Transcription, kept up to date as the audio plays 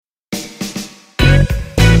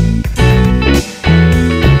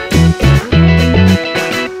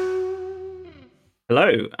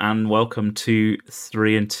Hello and welcome to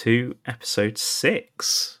 3 and 2, episode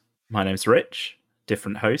 6. My name's Rich,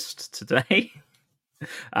 different host today.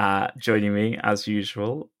 Joining me, as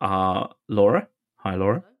usual, are Laura. Hi,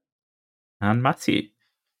 Laura. And Matthew.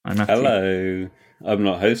 Hi, Matthew. Hello. I'm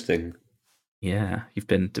not hosting. Yeah, you've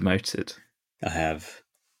been demoted. I have.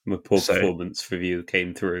 My poor performance review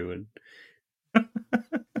came through and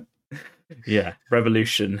yeah,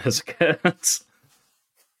 revolution has occurred.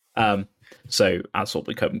 So as will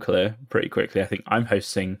become clear pretty quickly, I think I'm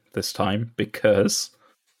hosting this time because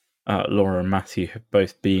Laura and Matthew have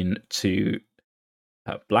both been to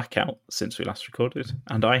Blackout since we last recorded,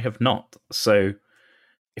 and I have not. So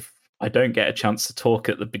if I don't get a chance to talk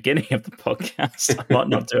at the beginning of the podcast, I might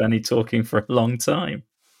not do any talking for a long time.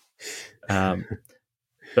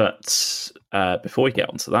 But before we get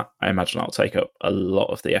onto that, I imagine I'll take up a lot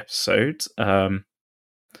of the episode.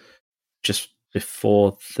 Just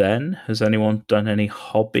before then, has anyone done any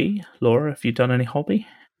hobby? Laura, have you done any hobby?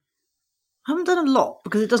 I haven't done a lot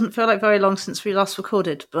because it doesn't feel like very long since we last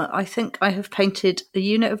recorded, but I think I have painted a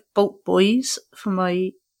unit of Bolt Boys for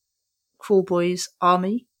my Crawl Boys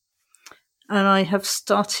army, and I have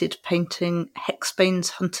started painting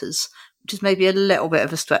Hexbane's Hunters, which is maybe a little bit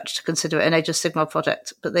of a stretch to consider it an Age of Sigmar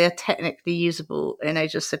project, but they are technically usable in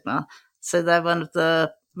Age of Sigmar, so they're one of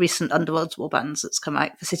the recent Underworlds warbands that's come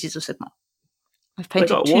out for Cities of Sigmar. I've painted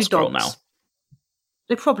got a 2 war scroll dogs. now.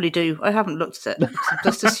 They probably do. I haven't looked at it. I'm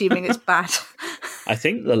just assuming it's bad. I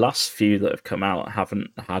think the last few that have come out haven't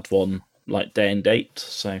had one like day and date,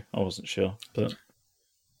 so I wasn't sure. But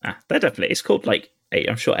they're definitely. It's called like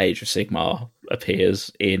I'm sure Age of Sigmar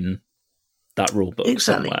appears in that rulebook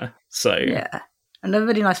somewhere. So yeah, and they're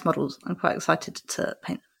really nice models. I'm quite excited to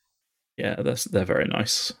paint them. Yeah, they're very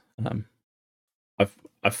nice.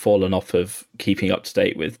 I've fallen off of keeping up to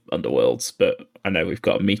date with Underworlds, but I know we've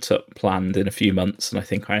got a meetup planned in a few months, and I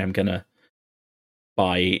think I am going to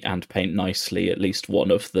buy and paint nicely at least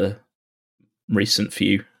one of the recent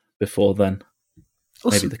few before then.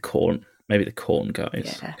 Awesome. Maybe the corn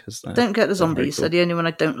guys. Yeah. Don't get the zombies. Cool. They're the only one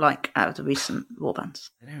I don't like out of the recent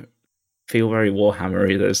warbands. They don't feel very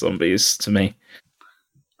Warhammery, those zombies, to me.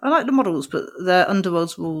 I like the models, but their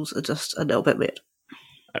Underworld's rules are just a little bit weird.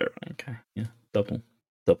 Oh, okay. Yeah, double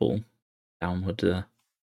downward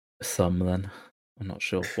thumb then. I'm not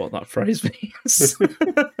sure what that phrase means.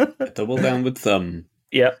 double downward thumb.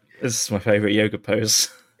 Yeah, this is my favourite yoga pose.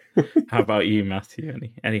 How about you, Matthew?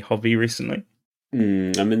 Any hobby recently?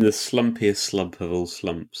 I'm in the slumpiest slump of all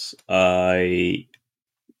slumps. I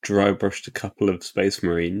dry brushed a couple of Space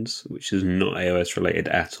Marines, which is not AOS related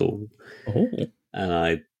at all. Oh. And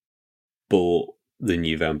I bought the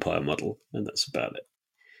new Vampire model, and that's about it.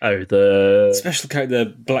 Oh, the special character,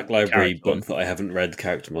 the Black Library book that I haven't read,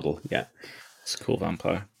 character model. Yeah, it's a cool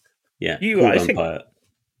vampire. Yeah, cool vampire. Think,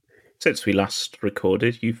 since we last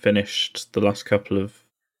recorded, you finished the last couple of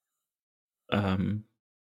Bone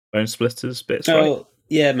Splitters bits, right?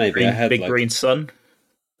 Yeah, maybe. I had big green sun.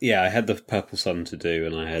 Yeah, I had the purple sun to do,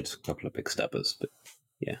 and I had a couple of big stabbers. But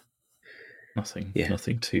yeah, nothing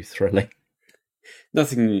too thrilling.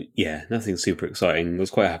 Nothing super exciting. I was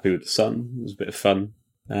quite happy with the sun. It was a bit of fun.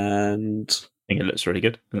 And I think it looks really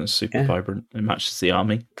good. It's super vibrant. It matches the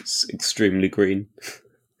army. It's extremely green.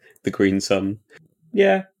 The green sun.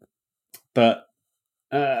 Yeah. But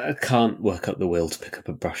I can't work up the will to pick up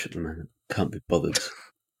a brush at the moment. Can't be bothered.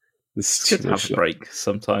 It's good to have a break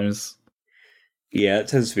sometimes. Yeah, it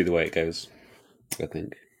tends to be the way it goes, I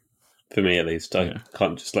think. For me, at least. I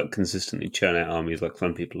can't just consistently churn out armies like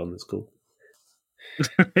some people on this call.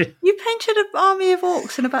 You painted an army of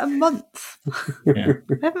orcs in about a month. Yeah.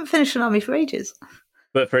 I haven't finished an army for ages.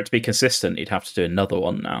 But for it to be consistent, you'd have to do another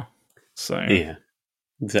one now. So yeah,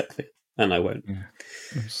 exactly. And I won't. Yeah.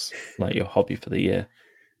 It's like your hobby for the year.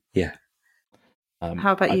 Yeah.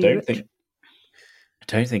 How about you? I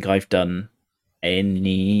don't think I've done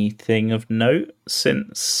anything of note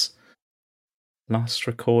since last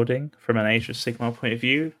recording from an Age of Sigmar point of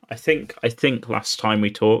view. I think last time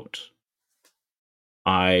we talked,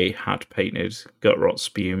 I had painted Gutrot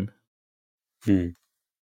Spume.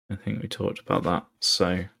 I think we talked about that.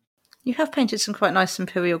 So you have painted some quite nice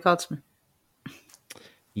Imperial Guardsmen.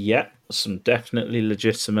 Yeah, some definitely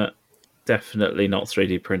legitimate, definitely not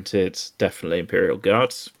 3D printed, definitely Imperial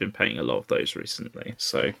Guards. Been painting a lot of those recently.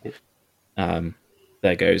 So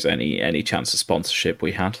there goes any chance of sponsorship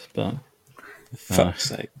we had. But for fuck's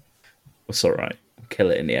sake. It's all right. We'll kill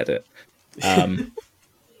it in the edit.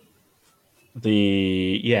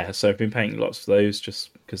 So I've been painting lots of those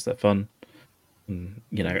just because they're fun. And,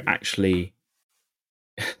 actually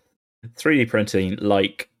 3D printing,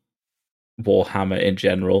 like Warhammer in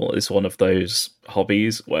general is one of those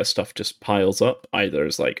hobbies where stuff just piles up, either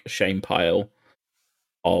as like a shame pile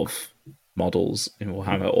of models in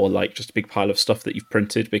Warhammer, or like just a big pile of stuff that you've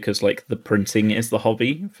printed, because like the printing is the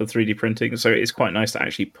hobby for 3D printing. So it's quite nice to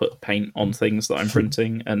actually put paint on things that I'm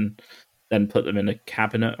printing and then put them in a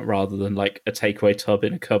cabinet rather than like a takeaway tub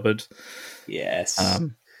in a cupboard. Yes.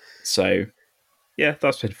 So yeah,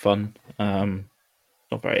 that's been fun.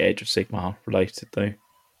 Not very Age of Sigmar related though.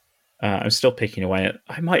 I'm still picking away at.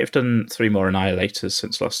 I might have done 3 more Annihilators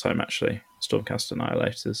since last time, actually. Stormcast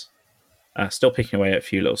Annihilators. Still picking away at a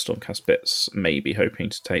few little Stormcast bits, maybe hoping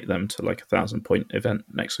to take them to like a 1,000-point event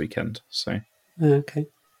next weekend. So, okay.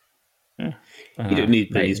 Yeah. You don't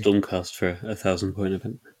need many maybe. Stormcast for a 1,000-point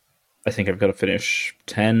event. I think I've got to finish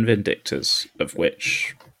 10 Vindictors, of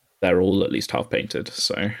which they're all at least half painted,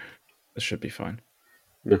 so this should be fine.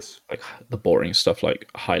 Yes. Like the boring stuff like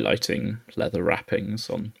highlighting leather wrappings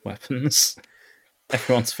on weapons.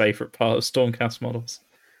 Everyone's favourite part of Stormcast models.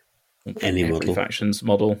 Any model. Factions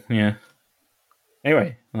model, yeah.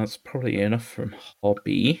 Anyway, that's probably enough from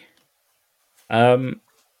hobby. I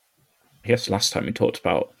guess last time we talked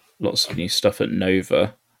about lots of new stuff at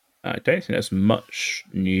Nova. I don't think there's much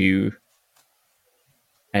new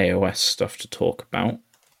AOS stuff to talk about.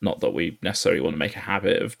 Not that we necessarily want to make a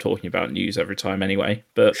habit of talking about news every time anyway,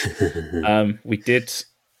 but we did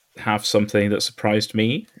have something that surprised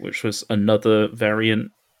me, which was another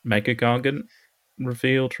variant Mega Gargant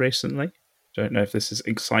revealed recently. Don't know if this is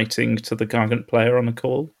exciting to the Gargant player on the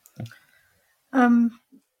call.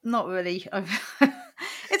 Not really.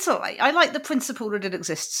 It's all right. I like the principle that it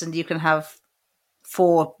exists, and you can have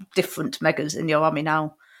 4 different megas in your army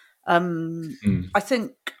now. I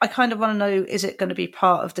think I kind of want to know, is it going to be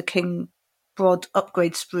part of the King Broad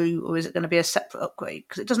upgrade sprue, or is it going to be a separate upgrade?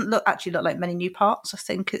 Because it doesn't actually look like many new parts. I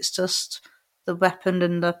think it's just the weapon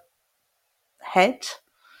and the head.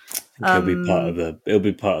 It'll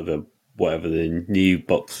be part of the whatever the new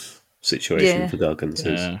box situation for Gargants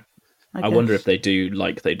is. I wonder if they do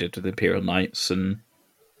like they did with Imperial Knights and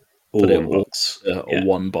all one box.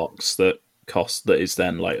 One box that is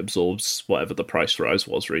then like absorbs whatever the price rise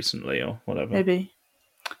was recently or whatever. Maybe.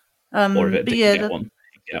 Or if it didn't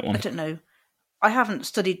get one. I don't know. I haven't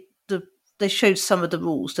studied they showed some of the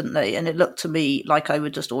rules, didn't they? And it looked to me like I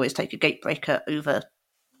would just always take a Gatebreaker over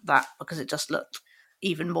that, because it just looked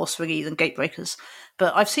even more swingy than Gatebreakers.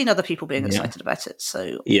 But I've seen other people being excited about it,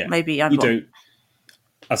 so maybe I'm wrong.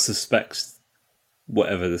 I suspect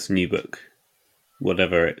whatever this new book,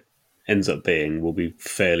 whatever it ends up being, will be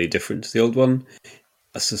fairly different to the old one.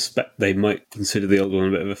 I suspect they might consider the old one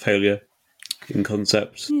a bit of a failure in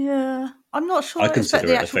concept. Yeah, I'm not sure. I expect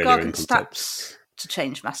the actual Gargant stats to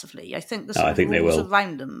change massively. I think the sort of rules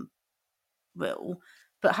around them will,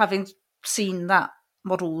 but having seen that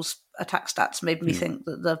model's attack stats made me think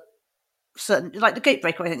that the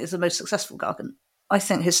Gatebreaker, I think, is the most successful Gargant. I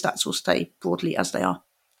think his stats will stay broadly as they are.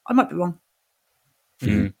 I might be wrong.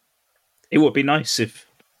 It would be nice if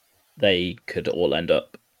they could all end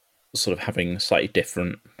up sort of having a slightly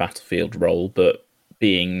different battlefield role, but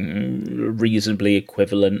being reasonably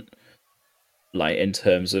equivalent, like in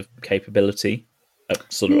terms of capability,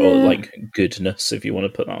 or like goodness, if you want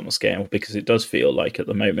to put that on a scale, because it does feel like at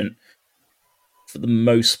the moment, for the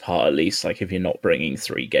most part at least, like if you're not bringing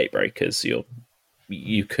 3 Gatebreakers,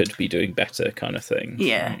 you could be doing better, kind of thing.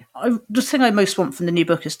 Yeah. The thing I most want from the new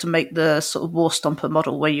book is to make the sort of War Stomper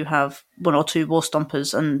model where you have 1 or 2 War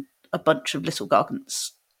Stompers and a bunch of little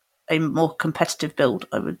Gargants, a more competitive build.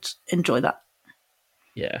 I would enjoy that.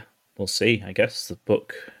 Yeah, we'll see. I guess the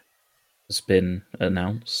book has been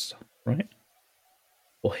announced, right?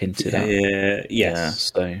 Or hinted at. Yes. Yeah,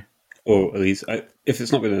 so... Or at least, if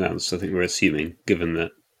it's not been announced, I think we're assuming, given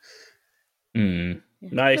that...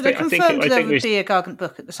 No, they confirmed there would be a Gargant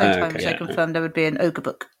book at the same time as they confirmed there would be an Ogre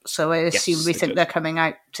book. So I assume we think they're coming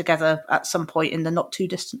out together at some point in the not too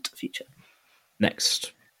distant future.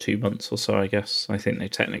 Next 2 months or so, I guess. I think they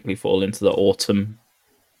technically fall into the autumn,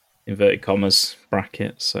 inverted commas,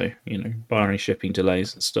 bracket. So, barring shipping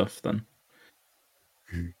delays and stuff, then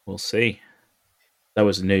we'll see. There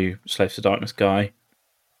was a new Slaves to Darkness guy.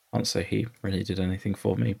 I can't say he really did anything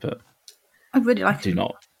for me, but I really like him.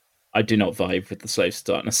 I do not vibe with the Slaves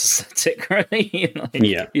to Darkness aesthetic, really.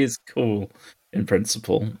 He is cool in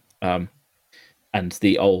principle. And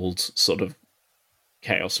the old sort of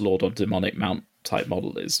Chaos Lord on Demonic Mount type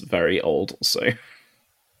model is very old, so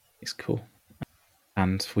he's cool.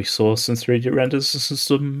 And we saw some 3D renders of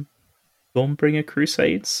some Dawnbringer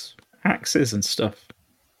Crusades axes and stuff.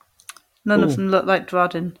 None of them look like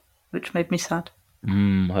Dradin, which made me sad.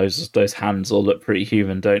 Those hands all look pretty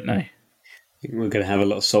human, don't they? think we're going to have a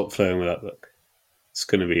lot of salt flowing with that book. It's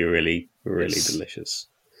going to be really, really Yes. delicious.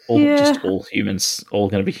 Just all humans, all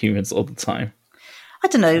going to be humans all the time. I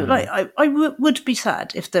don't know. I would be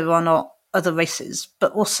sad if there are not other races,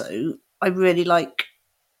 but also I really like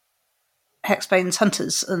Hexbane's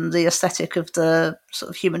hunters and the aesthetic of the sort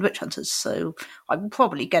of human witch hunters, so I will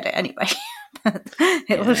probably get it anyway.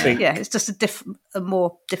 It's just a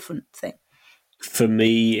more different thing. For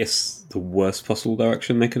me, it's the worst possible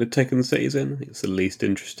direction they could have taken the cities in. It's the least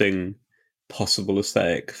interesting possible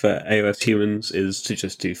aesthetic for AOS humans is to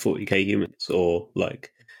just do 40k humans or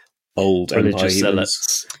like old Empire Religious humans.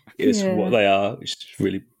 zealots. It's what they are, which is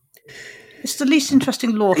really... It's the least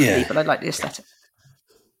interesting lore for me, but I like the aesthetic.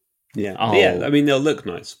 Yeah, I mean, they'll look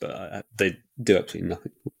nice, but they do absolutely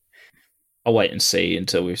nothing. I'll wait and see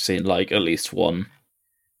until we've seen like at least one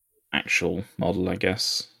actual model, I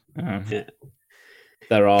guess.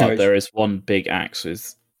 There is one big axe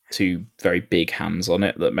with 2 very big hands on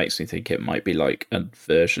it that makes me think it might be like a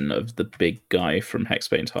version of the big guy from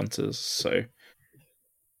Hexbane's Hunters. So,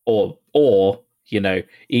 or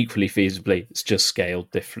equally feasibly, it's just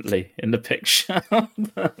scaled differently in the picture.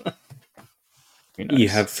 You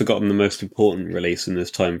have forgotten the most important release in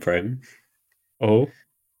this time frame. Oh,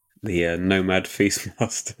 the Nomad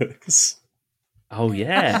Feastmasters. Oh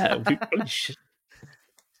yeah, we probably should.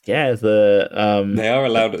 Yeah, they are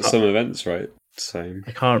allowed at some events, right? So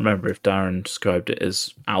I can't remember if Darren described it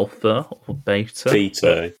as alpha or beta.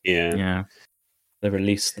 Beta, yeah. Yeah. They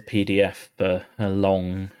released the PDF for a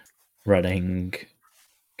long-running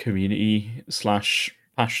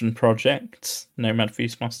community/passion project, Nomad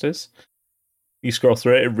Feastmasters. You scroll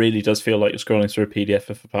through it, it really does feel like you're scrolling through a PDF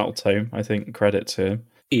of a Battletome, I think. Credit to him.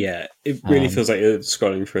 Yeah, it really feels like you're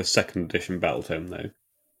scrolling through a second edition Battletome, though.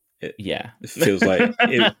 It feels like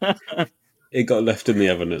it got left in the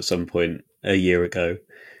oven at some point a year ago.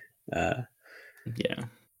 Yeah.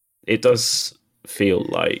 It does feel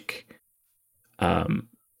like a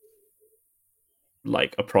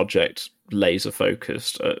project laser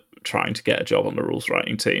focused at trying to get a job on the rules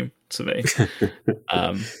writing team to me.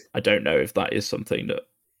 I don't know if that is something that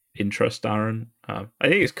interests Darren. I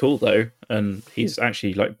think it's cool though, and he's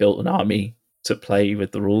actually built an army to play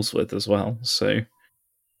with the rules with as well. So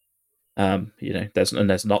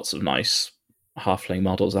there's lots of nice halfling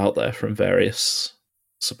models out there from various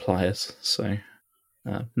suppliers. So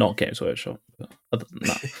not Games Workshop, but other than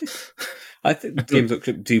that. I think Games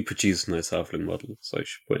Workshop do produce nice halfling models, so I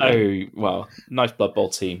should point out. Oh, well, nice Blood Bowl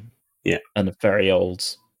team. Yeah. And a very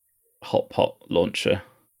old hot pot launcher.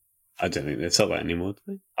 I don't think they sell that anymore, do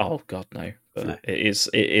they? Oh, God, no. But no. It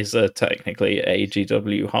is technically a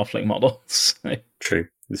GW halfling model. So. True.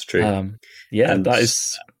 It's true. And that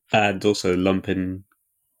is... And also Lumpin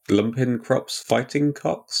Crops Fighting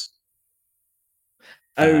Cocks.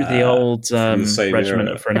 Oh, the old Regiment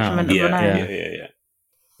of Renown. Yeah.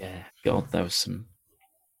 Yeah, God, there was some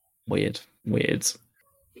weird.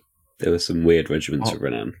 There were some weird regiments of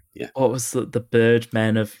renown. Yeah. What was the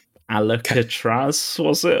Birdmen of Alcatraz?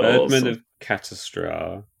 Was it? Birdmen of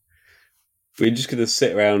Catastra. We're just going to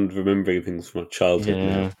sit around remembering things from our childhood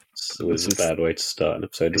now. It's always a bad way to start an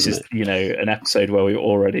episode, isn't it? An episode where we've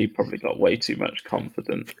already probably got way too much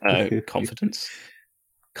content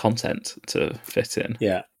to fit in.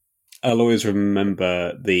 Yeah. I'll always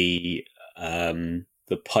remember the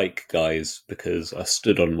pike guys because I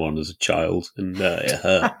stood on one as a child and it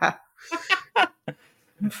hurt.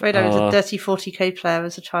 I'm afraid I was a dirty 40k player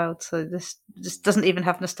as a child, so this doesn't even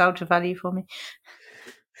have nostalgia value for me.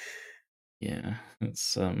 Yeah,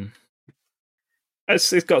 it's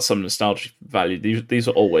got some nostalgia value. These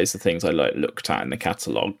are always the things I looked at in the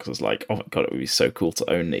catalogue because oh my god, it would be so cool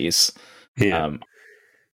to own these. Yeah.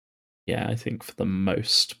 I think for the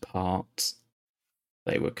most part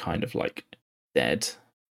they were kind of dead.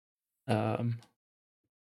 I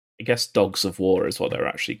guess Dogs of War is what they're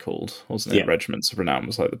actually called, wasn't it? Yeah. Regiments of Renown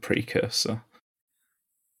was the precursor.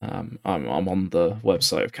 I'm on the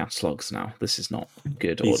website of catalogues now. This is not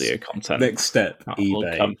good audio content. Next step,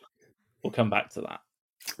 eBay. We'll come back to that.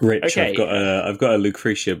 Rich, okay. I've got a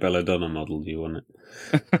Lucretia Belladonna model. Do you want it?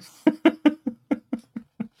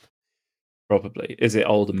 Probably. Is it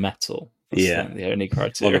old and metal? That's the only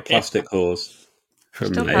criteria. Or a plastic horse. I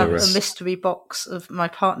still have a mystery box of my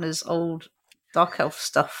partner's old Dark Elf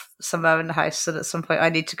stuff somewhere in the house, and at some point I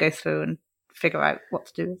need to go through and figure out what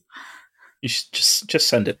to do with. You should just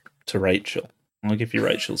send it to Rachel. I'll give you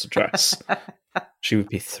Rachel's address. She would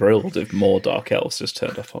be thrilled if more Dark Elves just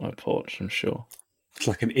turned up on her porch, I'm sure. It's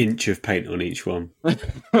like an inch of paint on each one. I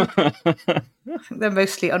think they're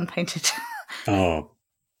mostly unpainted. Oh,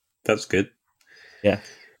 that's good. Yeah.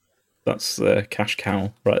 That's the cash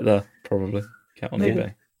cow right there. probably. Get on Maybe.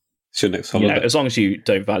 eBay. It's your next You know, holiday. as long as you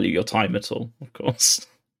don't value your time at all, of course.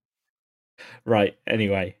 Right,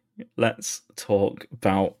 anyway, let's talk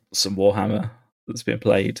about some Warhammer that's been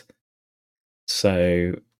played.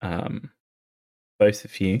 So, both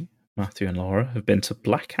of you, Matthew and Laura, have been to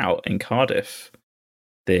Blackout in Cardiff.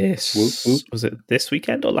 Was it this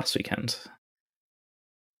weekend or last weekend?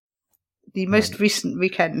 The most recent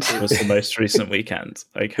weekend. It was the most recent weekend.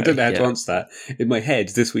 Okay, I don't know how to answer that. In my head,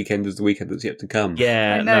 this weekend is the weekend that's yet to come.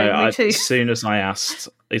 Yeah, I know, no. me too. As soon as I asked,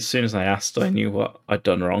 I knew what I'd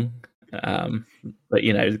done wrong. But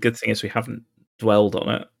you know, the good thing is we haven't dwelled on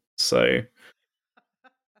it. So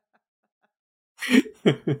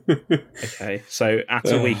okay, so at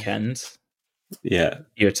a weekend, yeah,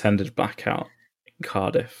 you attended Blackout in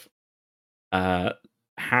Cardiff. How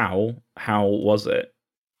was it?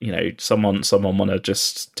 You know, someone want to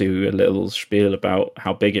just do a little spiel about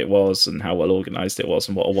how big it was and how well organised it was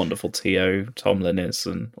and what a wonderful TO Tomlin is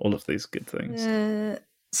and all of these good things.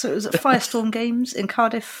 So it was at Firestorm Games in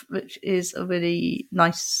Cardiff, which is a really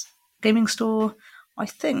nice gaming store. I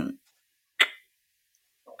don't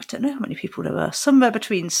know how many people there were. Somewhere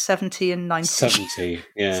between 70 and 90. 70,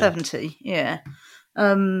 yeah. 70, yeah.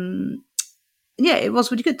 Yeah, it was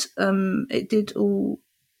really good. It all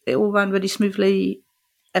ran really smoothly.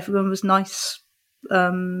 Everyone was nice.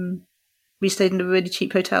 We stayed in a really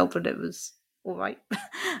cheap hotel, but it was all right.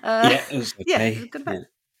 Yeah, it was okay. Yeah, it was a good event.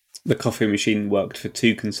 The coffee machine worked for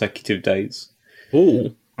 2 consecutive days.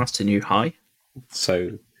 Oh, that's a new high.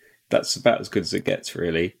 So that's about as good as it gets,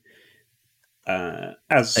 really.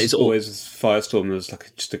 As always with Firestorm, there's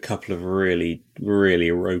just a couple of really, really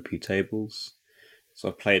ropey tables. So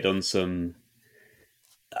I played on some...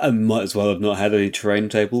 I might as well have not had any terrain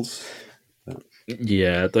tables.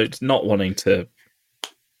 Yeah, not wanting to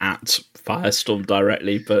at Firestorm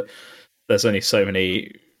directly, but there's only so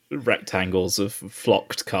many rectangles of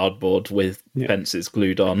flocked cardboard with fences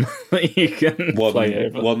glued on that you can play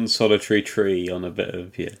over. One solitary tree on a bit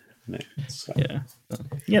of you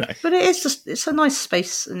know. But it's a nice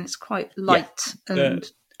space and it's quite light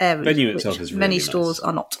and airy. Venue itself is really many nice. Stores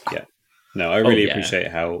are not. Yeah, no, I really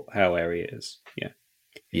appreciate how airy it is.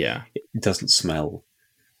 Yeah, it doesn't smell.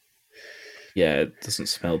 Yeah, it doesn't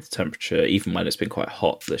smell the temperature, even when it's been quite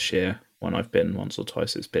hot this year. When I've been once or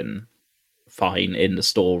twice, it's been fine in the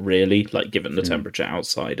store, really, like given the temperature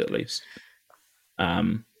outside at least.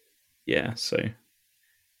 Yeah, so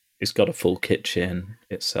it's got a full kitchen,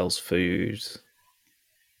 it sells food.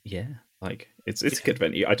 Yeah, like it's a good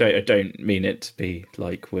venue. I don't mean it to be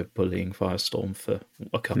like we're bullying Firestorm for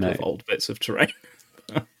a couple of old bits of terrain.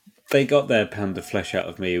 They got their pound of flesh out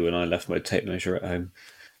of me when I left my tape measure at home.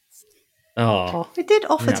 Oh, we did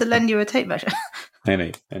offer to lend you a tape measure. I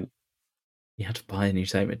know. You had to buy a new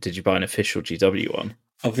tape measure. Did you buy an official GW one?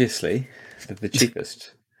 Obviously, they're the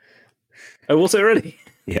cheapest. Oh, was it really?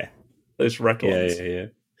 Yeah, those red ones. Yeah.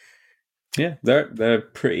 Yeah, they're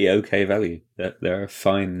pretty okay value. They're a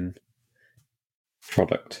fine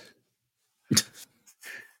product.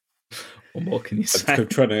 What more can you say? I'm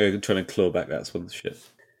trying to claw back that sponsorship.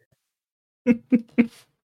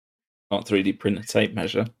 Not 3D print a tape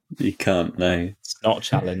measure. You can't, no. It's not a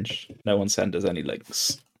challenge. No one send us any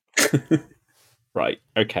links. Right,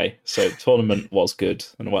 okay. So tournament was good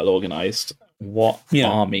and well organised. What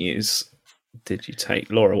armies did you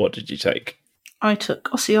take? Laura, what did you take? I took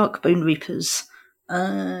Ossiarch Bone Reapers.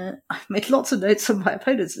 I made lots of notes on my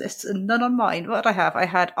opponent's list and none on mine. What did I have? I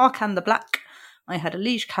had Arcan the Black. I had a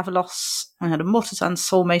Liege Cavalos. I had a Mortisan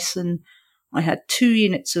Soulmason. I had 2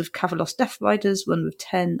 units of Cavalos Death Riders, one with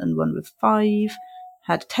 10 and one with 5.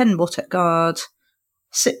 Had 10 Mortek Guard,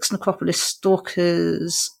 6 Necropolis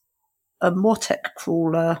Stalkers, a Mortek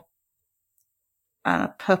Crawler, and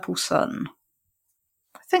a Purple Sun.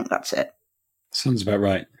 I think that's it. Sounds about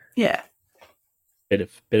right. Yeah. Bit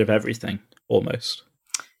of everything, almost.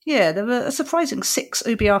 Yeah, there were a surprising 6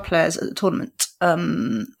 OBR players at the tournament,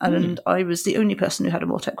 and I was the only person who had a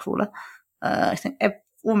Mortek Crawler. I think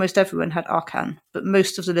almost everyone had Arcan, but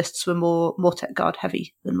most of the lists were more Mortek Guard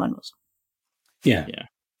heavy than mine was. Yeah.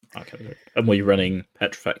 Okay. And were you running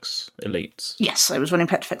Petrifex Elites? Yes, I was running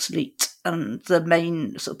Petrifex Elite, and the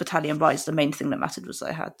main sort of battalion-wise, the main thing that mattered was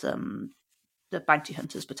I had the Bounty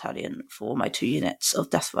Hunters battalion for my 2 units of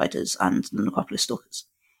Death Riders and the Necropolis Stalkers.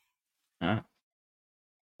 Ah.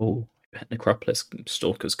 Oh, I bet Necropolis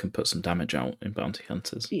Stalkers can put some damage out in Bounty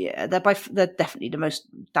Hunters. Yeah, they're definitely the most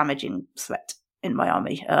damaging threat in my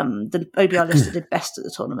army. The OBR list that did best at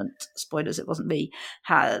the tournament, spoilers, it wasn't me,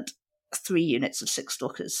 had 3 units of 6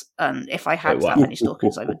 Stalkers. And if I had that many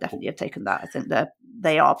Stalkers, I would definitely have taken that. I think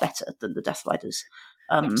they are better than the Death Riders.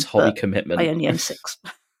 That's hobby commitment. I only own 6.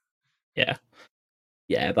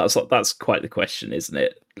 Yeah, that's quite the question, isn't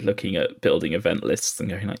it? Looking at building event lists and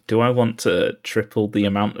going like, do I want to triple the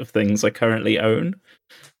amount of things I currently own?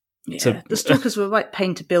 Yeah, the Stalkers were a right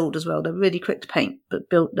pain to build as well. They're really quick to paint, but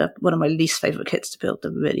they're one of my least favourite kits to build.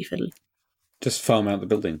 They're really fiddly. Just farm out the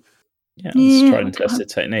building. Yeah, let's try and test the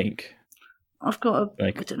technique. I've got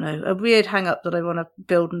I don't know, a weird hang up that I want to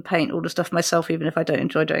build and paint all the stuff myself, even if I don't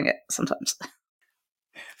enjoy doing it sometimes.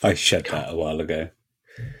 I shed that a while ago.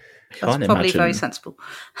 That's probably very sensible.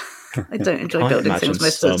 I don't enjoy building things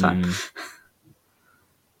most of the time.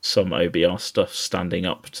 Some OBR stuff standing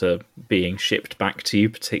up to being shipped back to you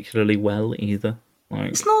particularly well either.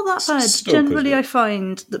 It's not that bad. Generally, I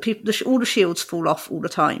find that all the shields fall off all the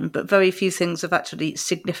time, but very few things have actually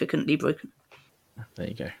significantly broken. There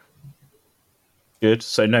you go. Good.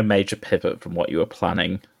 So no major pivot from what you were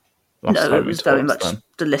planning last time. No, it was very much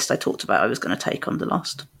the list I talked about I was going to take on the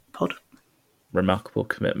last pod. Remarkable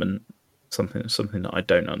commitment. Something that I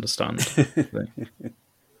don't understand.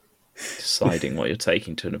 Deciding what you're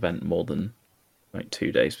taking to an event more than like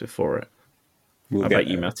 2 days before it. How about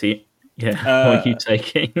you, Matty? Yeah, what are you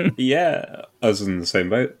taking? Yeah, I was in the same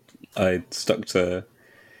boat. I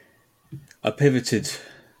pivoted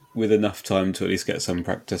with enough time to at least get some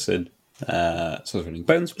practice in. So I was running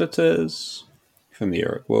Bone Splitters from the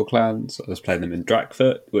Europe War Clans. I was playing them in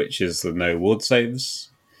Drakfoot, which is the no ward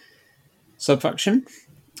saves sub-faction.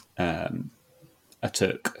 I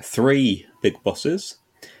took 3 big bosses,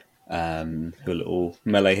 who are little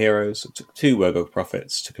melee heroes. I took 2 Wergog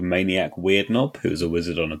Prophets, took a Maniac Weird Knob, who was a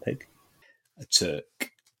wizard on a pig. I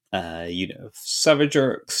took a unit of Savage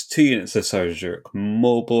Orcs, 2 units of Savage Orc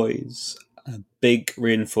Maulboys, a big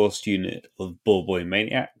reinforced unit of Boar Boy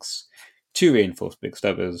Maniacs, 2 reinforced Big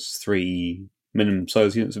Stabbers, 3 minimum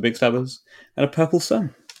size units of Big Stabbers, and a Purple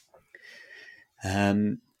Sun.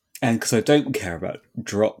 And because I don't care about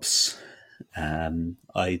drops,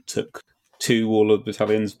 I took 2 Warlord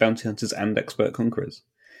Battalions, Bounty Hunters, and Expert Conquerors.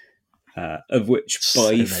 Of which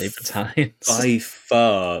by far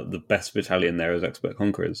the best battalion there is Expert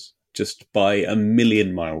Conquerors. Just by a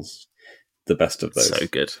million miles the best of those. So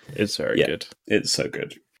good. It's very good. It's so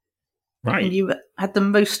good. Right. And you had the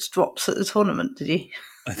most drops at the tournament, did you?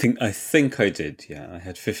 I think I did, yeah. I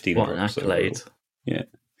had 15 what drops. What an accolade. Overall. Yeah.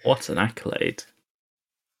 What an accolade.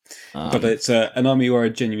 But it's an army where I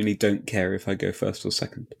genuinely don't care if I go first or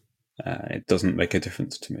second. It doesn't make a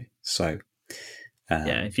difference to me. So,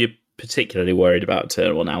 if you're particularly worried about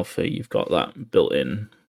turn 1 alpha, you've got that built-in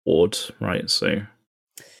ward, right? So,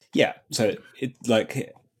 yeah. So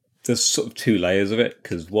there's sort of 2 layers of it.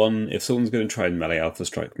 Because one, if someone's going to try and melee alpha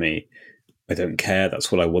strike me, I don't care.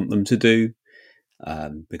 That's what I want them to do.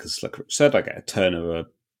 Because, like Rich said, I get a turn of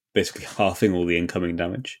basically halving all the incoming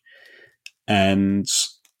damage, and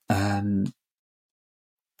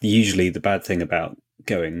usually the bad thing about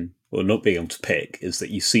going or not being able to pick is that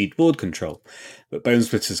you cede board control, but Bone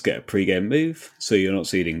Splitters get a pre-game move, so you're not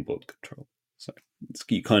ceding board control. So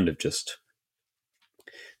you kind of just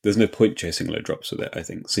there's no point chasing low drops with it, I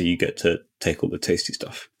think. So you get to take all the tasty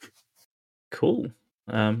stuff. Cool.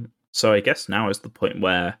 So I guess now is the point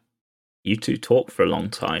where you two talk for a long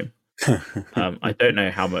time. I don't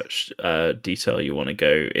know how much detail you want to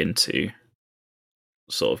go into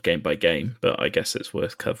sort of game by game, but I guess it's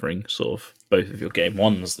worth covering sort of both of your game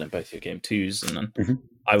 1s and then both your game 2s, and then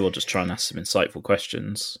I will just try and ask some insightful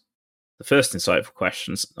questions. The first insightful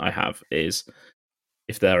questions I have is,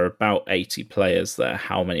 if there are about 80 players there,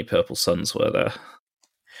 how many Purple Suns were there?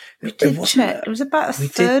 We did check. It was about a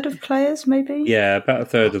third of players, maybe? Yeah, about a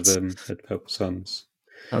third of them had Purple Suns.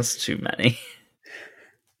 That's too many.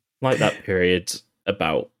 Like that period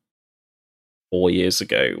about 4 years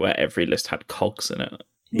ago where every list had cogs in it.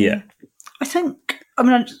 Yeah. I think,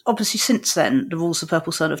 obviously since then, the rules of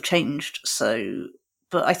Purple Sun have changed, so,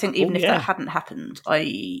 but I think even if that hadn't happened,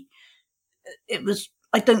 I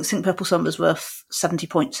don't think Purple Sun was worth 70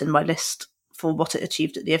 points in my list for what it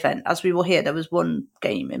achieved at the event. As we will hear, there was one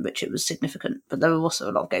game in which it was significant, but there were also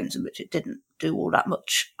a lot of games in which it didn't do all that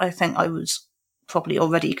much. I think I was probably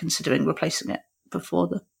already considering replacing it before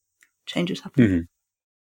the changes happened.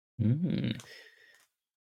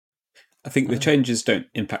 I think the changes don't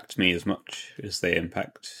impact me as much as they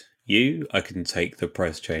impact you. I can take the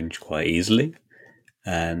price change quite easily,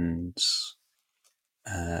 and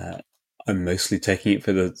I'm mostly taking it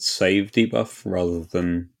for the save debuff rather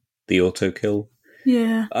than the auto kill.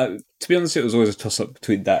 Yeah. To be honest, it was always a toss-up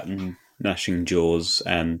between that and Gnashing Jaws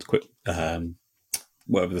and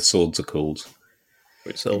whatever the swords are called.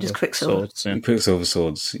 Quicksilver. Just Quicksilver. Swords, yeah. Quicksilver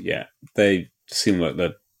swords, yeah. They seem like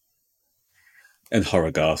And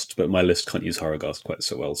Horrorghast, but my list can't use Horrorghast quite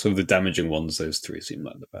so well. So the damaging ones, those three seem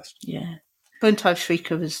like the best. Yeah. Bone-Type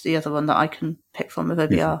Shrieker is the other one that I can pick from with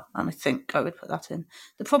OBR, and I think I would put that in.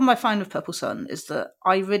 The problem I find with Purple Sun is that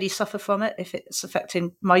I really suffer from it if it's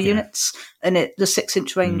affecting my units, and the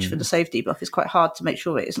 6-inch range for the save debuff is quite hard to make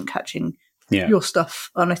sure it isn't catching your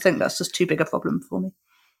stuff, and I think that's just too big a problem for me.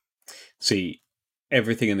 See,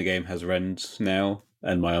 everything in the game has rend now,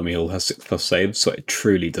 and my army all has 6+ saves, so it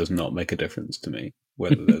truly does not make a difference to me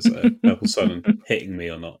whether there's a Purple Sun hitting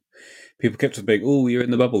me or not. People kept on being, "Oh, you're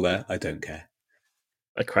in the bubble there." I don't care.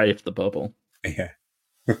 I crave the bubble. Yeah.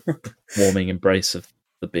 Warming embrace of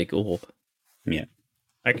the big orb. Yeah.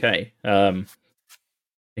 Okay.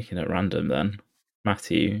 Picking at random then.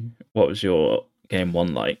 Matthew, what was your game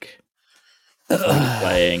 1 like? What were you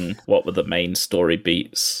playing? What were the main story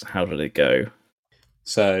beats? How did it go?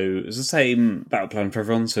 So it was the same battle plan for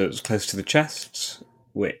everyone, so it was close to the chest,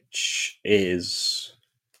 which is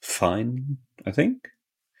fine, I think.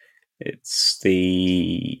 It's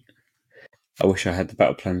the... I wish I had the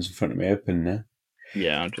battle plans in front of me open now.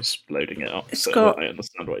 Yeah, I'm just loading it up. It's so got I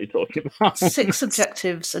understand what you're talking about. 6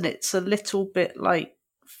 objectives, and it's a little bit like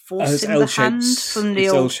forcing the L-shaped, hand from the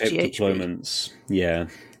it's old L-shaped GHB. deployments. Yeah.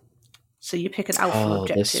 So you pick an alpha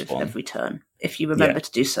objective every turn, if you remember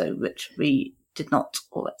to do so, which we did not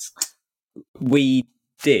always. We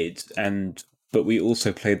did, but we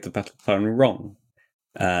also played the battle plan wrong,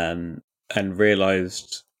 and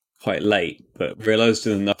realised quite late, but realised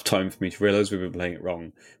in enough time for me to realise we've been playing it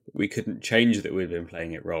wrong. But we couldn't change that we'd been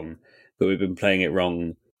playing it wrong, but we've been playing it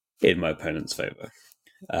wrong in my opponent's favour.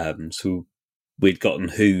 So we'd gotten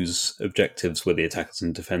whose objectives were the attackers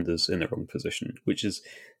and defenders in the wrong position, which is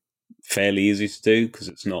fairly easy to do because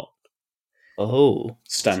it's not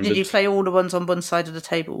standard. So did you play all the ones on one side of the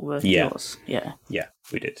table were yours? Yeah. Yeah,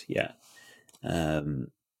 we did, yeah.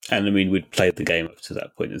 And I mean, we'd played the game up to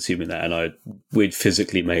that point, assuming that, and we'd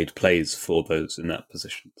physically made plays for those in that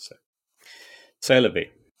position. So Levy.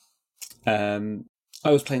 I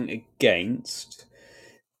was playing against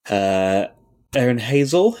Aaron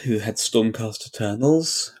Hazel, who had Stormcast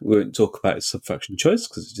Eternals. We won't talk about his subfaction choice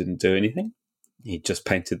because he didn't do anything. He just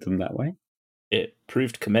painted them that way. It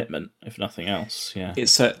proved commitment, if nothing else. Yeah, it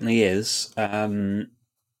certainly is.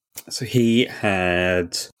 So he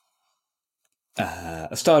had a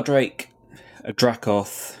Stardrake, a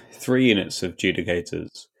Dracoth, 3 units of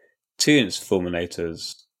Judicators, 2 units of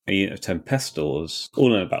Fulminators, a unit of Tempestors,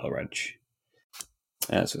 all in a battle reg.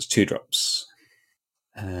 So it's 2 drops.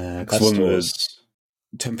 Tempestors.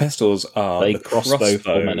 Tempestors are the crossbow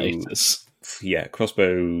Fulminators. Yeah,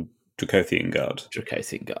 crossbow Dracothian Guard.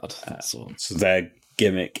 Dracothian Guard. So their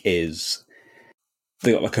gimmick is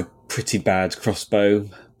they got like a pretty bad crossbow,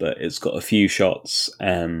 but it's got a few shots,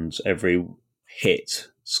 and every hit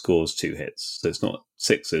scores 2 hits. So it's not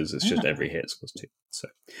 6s; it's just every hit scores 2. So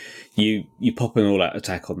you pop an all-out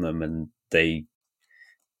attack on them, and they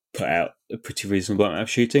put out a pretty reasonable amount of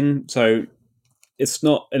shooting. So it's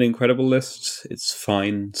not an incredible list. It's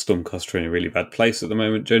fine. Stormcast are in a really bad place at the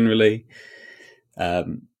moment, generally.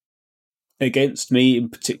 Against me in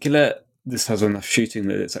particular, this has enough shooting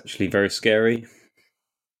that it's actually very scary.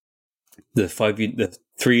 The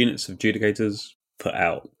 3 units of Judicators put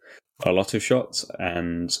out a lot of shots,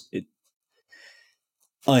 and so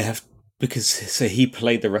he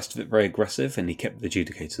played the rest of it very aggressive, and he kept the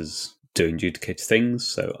Judicators doing Judicator things,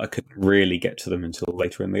 so I couldn't really get to them until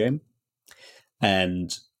later in the game.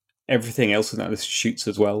 And everything else in that list shoots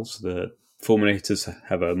as well, so the Fulminators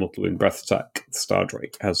have a Mortal Wound breath attack, the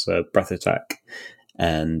Stardrake has a breath attack,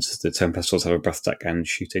 and the Tempestors have a breath attack and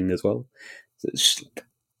shooting as well. So it's just like,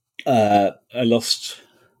 I lost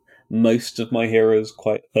most of my heroes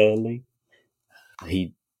quite early.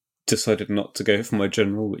 He decided not to go for my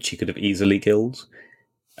general, which he could have easily killed,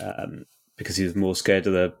 because he was more scared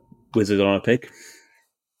of the wizard on a pig.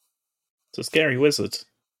 It's a scary wizard.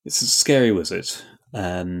 It's a scary wizard.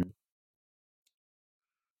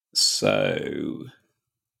 So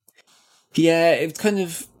yeah,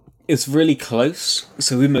 it's really close.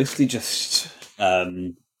 So we mostly just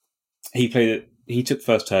he played it. He took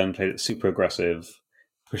first turn, played it super aggressive,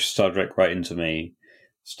 pushed Stardrake right into me.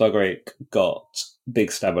 Stardrake got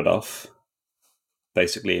big stabbered off,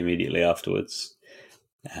 basically immediately afterwards,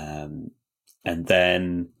 and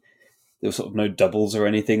then there was sort of no doubles or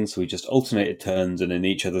anything, so we just alternated turns, and in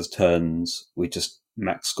each other's turns we just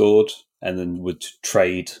max scored, and then would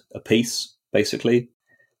trade a piece, basically,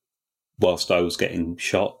 whilst I was getting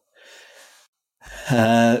shot.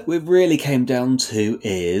 What it really came down to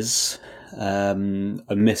is I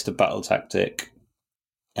missed a battle tactic,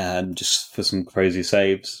 just for some crazy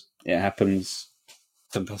saves. It happens.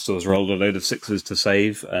 Tempestors rolled a load of 6s to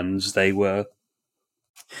save, and they were...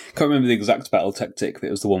 Can't remember the exact battle tactic, but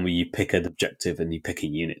it was the one where you pick an objective and you pick a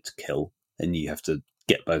unit to kill, and you have to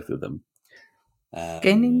get both of them.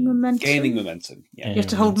 Gaining momentum? Gaining momentum, yeah. You have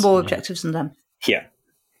to hold more objectives than them. Yeah.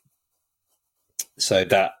 So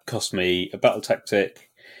that cost me a battle tactic.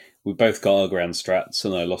 We both got our grand strats,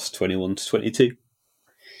 and I lost 21 to 22.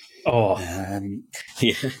 Oh.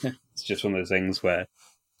 Yeah, it's just one of those things where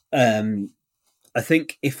I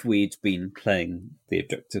think if we'd been playing the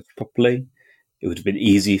objectives properly, it would have been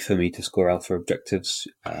easy for me to score alpha objectives,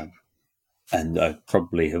 and I'd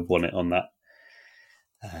probably have won it on that.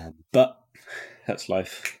 But that's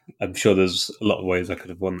life. I'm sure there's a lot of ways I could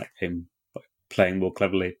have won that game by playing more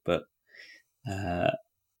cleverly, but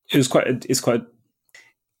it's quite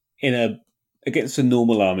against a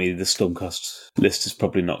normal army, the Stormcast list is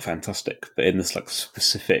probably not fantastic, but in this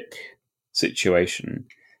specific situation,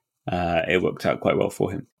 it worked out quite well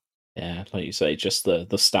for him. Yeah, like you say, just the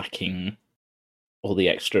stacking or the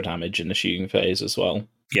extra damage in the shooting phase as well.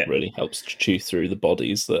 Yeah, really helps to chew through the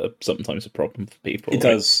bodies that are sometimes a problem for people. It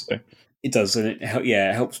does. It does, and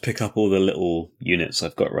it helps pick up all the little units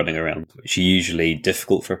I've got running around, which are usually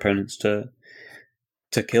difficult for opponents to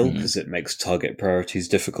kill because it makes target priorities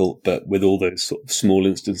difficult. But with all those sort of small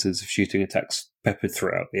instances of shooting attacks peppered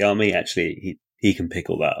throughout the army, actually he can pick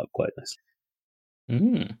all that up quite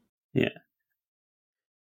nicely. Yeah.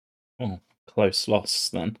 Oh, close loss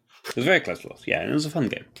then. It was a very close loss, yeah, and it was a fun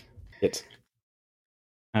game. Good.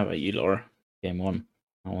 How about you, Laura? Game 1.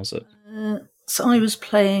 How was it? So I was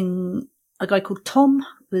playing a guy called Tom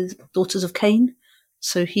with Daughters of Cain.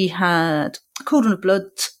 So he had a Cauldron of Blood,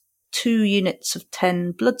 2 units of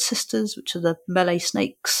 10 Blood Sisters, which are the melee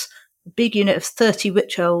snakes, a big unit of 30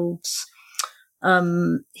 Witch Elves.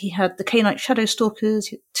 He had the Cainite Shadow Stalkers,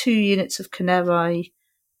 he had 2 units of Caneri.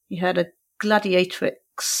 He had a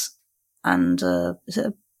Gladiatrix and is it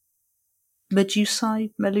a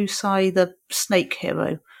Melusai, the snake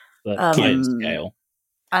hero. Scale.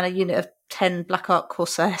 And a unit of 10 Blackout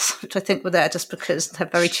Corsairs, which I think were there just because they're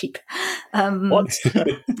very cheap. What?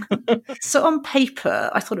 So on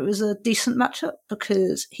paper, I thought it was a decent matchup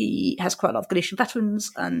because he has quite a lot of Galician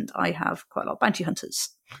veterans and I have quite a lot of bounty hunters.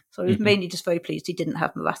 So I was mainly just very pleased he didn't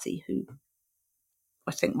have Marathi, who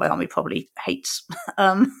I think my army probably hates.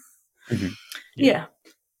 Yeah.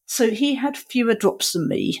 So he had fewer drops than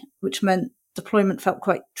me, which meant deployment felt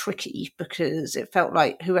quite tricky because it felt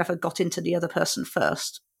like whoever got into the other person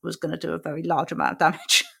first was going to do a very large amount of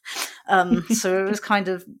damage. So it was kind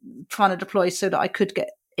of trying to deploy so that I could get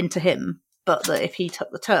into him, but that if he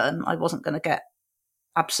took the turn, I wasn't going to get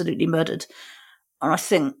absolutely murdered. And I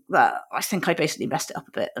think I basically messed it up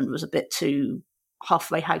a bit and was a bit too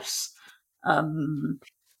halfway house.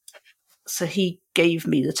 So he gave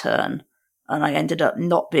me the turn. And I ended up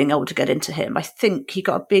not being able to get into him. I think he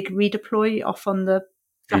got a big redeploy off on the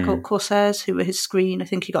Blackout Corsairs, who were his screen. I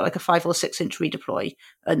think he got like a 5 or 6 inch redeploy,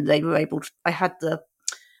 and they were able to. I had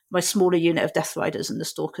my smaller unit of Death Riders and the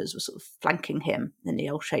Stalkers were sort of flanking him in the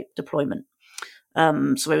L-shaped deployment.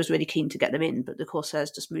 So I was really keen to get them in, but the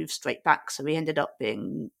Corsairs just moved straight back. So we ended up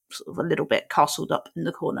being sort of a little bit castled up in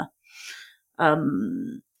the corner.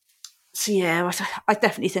 So yeah, I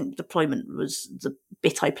definitely think deployment was the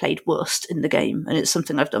bit I played worst in the game, and it's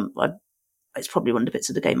something I've done. It's probably one of the bits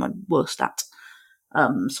of the game I'm worst at.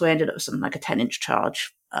 So I ended up with something like a 10-inch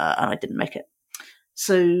charge, and I didn't make it.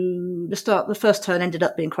 So the first turn ended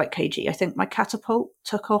up being quite cagey. I think my catapult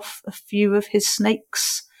took off a few of his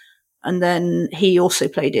snakes, and then he also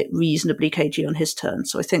played it reasonably cagey on his turn.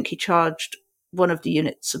 So I think he charged one of the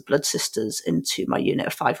units of Blood Sisters into my unit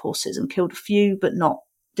of 5 horses and killed a few, but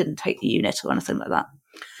didn't take the unit or anything like that.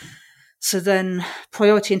 So then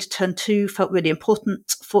priority into turn 2 felt really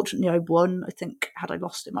important. Fortunately, I won. I think had I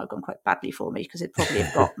lost, it might have gone quite badly for me because it'd probably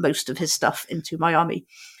have got most of his stuff into my army.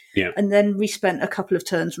 Yeah. And then we spent a couple of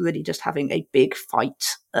turns really just having a big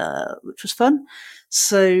fight, which was fun.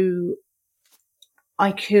 So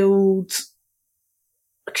I killed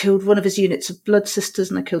one of his units of Blood Sisters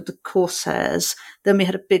and I killed the Corsairs. Then we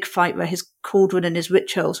had a big fight where his Cauldron and his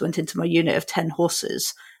Witch Elves went into my unit of 10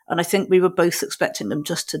 horses. And I think we were both expecting them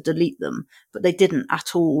just to delete them, but they didn't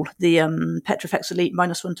at all. The Petrifex Elite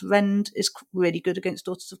 -1 to Rend is really good against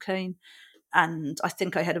Daughters of Cain. And I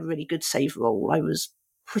think I had a really good save roll. I was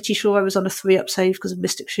pretty sure I was on a 3-up save because of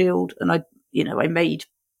Mystic Shield. And I made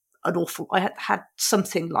I had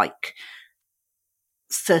something like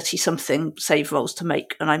 30-something save rolls to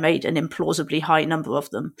make, and I made an implausibly high number of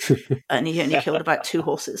them. And he only killed about 2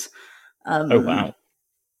 horses. Oh, wow.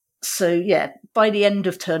 So, yeah, by the end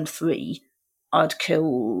of turn 3, I'd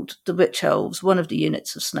killed the Witch Elves, one of the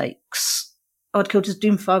units of snakes, I'd killed his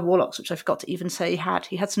Doomfire Warlocks, which I forgot to even say he had.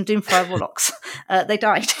 He had some Doomfire Warlocks. They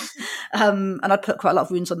died. And I'd put quite a lot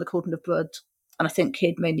of wounds on the Cauldron of Blood. And I think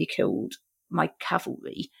he'd mainly killed my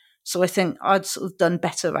cavalry. So I think I'd sort of done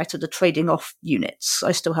better out of the trading off units.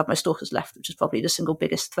 I still have my Stalkers left, which is probably the single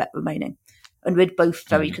biggest threat remaining. And we'd both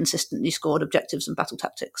very consistently scored objectives and battle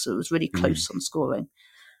tactics. So it was really close on scoring.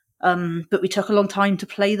 But we took a long time to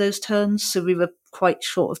play those turns. So we were quite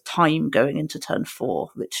short of time going into turn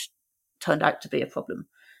 4, which turned out to be a problem.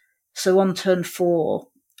 So on turn 4,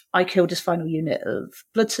 I killed his final unit of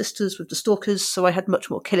Blood Sisters with the Stalkers, so I had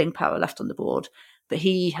much more killing power left on the board. But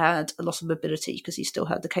he had a loss of mobility because he still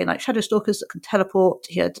had the K-Knight Shadow Stalkers that can teleport.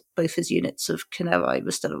 He had both his units of Kinerai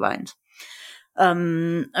were still around.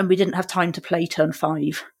 And we didn't have time to play turn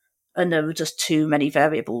 5. And there were just too many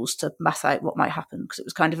variables to math out what might happen, because it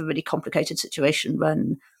was kind of a really complicated situation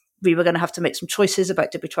when we were going to have to make some choices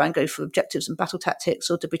about, did we try and go for objectives and battle tactics,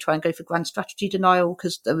 or did we try and go for grand strategy denial,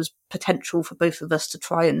 because there was potential for both of us to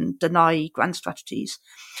try and deny grand strategies.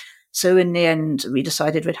 So in the end, we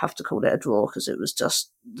decided we'd have to call it a draw, because it was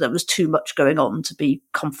just, there was too much going on to be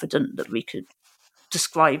confident that we could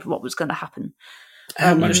describe what was going to happen.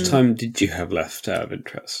 How much time did you have left out of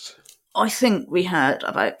interest? I think we had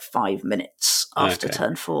about 5 minutes after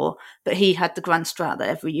turn 4, but he had the grand strat that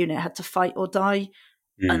every unit had to fight or die,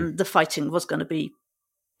 and the fighting was going to be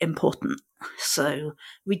important. So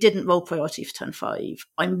we didn't roll priority for turn 5.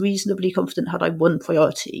 I'm reasonably confident had I won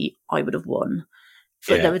priority, I would have won.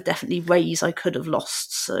 But there were definitely ways I could have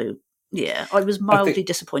lost. So, yeah, I was mildly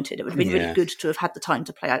disappointed. It would have been really good to have had the time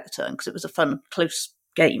to play out the turn, because it was a fun, close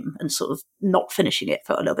game, and sort of not finishing it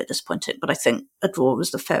felt a little bit disappointing. But I think a draw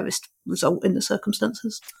was the fairest result in the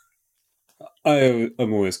circumstances. I'm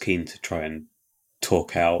always keen to try and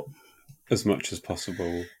talk out as much as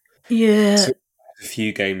possible. Yeah. So a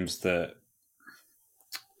few games that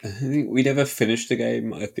I think we never finished the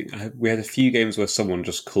game. I think we had a few games where someone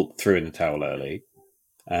just threw in the towel early.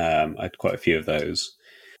 I had quite a few of those.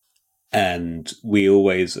 And we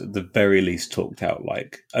always, at the very least, talked out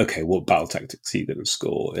like, okay, what battle tactics are you going to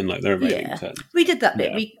score in like the remaining turn? We did that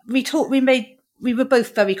bit. We were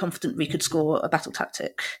both very confident we could score a battle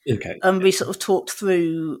tactic. Okay. And we sort of talked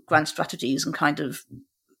through grand strategies and kind of,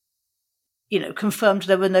 confirmed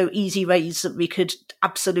there were no easy ways that we could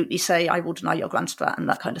absolutely say, I will deny your grand strat and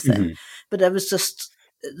that kind of thing. But there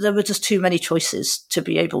were just too many choices to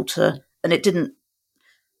be able to, and it didn't,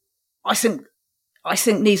 I think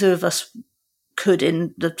neither of us could,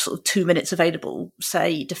 in the sort of 2 minutes available,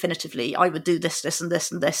 say definitively, I would do this, this, and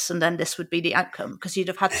this, and this, and then this would be the outcome, because you'd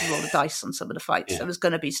have had to roll the dice on some of the fights. There was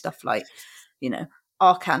going to be stuff like,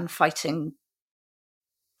 Arcan fighting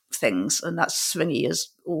things, and that's swingy as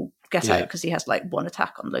all get out, because he has like one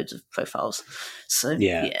attack on loads of profiles. So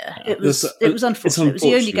it was unfortunate. It was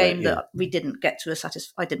the only game that we didn't get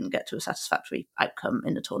to I didn't get to a satisfactory outcome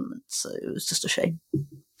in the tournament, so it was just a shame.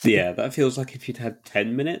 Yeah, that feels like if you'd had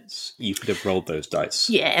 10 minutes, you could have rolled those dice.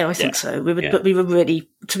 Yeah, I think so. But we were really,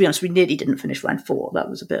 to be honest, we nearly didn't finish round 4. That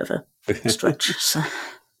was a bit of a stretch. So.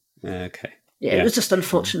 Okay. Yeah, it was just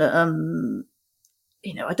unfortunate.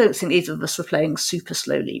 I don't think either of us were playing super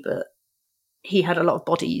slowly, but he had a lot of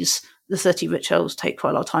bodies. The 30 Rich Elves take quite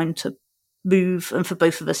a lot of time to move, and for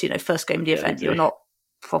both of us, first game of the event, you're not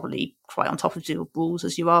probably quite on top of your rules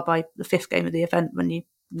as you are by the 5th game of the event, when you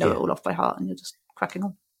know it all off by heart and you're just cracking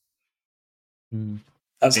on.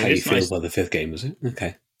 That's how you feel by the 5th game, is it?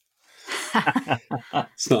 Okay.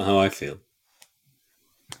 It's not how I feel.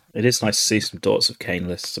 It is nice to see some Daughters of Cain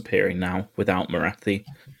lists appearing now without Marathi,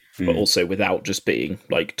 but also without just being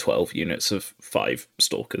like 12 units of 5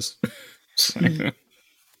 Stalkers. So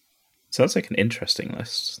sounds like an interesting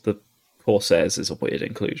list. The Corsairs is a weird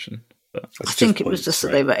inclusion. But I think it was just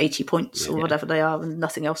that they were 80 points or whatever they are, and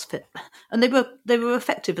nothing else fit. And they were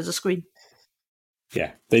effective as a screen.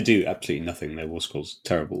 Yeah, they do absolutely nothing. Their war score's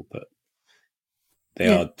terrible, but they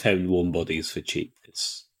are 10 warm bodies for cheap.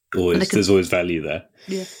 There's always value there.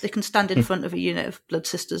 Yeah, they can stand in front of a unit of Blood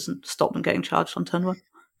Sisters and stop them getting charged on turn 1.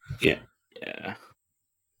 Yeah. Yeah.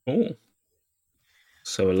 Oh.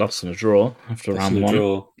 So a loss and a draw after round 1.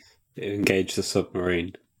 Draw. Engage the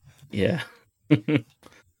submarine. Yeah. The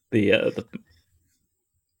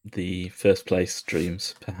first place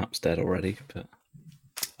dreams perhaps dead already, but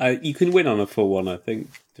you can win on a 4-1, I think,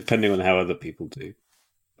 depending on how other people do.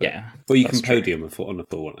 Yeah. Well, you can podium on a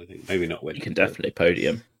 4-1, I think. Maybe not win. You can definitely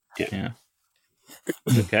podium. Yeah.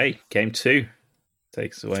 Okay, game 2.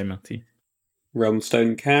 Take us away, Matthew.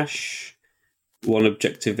 Realmstone Cache. 1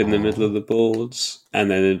 objective in the middle of the boards, and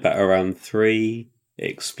then in about around 3, it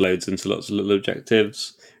explodes into lots of little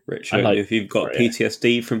objectives. Rich, if you've got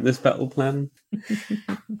PTSD from this battle plan.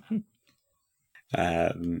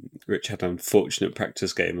 Rich had an unfortunate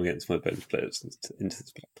practice game against my bonus players into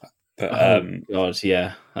this Black. But God,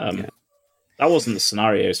 yeah. That wasn't the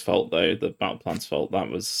scenario's fault, though. The battle plan's fault. That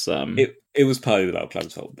was it was partly the battle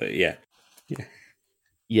plan's fault. But yeah.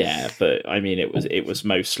 Yeah, but I mean, it was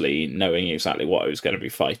mostly knowing exactly what I was going to be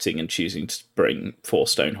fighting and choosing to bring 4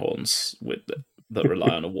 stone horns with that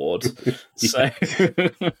rely on a ward. So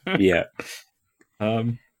yeah.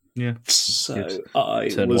 Yeah. So I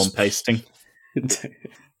Turn was 1 pasting.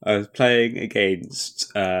 I was playing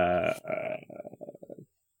against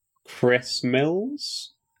Chris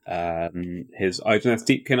Mills, his Ideneth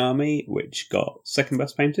Deepkin army, which got second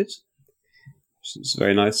best painted. It's a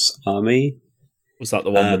very nice army. Was that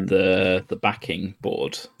the one with the backing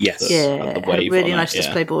board? Yes. Yeah, the had a really nice it,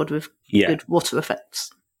 display board with good water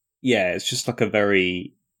effects. Yeah, it's just like a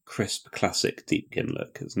very crisp, classic Deepkin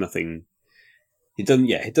look. There's nothing. He'd done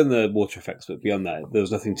the water effects, but beyond that, there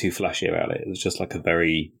was nothing too flashy about it. It was just like a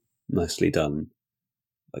very nicely done,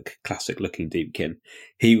 like classic-looking Deepkin.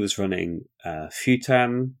 He was running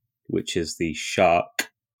Futan, which is the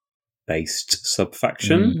shark-based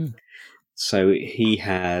sub-faction. So he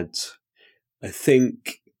had, I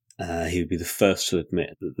think, he would be the first to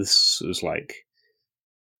admit that this was like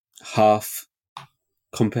half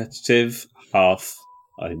competitive, half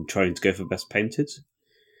I'm trying to go for best painted.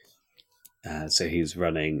 So he's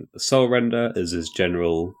running the Soul Render as his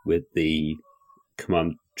general with the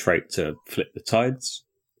command trait to flip the tides.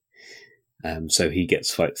 So he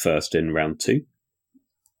gets fight first in round 2.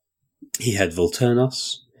 He had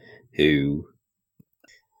Volturnos, who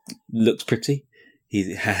looks pretty.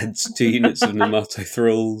 He had 2 units of Namato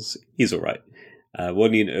Thralls. He's alright.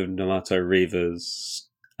 1 unit of Namato Reavers,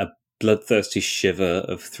 a Bloodthirsty Shiver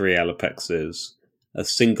of 3 Alapexes, a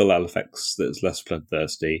single Alaphex that's less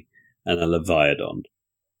bloodthirsty, and a Leviathan.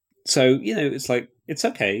 So, it's like, it's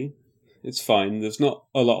okay. It's fine. There's not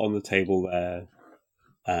a lot on the table there.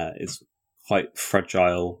 It's quite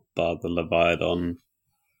fragile, bar the Leviathan.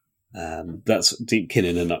 That's Deepkin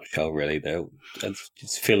in a nutshell, really. I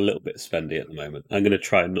just feel a little bit spendy at the moment. I'm going to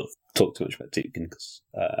try and not talk too much about Deepkin because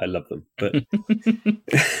I love them. But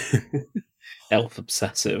Elf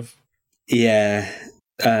obsessive. Yeah.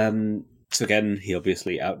 So again, he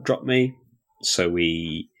obviously outdropped me. So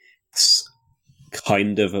it's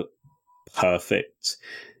kind of a perfect.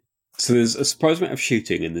 So there's a surprise amount of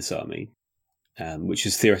shooting in this army, which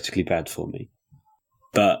is theoretically bad for me.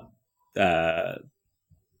 But the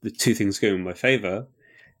 2 things going in my favour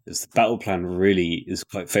is the battle plan really is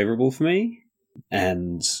quite favourable for me,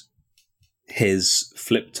 and his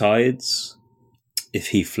flip tides, if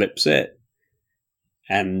he flips it,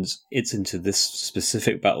 and it's into this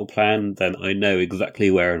specific battle plan, then I know exactly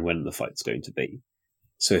where and when the fight's going to be.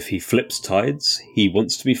 So if he flips tides, he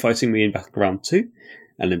wants to be fighting me in Battle Round 2,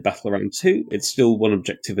 and in Battle Round 2, it's still one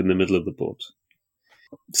objective in the middle of the board.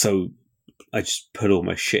 So I just put all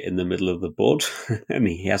my shit in the middle of the board, and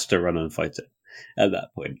he has to run and fight it at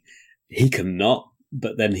that point. He cannot,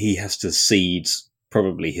 but then he has to cede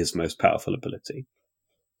probably his most powerful ability.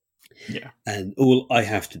 Yeah. And all I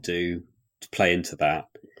have to do to play into that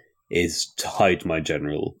is to hide my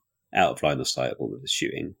general out of line of sight of all of the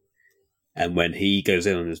shooting. And when he goes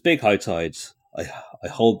in on his big high tides, I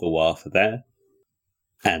hold the War there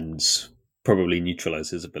and probably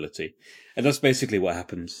neutralize his ability. And that's basically what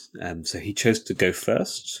happened. So he chose to go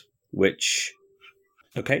first, which,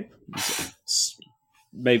 okay,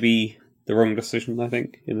 maybe the wrong decision, I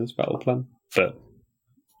think, in this battle plan. But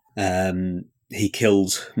he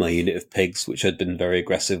killed my unit of pigs, which I'd been very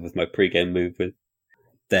aggressive with my pre-game move with.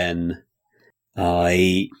 Then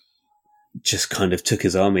I just kind of took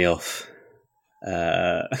his army off.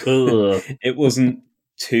 It wasn't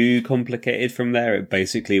too complicated from there. It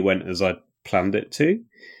basically went as I planned it to.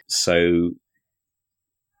 So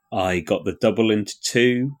I got the double into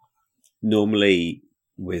 2. Normally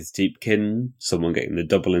with Deepkin, someone getting the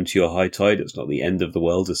double into your high tide, it's not the end of the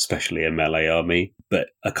world, especially a melee army. But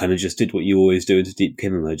I kind of just did what you always do into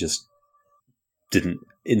Deepkin, and I just didn't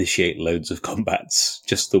initiate loads of combats,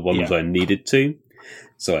 just the ones I needed to.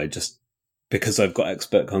 So I just, because I've got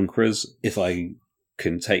Expert Conquerors, if I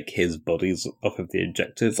can take his bodies off of the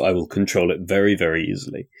objective, I will control it very, very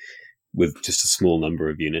easily with just a small number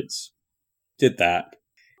of units. Did that,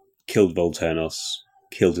 killed Volturnos,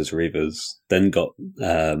 killed his Reavers, then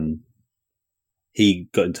he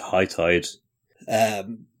got into high tide,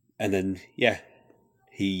 and then,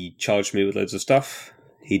 he charged me with loads of stuff.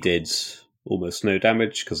 He did almost no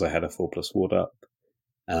damage because I had a 4+ ward up,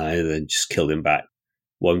 and I then just killed him back.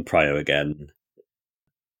 1 prio again,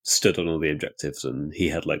 stood on all the objectives, and he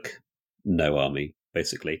had no army,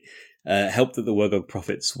 basically. Helped that the Wargog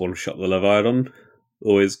Prophets one-shot the Leviathan.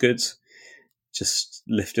 Always good. Just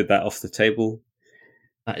lifted that off the table.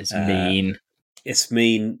 That is mean. It's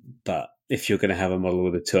mean, but if you're going to have a model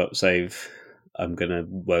with a 2-up save, I'm going to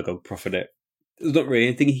Wargog Prophet it. There's not really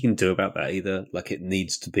anything he can do about that either. Like, it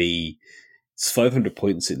needs to be... It's 500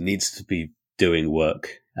 points. It needs to be doing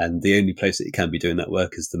work. And the only place that it can be doing that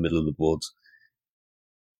work is the middle of the board.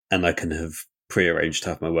 And I can have prearranged to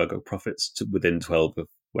have my Wargog Prophets to within 12 of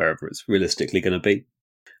wherever it's realistically going to be.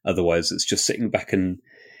 Otherwise, it's just sitting back and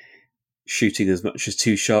shooting as much as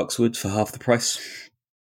 2 sharks would for half the price.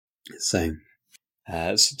 So,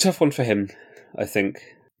 it's a tough one for him, I think.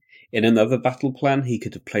 In another battle plan, he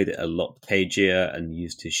could have played it a lot cagier and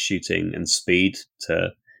used his shooting and speed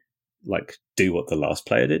to, like, do what the last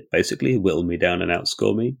player did, basically, whittle me down and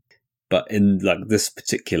outscore me. But in, like, this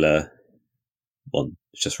particular one,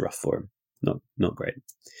 it's just rough for him. Not great.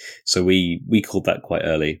 So we called that quite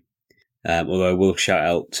early. Although I will shout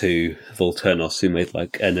out to Volturnos, who made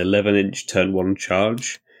like an 11-inch turn 1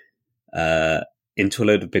 charge into a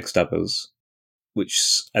load of big stabbers,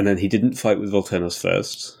 and then he didn't fight with Volturnos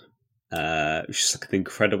first, which is like an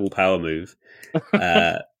incredible power move.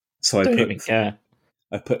 So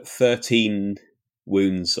I put 13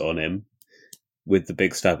 wounds on him with the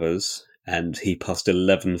big stabbers, and he passed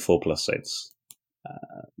 11 4+ saves.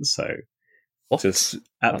 So What? just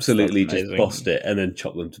absolutely just bossed it and then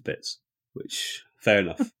chopped them to bits. Which, fair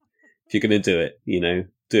enough. If you're going to do it,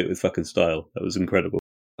 do it with fucking style. That was incredible.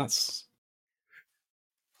 That's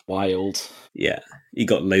wild. Yeah, he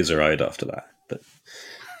got laser-eyed after that. But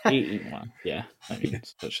yeah, I mean,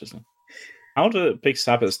 such isn't. How do big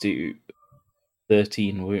stabbers do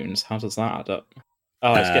 13 wounds? How does that add up?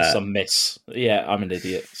 Oh, I guess some miss. Yeah, I'm an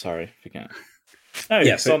idiot. Sorry, forget. No,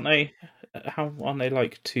 yeah, aren't they? How aren't they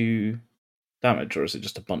like 2 damage, or is it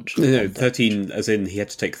just a bunch? No, 13, as in he had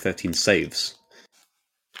to take 13 saves.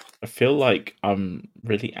 I feel like I'm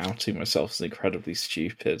really outing myself as incredibly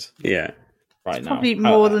stupid. Yeah. Right now. Probably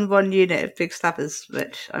more than 1 unit of big stabbers,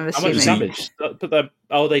 which I'm assuming. How much damage? But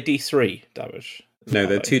they D3 damage. No,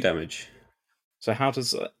 they're 2 damage. So how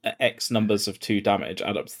does X numbers of 2 damage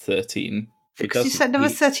add up to 13? Because you said there were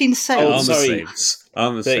 13 saves. Oh, sorry.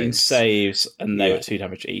 Armor 13 saves, and they were 2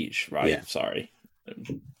 damage each. Right, yeah. Sorry.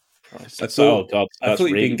 I thought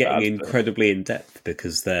you'd been getting incredibly in depth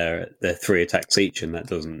because they're 3 attacks each, and that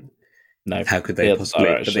doesn't. No, how could they possibly?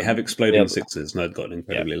 But they have exploding 6s, and I'd gotten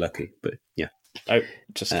incredibly lucky. But yeah, I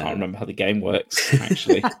just can't remember how the game works.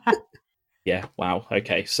 Actually, yeah. Wow.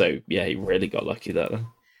 Okay, so yeah, he really got lucky there. Then.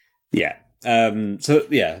 Yeah. So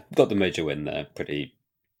yeah, got the major win there pretty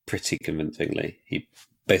convincingly. He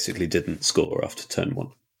basically didn't score after turn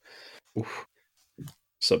 1. Oof.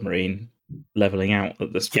 Submarine leveling out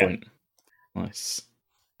at this point. Nice.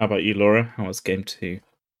 How about you, Laura? How was game 2?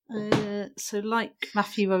 So like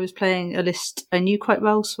Matthew, I was playing a list I knew quite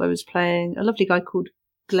well. So I was playing a lovely guy called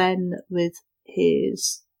Glenn with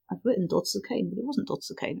his... I've written Daughters of Cain, but it wasn't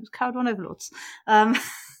Daughters of Cain. It was Caradon Overlords.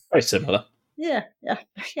 Very similar. Yeah,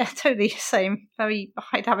 totally same. Very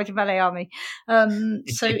high damage melee army.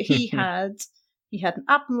 So he had an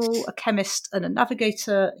admiral, a chemist, and a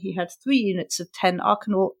navigator. He had 3 units of 10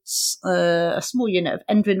 arcanauts, a small unit of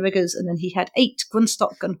Endrin riggers, and then he had 8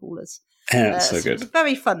 Grunstock gun haulers. So good. It was a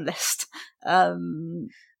very fun list. I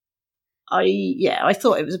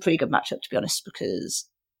thought it was a pretty good matchup, to be honest, because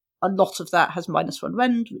a lot of that has -1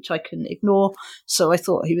 rend, which I can ignore. So I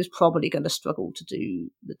thought he was probably going to struggle to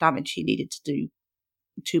do the damage he needed to do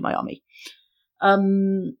to my army.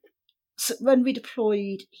 So when we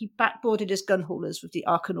deployed, he backboarded his gun haulers with the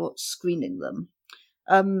Arcanauts screening them.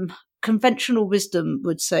 Conventional wisdom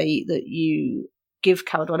would say that you give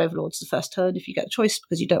Caradon Overlords the first turn if you get a choice,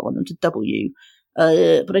 because you don't want them to double you.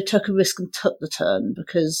 But I took a risk and took the turn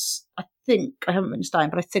because I haven't written this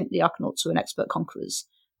down, but I think the Arcanauts were an expert conquerors.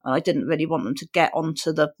 And I didn't really want them to get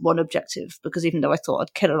onto the one objective, because even though I thought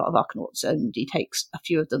I'd kill a lot of Arcanauts, it only takes a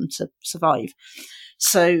few of them to survive.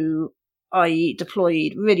 So I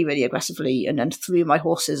deployed really, really aggressively and then threw my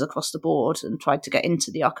horses across the board and tried to get into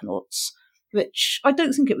the Arcanauts, which I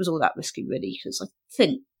don't think it was all that risky, really, because I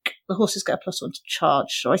think the horses get a +1 to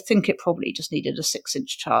charge, so I think it probably just needed a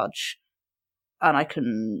 6-inch charge. And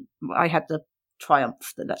I had the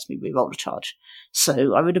triumph that lets me reroll the charge.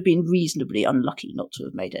 So I would have been reasonably unlucky not to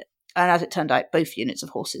have made it. And as it turned out, both units of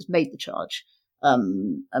horses made the charge.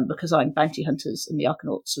 And because I'm bounty hunters and the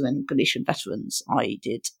Arcanauts are in Galician veterans, I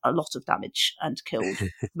did a lot of damage and killed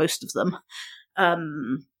most of them.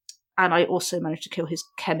 And I also managed to kill his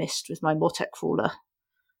chemist with my Mortec Crawler,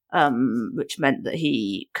 which meant that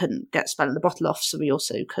he couldn't get Spell in the Bottle off, so he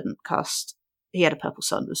also couldn't cast he had a purple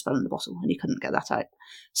sun that was spelling the bottle, and he couldn't get that out.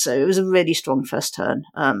 So it was a really strong first turn.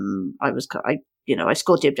 I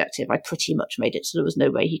scored the objective. I pretty much made it, so there was no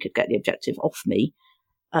way he could get the objective off me.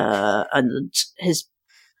 And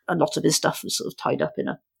a lot of his stuff was sort of tied up in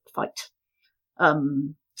a fight.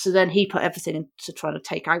 So then he put everything into trying to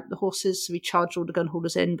take out the horses. So he charged all the gun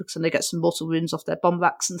holders in because then they get some mortal wounds off their bomb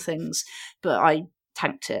racks and things. But I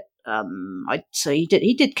tanked it. So he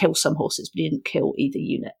did kill some horses, but he didn't kill either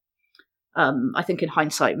unit. I think in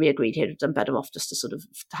hindsight, we agreed he'd have done better off just to sort of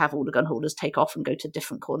have all the gun holders take off and go to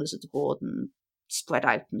different corners of the board and spread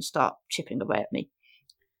out and start chipping away at me.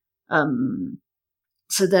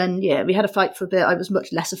 So then, we had a fight for a bit. I was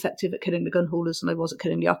much less effective at killing the gun haulers than I was at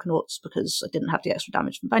killing the Arcanauts because I didn't have the extra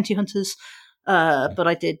damage from bounty hunters. But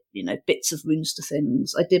I did, bits of wounds to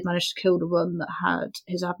things. I did manage to kill the one that had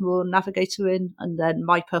his Admiral and Navigator in, and then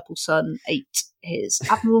my purple sun ate his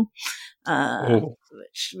Admiral,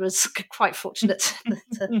 which was quite fortunate.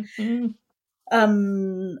 And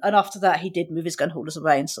after that, he did move his gun holders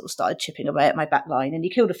away and sort of started chipping away at my back line. And he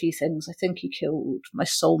killed a few things. I think he killed my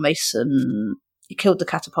Soul Mason. He killed the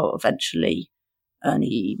catapult eventually, and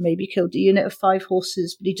he maybe killed the unit of 5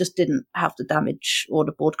 horses, but he just didn't have the damage or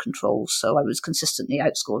the board control, so I was consistently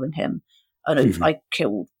outscoring him. And I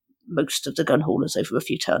killed most of the gun haulers over a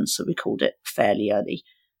few turns, so we called it fairly early.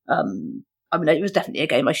 It was definitely a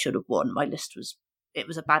game I should have won. It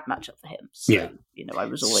was a bad matchup for him, so I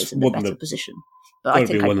was always in the better position. But I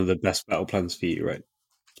think one of the best battle plans for you, right?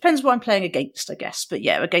 Depends what I'm playing against, I guess. But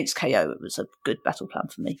against KO, it was a good battle plan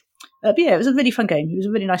for me. But it was a really fun game. He was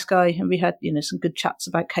a really nice guy, and we had some good chats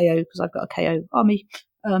about KO because I've got a KO army.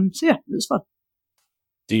 It was fun.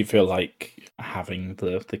 Do you feel like having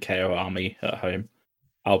the KO army at home,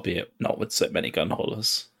 albeit not with so many gun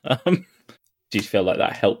haulers, do you feel like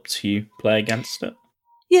that helped you play against it?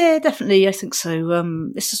 Yeah, definitely. I think so.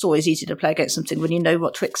 It's just always easy to play against something when you know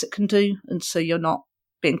what tricks it can do, and so you're not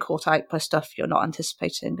being caught out by stuff you're not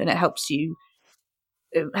anticipating, and it helps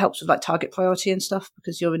with like target priority and stuff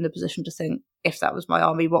because you're in the position to think, if that was my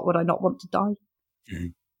army, what would I not want to die? Mm-hmm.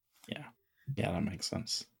 Yeah, that makes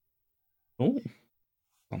sense. Oh,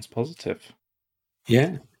 sounds positive.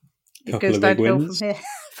 Yeah, it goes downhill from here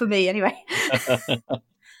for me anyway.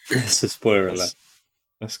 It's a spoiler alert.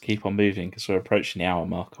 Let's keep on moving because we're approaching the hour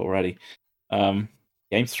mark already.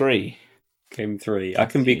 Game 3. I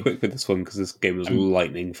can be quick with this one because this game was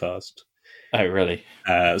lightning fast. Oh, really?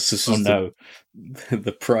 The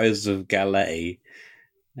prize of Gallet.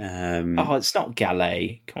 It's not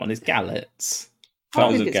Gallet. Come on, it's Gallets.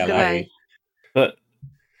 Prize of Gallet. But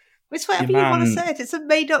it's whatever you want to say it. It's a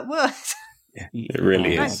made-up word. Yeah, it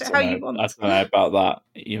really is. How you want. I don't know about that.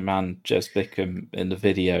 Your man Jez Bickham in the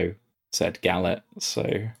video said Gallet,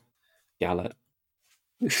 so Gallet.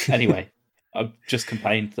 Anyway. I've just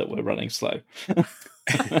complained that we're running slow. But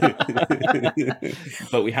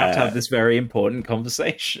we have to have this very important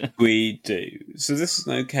conversation. We do. So this is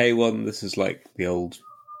an okay one. This is like the old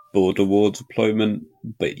border war deployment,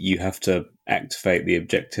 but you have to activate the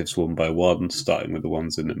objectives one by one, starting with the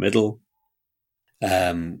ones in the middle,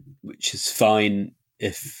 which is fine.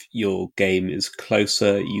 If your game is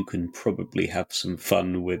closer, you can probably have some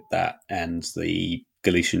fun with that and the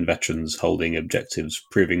Galician veterans holding objectives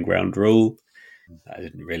proving ground rule. That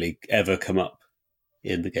didn't really ever come up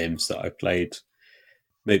in the games that I played.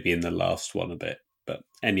 Maybe in the last one a bit. But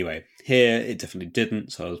anyway, here it definitely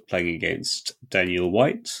didn't. So I was playing against Daniel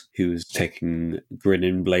White, who was taking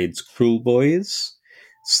Grinning Blade's Cruel Boys.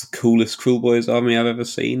 It's the coolest Cruel Boys army I've ever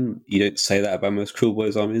seen. You don't say that about most Cruel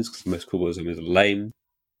Boys armies because most Cruel Boys armies are lame.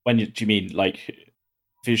 Do you mean like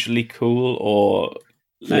visually cool or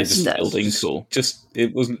building cool? Just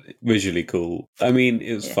it wasn't visually cool. I mean,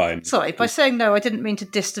 it was fine. Sorry, by saying no, I didn't mean to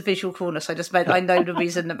diss the visual coolness. I just meant I know the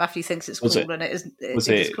reason that Matthew thinks it's cool, and it isn't. It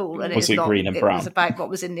is cool, and it is not. Green and brown? It was about what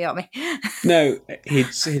was in the army. No,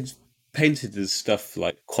 he'd painted his stuff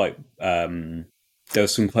like quite. There were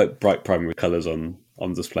some quite bright primary colours on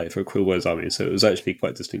display for a Cruel Boys army, so it was actually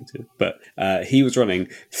quite distinctive. But he was running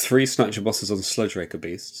 3 Snatcher Bosses on Sludge Raker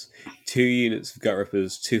Beasts, 2 units of Gut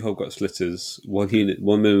Rippers, 2 Hobgot Slitters, 1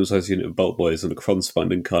 minimum size unit of Bolt Boys, and a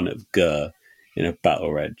Kronspine Incarnate of Gur in a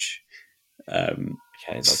Battle Reg. Okay,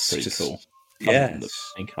 that's pretty cool. Yeah.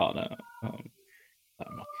 Incarnate.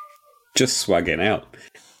 Just swagging out.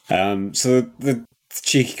 So the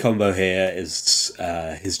cheeky combo here is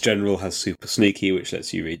his general has Super Sneaky, which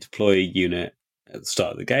lets you redeploy a unit at the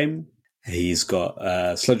start of the game. He's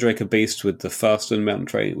got Sludge Raker Beast with the Fasten mount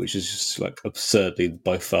trait, which is just like absurdly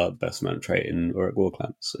by far the best mount trait in Auric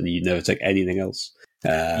Warclans, and you never take anything else.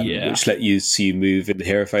 Which let you move in the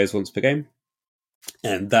hero phase once per game.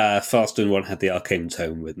 And that Farston one had the Arcane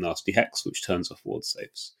Tome with Nasty Hex, which turns off ward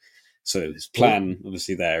saves. So his plan,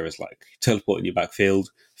 obviously, there is like teleport in your backfield,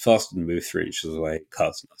 Farston move 3 inches away,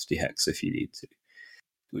 cast Nasty Hex if you need to.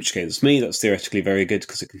 Which against me, that's theoretically very good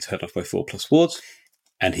because it can turn off by 4+ wards.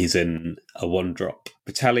 And he's in a 1-drop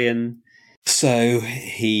battalion. So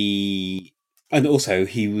he... And also,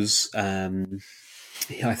 he was...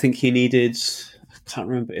 I think he needed... I can't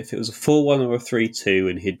remember if it was a 4-1 or a 3-2,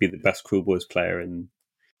 and he'd be the best Cruel Boys player in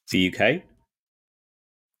the UK.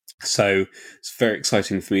 So it's very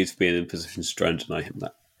exciting for me to be in a position to try and deny him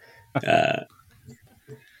that.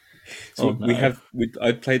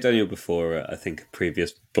 I'd played Daniel before, I think a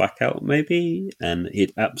previous Blackout maybe, and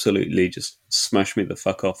he'd absolutely just smashed me the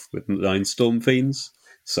fuck off with 9 Storm Fiends.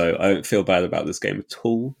 So I don't feel bad about this game at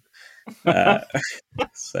all.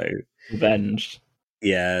 So Revenge.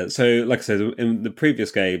 Yeah, so like I said, in the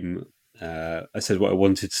previous game, I said what I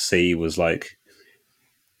wanted to see was like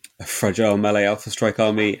a fragile melee Alpha Strike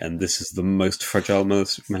army, and this is the most fragile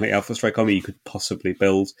melee Alpha Strike army you could possibly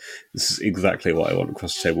build. This is exactly what I want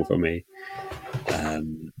across the table from me.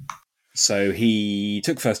 So he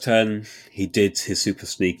took first turn, he did his super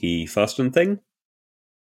sneaky Farston thing.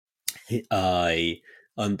 I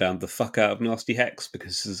unbound the fuck out of Nasty Hex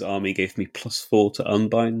because his army gave me +4 to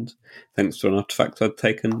unbind, thanks to an artifact I'd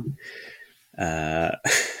taken.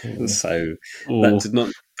 So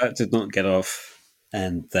that did not get off.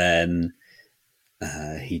 And then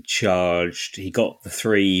he charged. He got the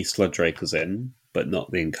 3 Sludge Rakers in, but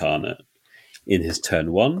not the Incarnate, in his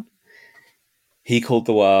turn 1. He called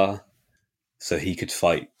the War, so he could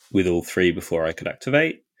fight with all 3 before I could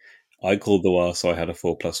activate. I called the War, so I had a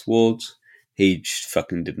 4+ ward. He just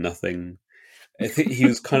fucking did nothing. I think he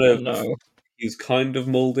was kind of he was kind of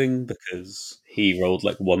molding because he rolled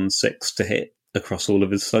like 1/6 to hit across all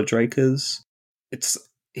of his Sludge Rakers.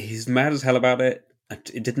 He's mad as hell about it.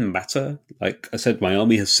 It didn't matter. Like I said, my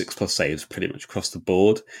army has 6+ saves pretty much across the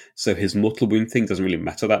board, so his mortal wound thing doesn't really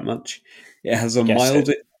matter that much. It has a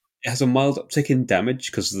mild uptick in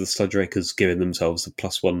damage because of the Sludge Rakers giving themselves a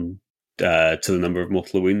 +1 to the number of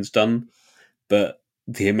mortal wounds done, but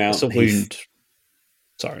the amount it's a wound.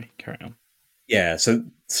 Sorry, carry on. Yeah, so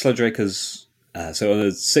Sludge Rakers. So on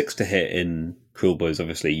a 6 to hit in Cruel Boys,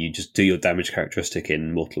 obviously you just do your damage characteristic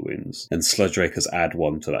in mortal wounds, and Sludge Rakers add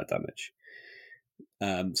 1 to that damage.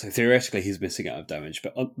 So theoretically, he's missing out of damage,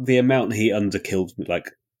 but the amount he underkilled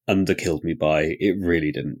me by, it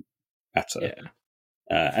really didn't matter. Yeah.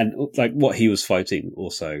 And like what he was fighting,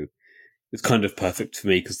 also, it's kind of perfect for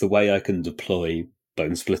me because the way I can deploy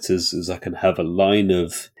Bone Splitters is I can have a line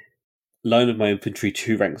of my infantry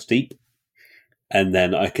 2 ranks deep, and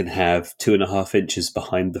then I can have 2.5 inches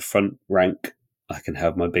behind the front rank. I can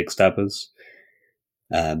have my big stabbers,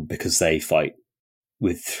 because they fight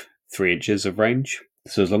with 3 inches of range.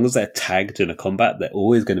 So as long as they're tagged in a combat, they're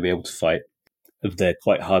always going to be able to fight. They're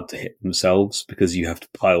quite hard to hit themselves because you have to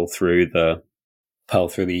pile through the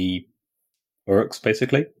Uruks,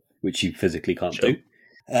 basically, which you physically can't do.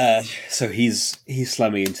 So he's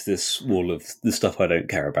slamming into this wall of the stuff I don't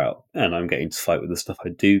care about, and I'm getting to fight with the stuff I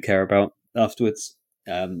do care about afterwards.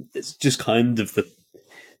 It's just kind of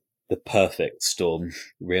the perfect storm,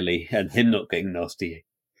 really, and him not getting Nasty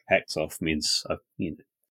Hex off means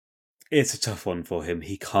it's a tough one for him.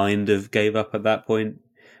 He kind of gave up at that point.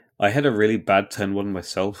 I had a really bad turn 1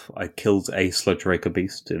 myself. I killed a Sludge Raker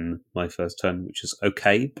Beast in my first turn, which is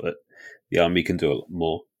okay, but the army can do a lot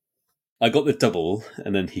more. I got the double,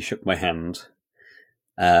 and then he shook my hand.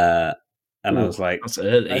 And I was like, that's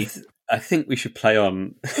early. I think we should play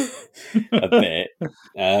on a bit.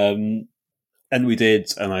 And we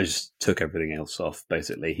did, and I just took everything else off,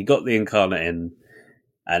 basically. He got the Incarnate in,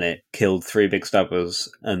 and it killed 3 big stabbers,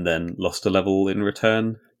 and then lost a level in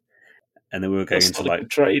return. And then we were going into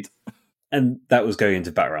trade. And that was going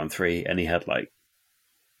into Bat Round 3, and he had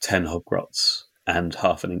 10 Hobgrots and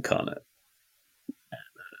half an Incarnate.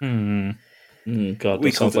 God,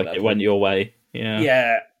 it sounds like it went your way.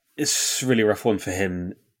 Yeah, it's a really rough one for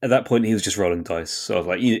him. At that point, he was just rolling dice. So I was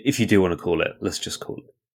like, if you do want to call it, let's just call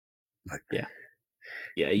it.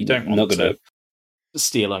 You don't want to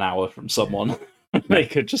steal an hour from someone. They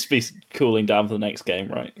could just be cooling down for the next game,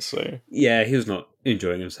 right? So yeah, he was not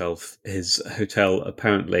enjoying himself. His hotel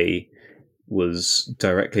apparently was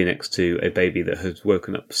directly next to a baby that had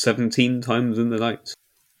woken up 17 times in the night,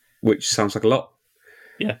 which sounds like a lot.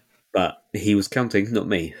 Yeah. But he was counting, not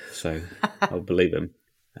me, so I'll believe him.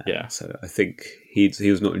 So I think he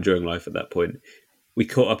was not enjoying life at that point. We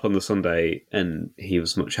caught up on the Sunday, and he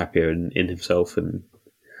was much happier in himself, and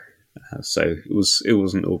so it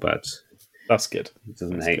wasn't all bad. That's good. He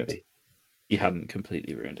doesn't hate me. You hadn't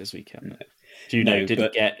completely ruined his weekend. Do you know? No, Did he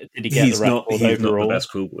but get the he's record not overall? the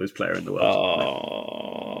best Cool Boys player in the world.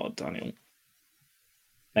 Oh, Daniel.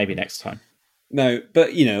 Maybe next time. No,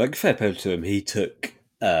 but like fair play to him. He took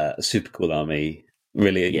a super cool army.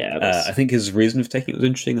 Really, Yeah, I think his reason of taking it was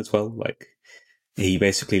interesting as well. Like he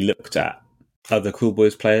basically looked at other Cool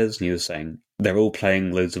Boys players and he was saying they're all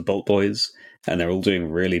playing loads of Bolt Boys and they're all doing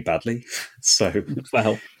really badly. So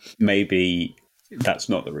well, maybe that's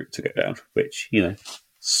not the route to go down. Which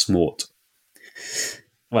smart.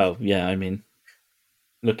 Well, yeah. I mean,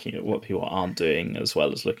 looking at what people aren't doing as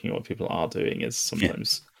well as looking at what people are doing is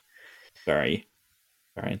sometimes very,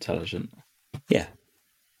 very intelligent. Yeah.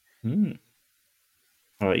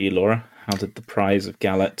 How about you, Laura? How did the prize of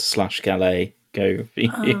Gallet/Gallet go for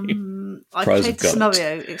you? I Prize played of the Gallet.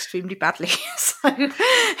 scenario extremely badly, so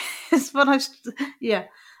it's when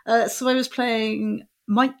so I was playing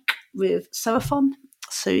Mike with Seraphon.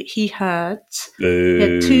 So he had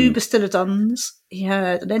two Bastillodons, he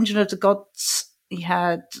had an Engine of the Gods, he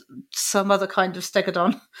had some other kind of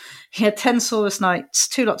Stegodon, he had 10 Saurus Knights,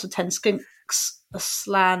 2 lots of 10 Skinks, a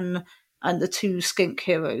Slan, and the 2 Skink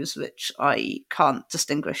heroes, which I can't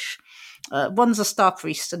distinguish. One's a Star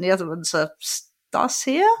Priest and the other one's a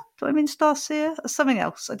Starseer? Do I mean Starseer? Or something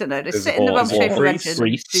else? I don't know. They sit in the wrong shape of engine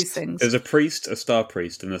and do things. There's a priest, a star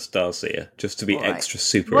priest, and a starseer, just to be extra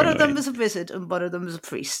super One annoying. of them was a wizard and one of them was a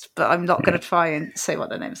priest, but I'm not going to try and say what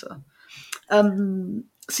their names are.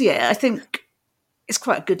 So yeah, I think it's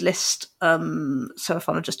quite a good list.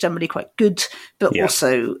 Seraphon are just generally quite good, but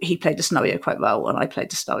also he played the scenario quite well and I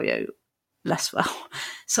played the scenario less well.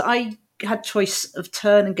 So I had choice of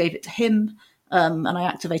turn and gave it to him, and I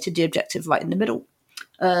activated the objective right in the middle.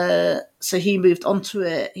 So he moved onto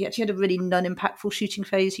it. He actually had a really non-impactful shooting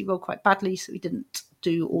phase. He rolled quite badly, so he didn't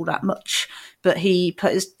do all that much. But he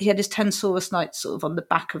had his 10 Saurus Knights sort of on the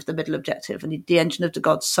back of the middle objective, and the Engine of the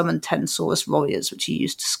Gods summoned 10 Saurus Warriors, which he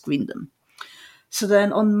used to screen them. So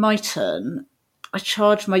then on my turn, I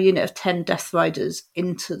charged my unit of 10 Death Riders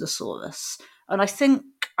into the Saurus. And I think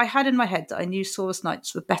I had in my head that I knew Saurus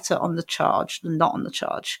Knights were better on the charge than not on the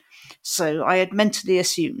charge. So I had mentally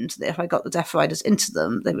assumed that if I got the Death Riders into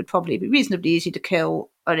them, they would probably be reasonably easy to kill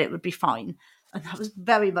and it would be fine. And that was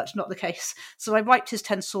very much not the case. So I wiped his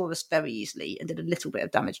 10 Saurus very easily and did a little bit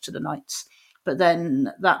of damage to the Knights. But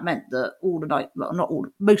then that meant that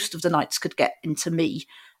most of the Knights could get into me.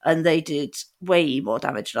 And they did way more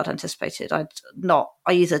damage than I'd anticipated. I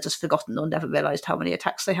either just forgotten or never realised how many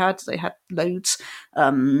attacks they had. They had loads.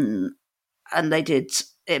 And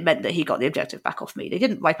it meant that he got the objective back off me. They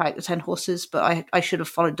didn't wipe out the 10 horses, but I should have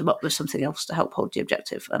followed them up with something else to help hold the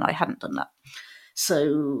objective, and I hadn't done that.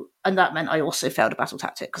 So, and that meant I also failed a battle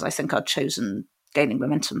tactic because I think I'd chosen gaining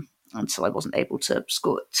momentum, and so I wasn't able to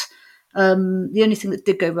score it. The only thing that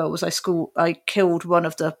did go well was I killed one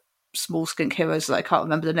of the small skink heroes that I can't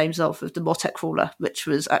remember the names of the Mortek Crawler, which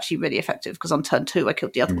was actually really effective because on turn 2 I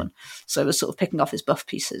killed the other one. So I was sort of picking off his buff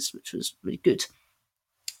pieces, which was really good.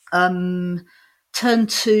 Turn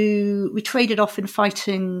 2, we traded off in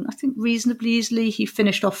fighting, I think reasonably easily. He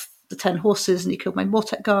finished off the 10 horses and he killed my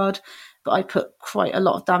Mortek Guard, but I put quite a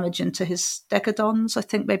lot of damage into his Stegodons. I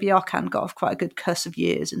think maybe Arcan got off quite a good Curse of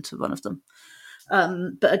Years into one of them.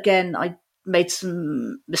 But again, I made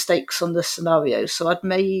some mistakes on the scenario. So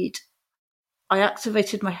I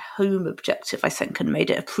activated my home objective, I think, and made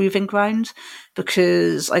it a proving ground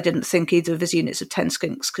because I didn't think either of his units of 10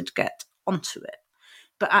 skinks could get onto it.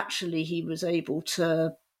 But actually he was able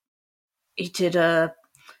to, he did a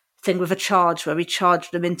thing with a charge where he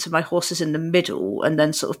charged them into my horses in the middle and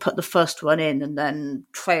then sort of put the first one in and then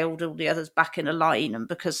trailed all the others back in a line. And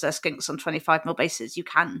because they're skinks on 25mm bases, you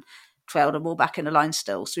can trail them all back in a line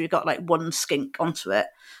still. So you got like one skink onto it.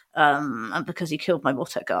 And because he killed my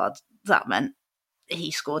Mortek Guard, that meant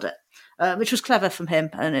he scored it, which was clever from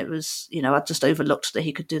him. And it was, I just overlooked that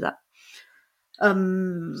he could do that.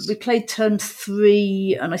 We played turn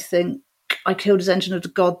 3 and I think I killed his Engine of the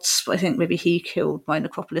Gods, but I think maybe he killed my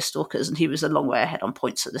Necropolis Stalkers and he was a long way ahead on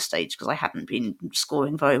points at this stage because I hadn't been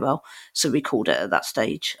scoring very well. So we called it at that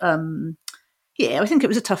stage. I think it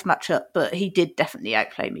was a tough matchup, but he did definitely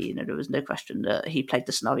outplay me. There was no question that he played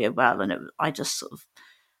the scenario well, and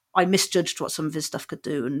I misjudged what some of his stuff could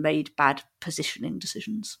do and made bad positioning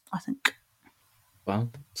decisions, I think. Well,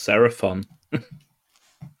 Seraphon.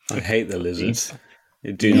 I hate the lizards.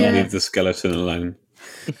 Do not leave the skeleton alone.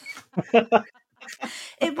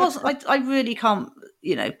 It was. I really can't,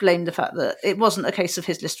 blame the fact that it wasn't a case of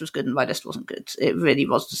his list was good and my list wasn't good. It really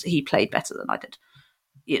was. He played better than I did.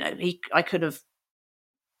 I could have.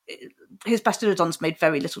 his Bastillodons made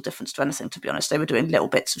very little difference to anything, to be honest. They were doing little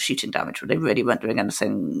bits of shooting damage, but they really weren't doing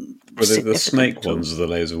anything. Were they the snake ones or the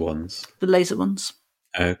laser ones? The laser ones.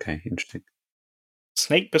 Okay, interesting.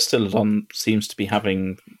 Snake Bastillodon seems to be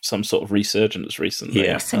having some sort of resurgence recently.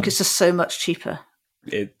 Yeah. I think it's just so much cheaper.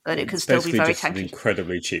 And it can still be very tanky. An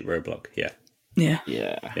incredibly cheap roadblock, yeah. Yeah.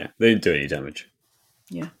 Yeah. Yeah, they didn't do any damage.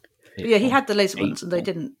 Yeah. But yeah, he had the laser ones, and they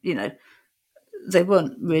didn't, they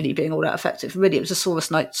weren't really being all that effective. Really, it was the Saurus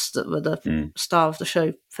Knights that were the star of the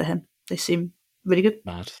show for him. They seem really good.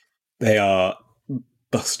 Mad. They are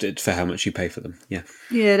busted for how much you pay for them, yeah.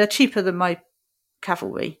 Yeah, they're cheaper than my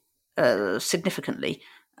cavalry, significantly,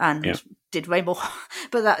 and did way more.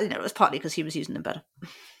 But that, it was partly because he was using them better.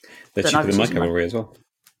 They're cheaper than my cavalry as well,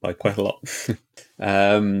 by quite a lot.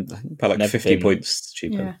 By like 50 points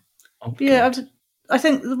cheaper. Yeah, I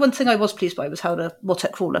think the one thing I was pleased by was how the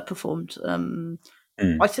Mortek Crawler performed.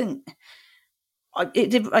 I think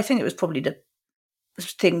it was probably the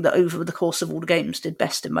thing that over the course of all the games did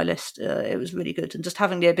best in my list. It was really good, and just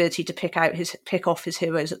having the ability to pick off his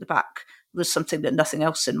heroes at the back was something that nothing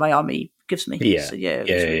else in my army gives me. Yeah, so it was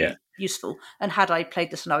really useful. And had I played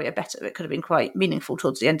the scenario better, it could have been quite meaningful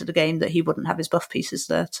towards the end of the game that he wouldn't have his buff pieces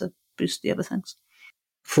there to boost the other things.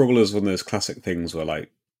 Crawler's one of those classic things where like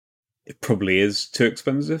it probably is too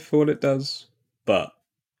expensive for what it does, but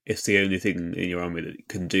it's the only thing in your army that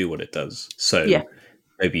can do what it does. So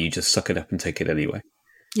maybe you just suck it up and take it anyway.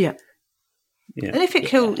 Yeah. And if it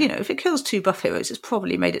kills 2 buff heroes, it's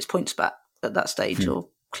probably made its points back at that stage or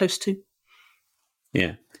close to.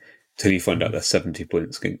 Yeah. Till you find out they're 70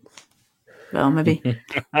 points. Well, maybe.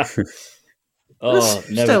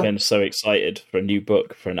 Never been so excited for a new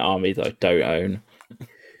book for an army that I don't own.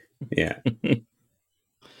 Yeah.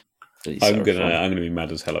 I'm gonna be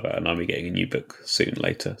mad as hell about an army getting a new book soon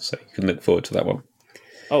later, so you can look forward to that one.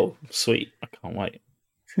 Oh, sweet. I can't wait.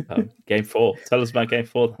 Game 4. Tell us about Game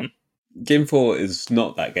 4 then. Game 4 is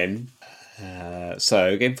not that game.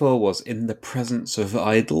 So Game 4 was In the Presence of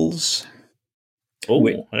Idols. Oh,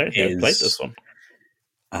 I don't think I've played this one.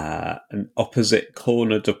 An opposite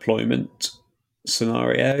corner deployment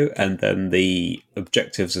scenario, and then the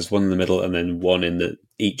objectives is one in the middle and then one in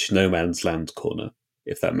each no man's land corner,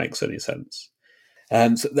 if that makes any sense.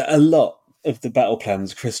 So a lot of the battle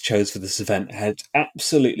plans Chris chose for this event had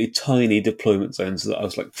absolutely tiny deployment zones that I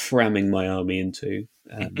was like cramming my army into.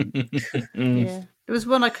 Yeah, there was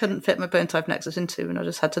one I couldn't fit my bone type nexus into, and I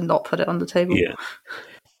just had to not put it on the table.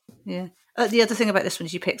 Yeah. The other thing about this one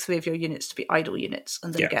is you pick 3 of your units to be idle units,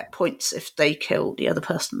 and then get points if they kill the other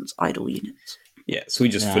person's idle units. Yeah, so we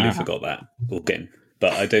just fully forgot that all game.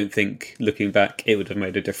 But I don't think, looking back, it would have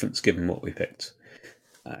made a difference given what we picked.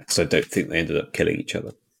 Because I don't think they ended up killing each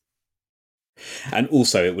other. And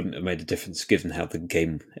also, it wouldn't have made a difference given how the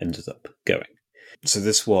game ended up going. So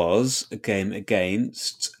this was a game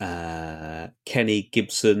against Kenny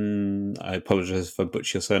Gibson, I apologise if I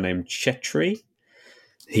butcher your surname, Chetri.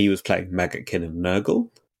 He was playing Maggotkin of Nurgle,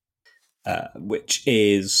 which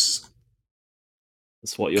is...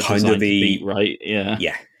 That's what you're kind of to beat, right?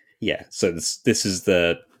 Yeah. So this is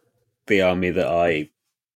the army that I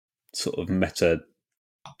sort of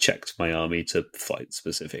meta-checked my army to fight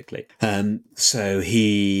specifically. So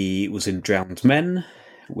he was in Drowned Men,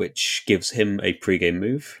 which gives him a pre-game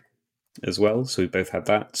move as well. So we both had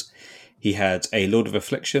that. He had a Lord of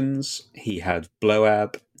Afflictions. He had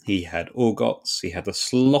Blowab. He had Orgots. He had a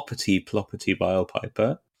Sloppity Ploppity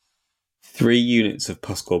Bilepiper. 3 units of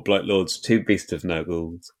Puskor Blightlords, 2 Beasts of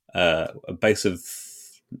Nurgle, a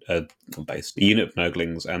unit of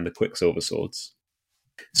Nurglings, and the Quicksilver Swords.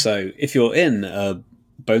 So if you're in a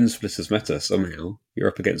Bone Splitters meta somehow, you're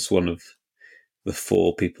up against one of the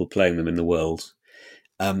 4 people playing them in the world.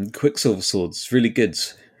 Quicksilver Swords is really good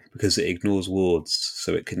because it ignores wards,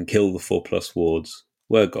 so it can kill the 4+ wards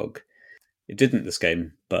Wergog. It didn't this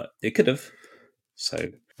game, but it could have.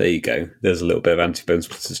 So there you go. There's a little bit of anti-Bone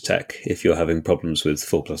Splitters tech if you're having problems with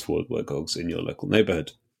 4+ ward Wergogs in your local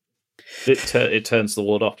neighbourhood. It turns the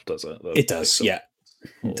ward off, does it? It does, yeah.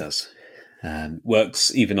 It does.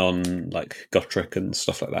 Works even on like Gotrek and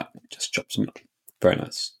stuff like that. Just chops them up. Very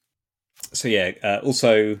nice. So yeah,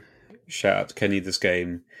 also shout out to Kenny this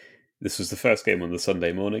game. This was the first game on the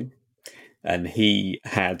Sunday morning, and he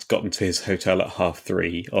had gotten to his hotel at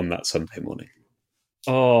 3:30 on that Sunday morning.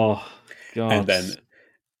 Oh, God. And then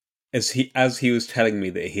as he was telling me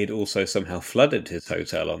that he had also somehow flooded his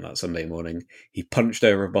hotel on that Sunday morning, he punched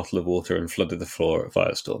over a bottle of water and flooded the floor at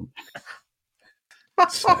Firestorm.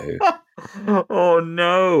 So, oh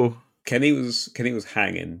no! Kenny was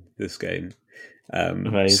hanging this game.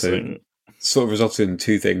 Amazing. So sort of resulted in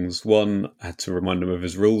 2 things. One, I had to remind him of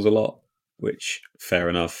his rules a lot, which, fair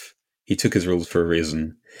enough. He took his rules for a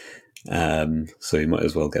reason, so he might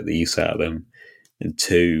as well get the use out of them. And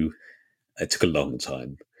 2, it took a long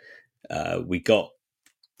time. We got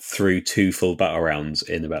through 2 full battle rounds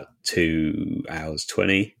in about 2 hours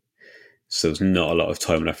 20, so there's not a lot of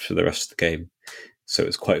time left for the rest of the game. So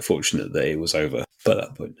it's quite fortunate that it was over by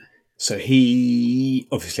that point. So he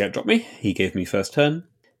obviously outdropped me. He gave me first turn.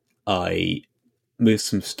 I moved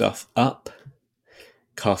some stuff up,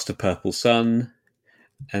 cast a purple sun,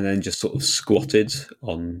 and then just sort of squatted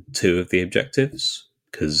on 2 of the objectives,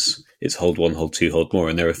 because it's hold 1, hold 2, hold more,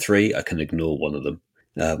 and there are 3. I can ignore one of them,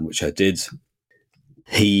 which I did.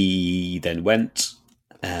 He then went.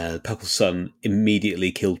 Purple sun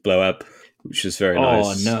immediately killed Blow Up, which was very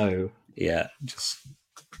nice. Oh, no. Yeah, just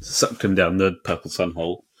sucked him down the Purple Sun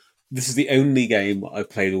hole. This is the only game I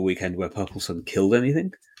played all weekend where Purple Sun killed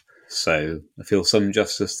anything, so I feel some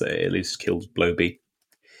justice that it at least killed Blowbee.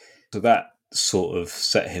 So that sort of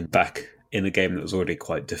set him back in a game that was already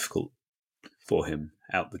quite difficult for him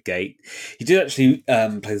out the gate. He did actually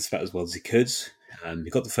play this about as well as he could. He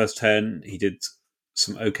got the first turn. He did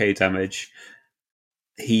some okay damage.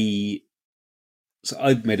 So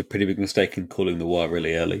I made a pretty big mistake in calling the war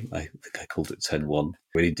really early. I think I called it turn 1.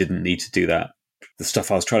 Really didn't need to do that. The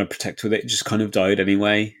stuff I was trying to protect with it just kind of died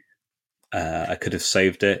anyway. I could have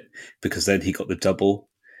saved it, because then he got the double.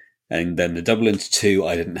 And then the double into 2,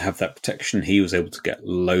 I didn't have that protection. He was able to get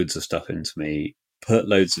loads of stuff into me, put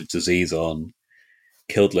loads of disease on,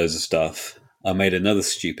 killed loads of stuff. I made another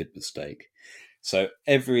stupid mistake. So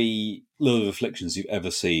every Lord of Afflictions you've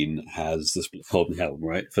ever seen has the split golden helm,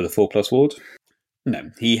 right? For the 4+ ward.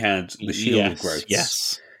 No, he had the Shield of Growths.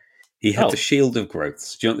 Yes. He had the Shield of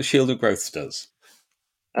Growths. Do you know what the Shield of Growths does?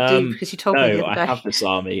 Because you told me the No, other I day. have this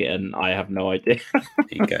army and I have no idea. There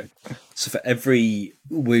you go. So for every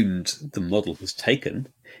wound the model has taken,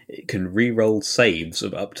 it can re-roll saves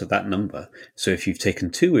of up to that number. So if you've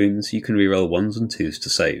taken 2 wounds, you can re-roll 1s and 2s to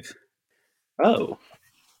save. Oh.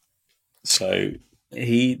 So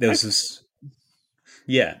there's this.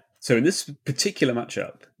 Yeah. So in this particular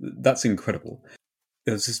matchup, that's incredible.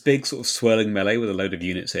 There was this big sort of swirling melee with a load of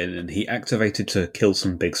units in, and he activated to kill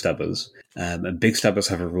some big stabbers. And big stabbers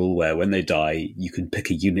have a rule where when they die, you can pick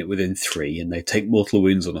a unit within 3, and they take mortal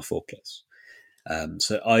wounds on a 4+.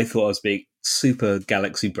 So I thought I was being super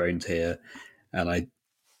galaxy brained here, and I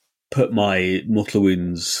put my mortal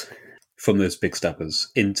wounds from those big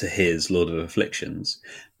stabbers into his Lord of Afflictions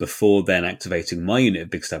before then activating my unit of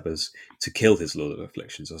big stabbers to kill his Lord of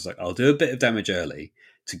Afflictions. I was like, I'll do a bit of damage early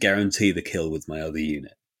to guarantee the kill with my other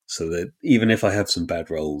unit, so that even if I have some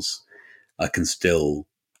bad rolls, I can still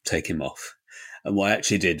take him off. And what I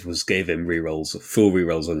actually did was gave him full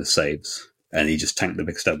rerolls on his saves, and he just tanked the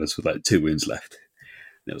big stabbers with like 2 wounds left.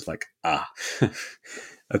 And it was like,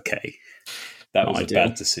 okay, that was a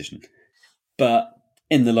bad decision. But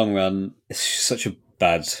in the long run, it's such a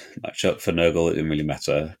bad matchup for Nurgle, it didn't really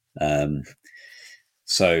matter.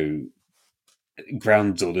 So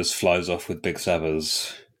Ground Orders flies off with big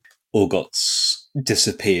stabbers. Orgots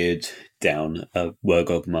disappeared down a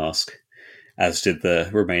Wurgog mask, as did the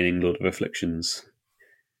remaining Lord of Afflictions.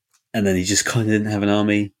 And then he just kind of didn't have an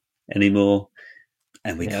army anymore.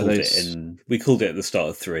 And we called it at the start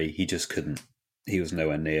of 3. He just couldn't. He was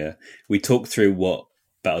nowhere near. We talked through what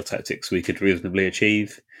battle tactics we could reasonably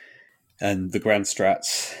achieve, and the grand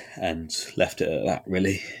strats, and left it at that,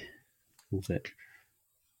 really. Called it.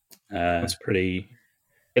 That's pretty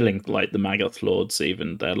killing. Like the Magath Lords,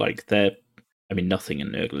 even I mean, nothing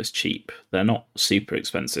in Nurgle is cheap. They're not super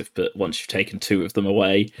expensive, but once you've taken 2 of them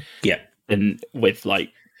away, and with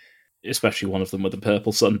especially one of them with a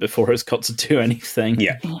purple sun before it's got to do anything,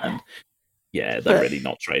 they're really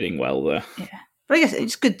not trading well there. Yeah. But I guess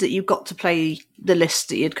it's good that you got to play the list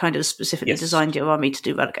that you'd kind of specifically designed your army to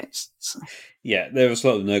do well against. So. Yeah, there was a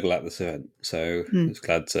lot of Nurgle at this event, so I was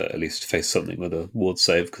glad to at least face something with a ward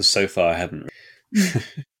save, because so far I hadn't.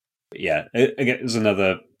 Yeah, again, it was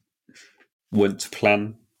another went to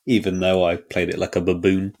plan, even though I played it like a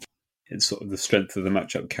baboon. It's sort of the strength of the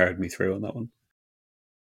matchup carried me through on that one.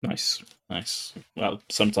 Nice. Well,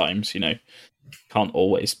 sometimes, can't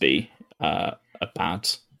always be a bad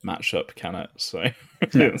matchup, can it? So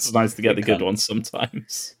it's nice to get the good ones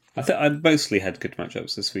sometimes. I think I mostly had good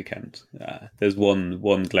matchups this weekend. There's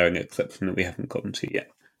one glaring exception that we haven't gotten to yet.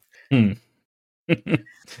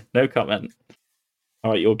 No comment.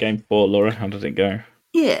 All right, your game 4, Laura, how did it go?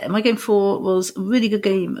 Yeah, my game 4 was a really good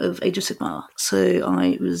game of Age of Sigmar. So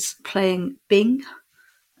I was playing Bing,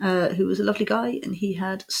 who was a lovely guy, and he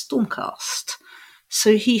had Stormcast.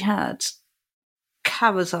 So he had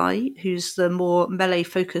Karazai, who's the more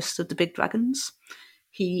melee-focused of the big dragons.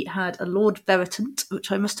 he had a Lord Veritant,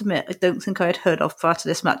 which I must admit I don't think I had heard of prior to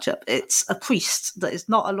this matchup. It's a priest that is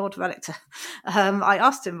not a Lord Relictor. I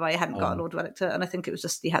asked him why he hadn't got a Lord Relictor, and I think it was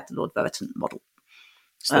just he had the Lord Veritant model.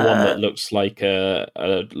 It's the one that looks like a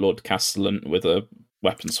Lord Castellan with a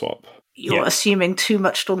weapon swap. You're assuming too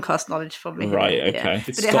much Stormcast knowledge from me. Right, here. okay. Yeah.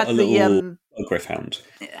 It's got a little Gryph-hound.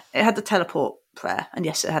 Yeah, it had the teleport prayer, and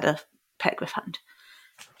yes, it had a pet Gryph-hound.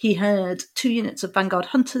 He had 2 units of Vanguard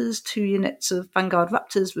Hunters, 2 units of Vanguard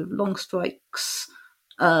Raptors with long strikes,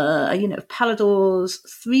 a unit of Paladors,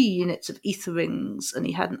 3 units of Ether Rings, and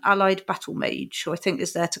he had an allied Battle Mage, who I think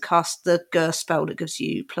is there to cast the Gur spell that gives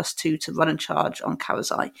you +2 to run and charge on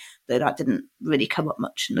Karazai, though that didn't really come up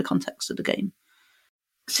much in the context of the game.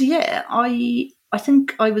 So yeah, I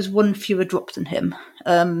think I was 1 fewer drop than him.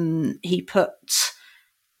 He put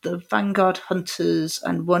the Vanguard Hunters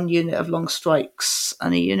and 1 unit of Long Strikes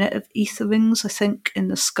and a unit of Ether Rings, I think, in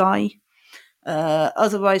the sky.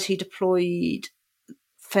 Otherwise, he deployed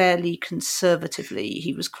fairly conservatively.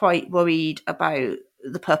 He was quite worried about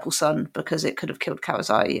the Purple Sun because it could have killed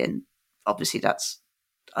Karazai, and obviously that's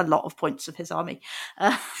a lot of points of his army.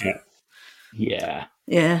 Yeah,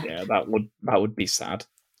 that would be sad.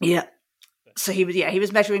 Yeah. So he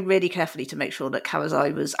was measuring really carefully to make sure that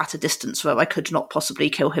Karazai was at a distance where I could not possibly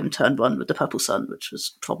kill him turn 1 with the Purple Sun, which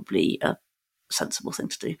was probably a sensible thing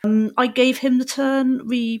to do. I gave him the turn.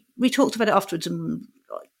 We talked about it afterwards, and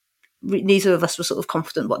neither of us were sort of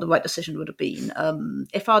confident what the right decision would have been.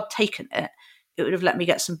 If I'd taken it, it would have let me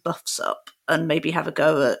get some buffs up and maybe have a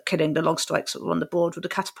go at killing the long strikes that were on the board with the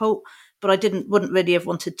catapult. But I wouldn't really have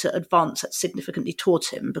wanted to advance it significantly towards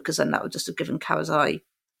him, because then that would just have given Karazai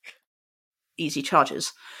easy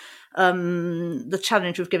charges. The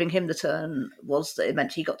challenge with giving him the turn was that it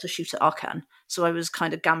meant he got to shoot at Arcan. So I was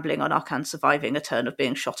kind of gambling on Arcan surviving a turn of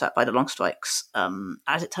being shot at by the long strikes.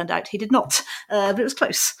 As it turned out, he did not, but it was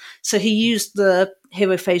close. So he used the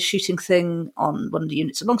hero phase shooting thing on 1 of the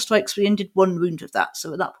units of long strikes, but he only did 1 wound of that.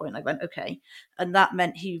 So at that point I went, okay. And that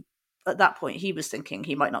meant at that point he was thinking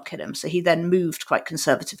he might not kill him. So he then moved quite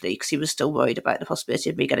conservatively because he was still worried about the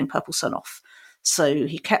possibility of me getting Purple Sun off. So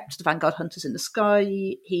he kept the Vanguard Hunters in the sky,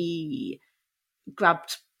 he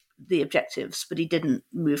grabbed the objectives, but he didn't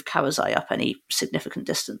move Karazai up any significant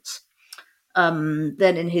distance. Then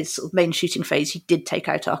in his sort of main shooting phase, he did take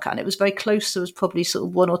out Arcan. It was very close. There was probably sort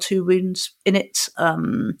of 1 or 2 wounds in it.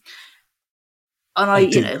 And I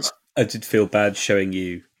did feel bad showing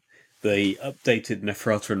you the updated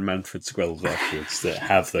Neferata and Manfred scrolls afterwards that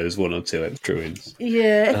have those 1 or 2 extra wounds.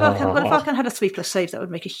 Yeah, if Arcan had a 3+ save, that would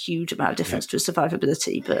make a huge amount of difference to his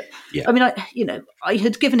survivability. But yeah. I mean, I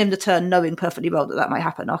had given him the turn knowing perfectly well that might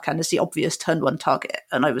happen. Arcan is the obvious turn 1 target,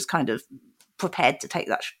 and I was kind of prepared to take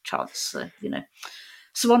that chance.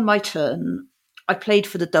 So on my turn, I played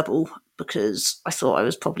for the double because I thought I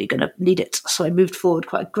was probably going to need it. So I moved forward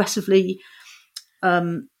quite aggressively.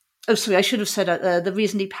 I should have said the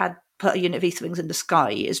reason he had put a unit of Ether Rings in the sky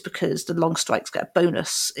is because the long strikes get a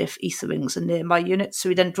bonus if Ether Rings are near my unit. So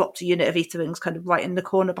he then dropped a unit of Ether Rings kind of right in the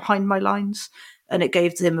corner behind my lines, and it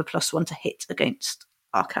gave him a +1 to hit against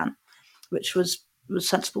Arcan, which was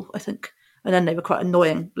sensible, I think. And then they were quite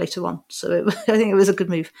annoying later on. So I think it was a good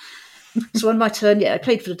move. So on my turn, I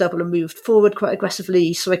played for the double and moved forward quite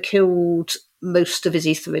aggressively. So I killed most of his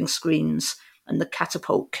Ether Ring screens, and the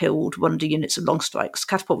catapult killed 1 of the units of long strikes.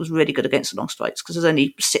 Catapult was really good against the long strikes because there's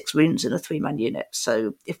only 6 wounds in a 3-man unit.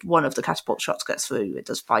 So if one of the catapult shots gets through, it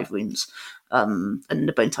does 5 wounds. And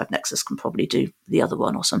the Bone Type Nexus can probably do the other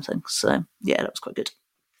one or something. So yeah, that was quite good.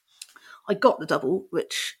 I got the double,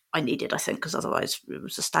 which I needed, I think, because otherwise it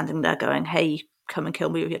was just standing there going, hey, come and kill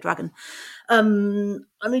me with your dragon. And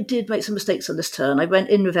I did make some mistakes on this turn. I went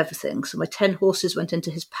in with everything. So my 10 horses went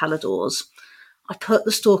into his Paladors. I put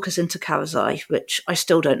the Stalkers into Karazai, which I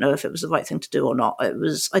still don't know if it was the right thing to do or not.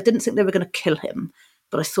 I didn't think they were going to kill him,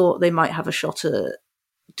 but I thought they might have a shot at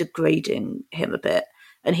degrading him a bit.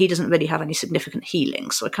 And he doesn't really have any significant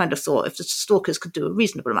healing. So I kind of thought if the Stalkers could do a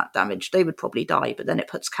reasonable amount of damage, they would probably die. But then it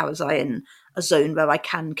puts Karazai in a zone where I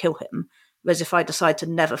can kill him. Whereas if I decide to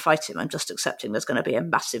never fight him, I'm just accepting there's going to be a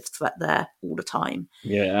massive threat there all the time.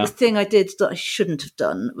 Yeah. The thing I did that I shouldn't have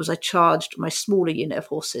done was I charged my smaller unit of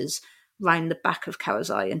horses round the back of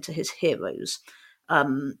Karazai into his heroes.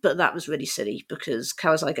 But that was really silly because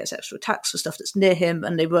Karazai gets extra attacks for stuff that's near him,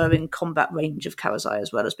 and they were in combat range of Karazai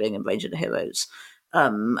as well as being in range of the heroes.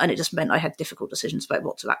 And it just meant I had difficult decisions about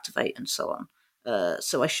what to activate and so on.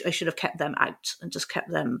 So I should have kept them out and just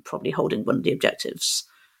kept them probably holding 1 of the objectives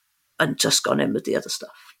and just gone in with the other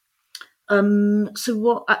stuff. So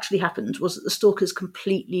what actually happened was that the stalkers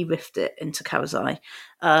completely riffed it into Kawasai.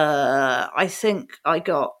 I think I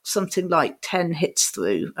got something like 10 hits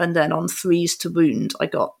through, and then on 3s to wound, I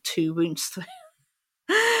got 2 wounds through.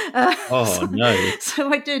 No.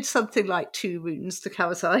 So I did something like 2 wounds to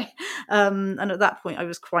Kawasai. And at that point, I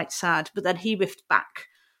was quite sad. But then he riffed back.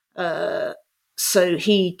 So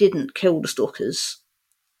he didn't kill the stalkers,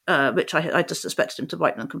 which I just expected him to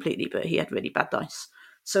wipe them completely, but he had really bad dice.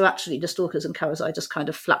 So actually, the stalkers and Kawasai just kind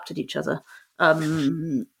of flapped at each other.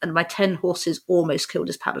 And my 10 horses almost killed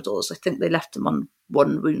his paladors. I think they left them on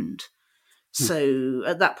 1 wound. So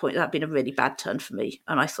at that point, that had been a really bad turn for me.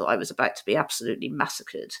 And I thought I was about to be absolutely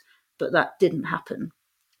massacred. But that didn't happen.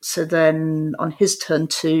 So then on his turn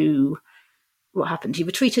 2, what happened? He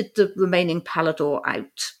retreated the remaining palador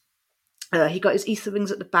out. He got his ether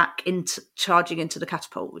rings at the back charging into the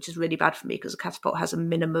catapult, which is really bad for me because the catapult has a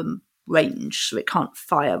minimum range, so it can't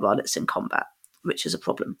fire while it's in combat, which is a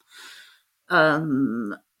problem.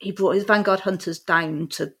 He brought his Vanguard Hunters down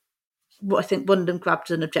to what I think one of them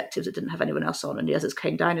grabbed an objective that didn't have anyone else on, and the others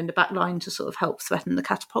came down in the back line to sort of help threaten the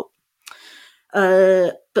catapult.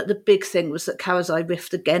 But the big thing was that Kawasai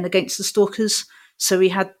riffed again against the stalkers, so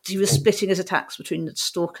he was splitting his attacks between the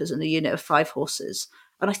stalkers and the unit of 5 horses.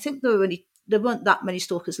 And I think there weren't that many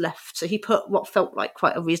stalkers left, so he put what felt like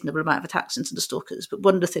quite a reasonable amount of attacks into the stalkers. But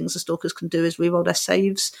one of the things the stalkers can do is reroll their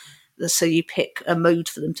saves. So you pick a mode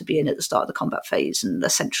for them to be in at the start of the combat phase, and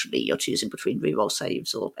essentially you're choosing between reroll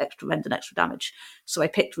saves or extra rend and extra damage. So I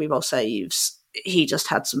picked reroll saves. He just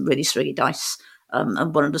had some really swingy dice,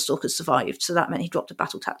 and one of the stalkers survived. So that meant he dropped a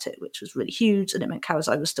battle tactic, which was really huge, and it meant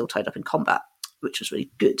Kawasai was still tied up in combat, which was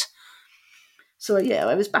really good. So yeah,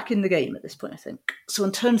 I was back in the game at this point, I think. So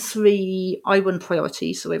on turn 3, I won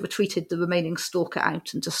priority, so I retreated the remaining stalker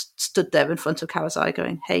out and just stood there in front of Kawasai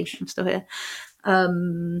going, hey, I'm still here.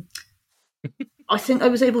 I think I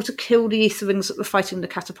was able to kill the ether rings that were fighting the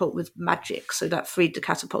catapult with magic, so that freed the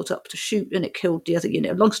catapult up to shoot, and it killed the other unit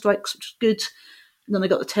of long strikes, which was good. And then I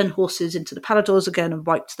got the 10 horses into the paladors again and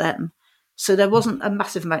wiped them. So there wasn't a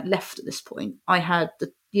massive amount left at this point. I had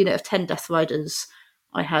the unit of 10 Death Riders.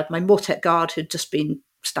 I had my Mortek Guard who'd just been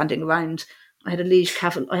standing around. I had my Liege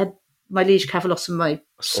Cavalos and my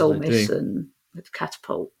Soul Mason with the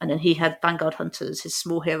catapult, and then he had Vanguard Hunters, his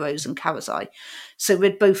small heroes, and Kawasai. So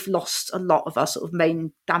we'd both lost a lot of our sort of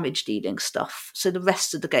main damage dealing stuff. So the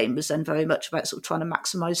rest of the game was then very much about sort of trying to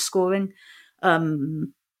maximise scoring.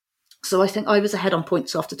 So I think I was ahead on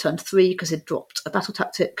points after turn 3 because he'd dropped a battle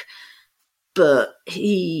tactic. But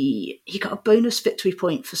he got a bonus victory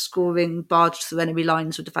point for scoring barged through enemy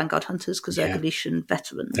lines with the Vanguard Hunters because they're Galician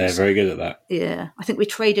veterans. They're very good at that. Yeah. I think we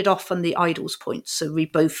traded off on the idols points, so we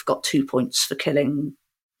both got 2 points for killing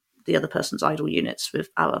the other person's idol units with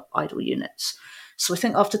our idol units. So I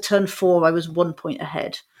think after turn 4, I was 1 point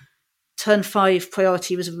ahead. Turn 5,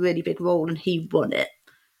 priority was a really big roll, and he won it.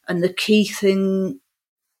 And the key thing,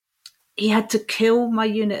 he had to kill my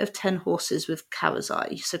unit of 10 horses with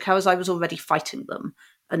Kawasai. So Kawasai was already fighting them,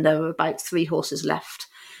 and there were about 3 horses left.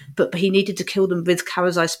 But he needed to kill them with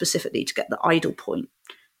Kawasai specifically to get the idol point.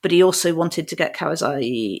 But he also wanted to get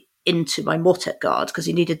Kawasai into my Mortek Guard because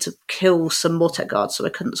he needed to kill some Mortek Guards so I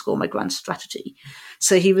couldn't score my grand strategy.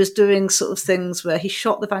 So he was doing sort of things where he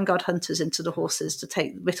shot the Vanguard Hunters into the horses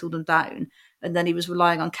to whittle them down, and then he was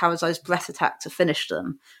relying on Kawasai's breath attack to finish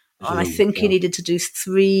them. And I think he needed to do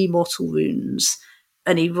 3 mortal wounds,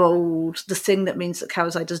 and he rolled the thing that means that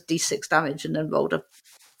Kawasai does d6 damage and then rolled a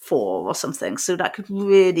 4 or something. So that could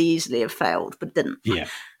really easily have failed, but didn't.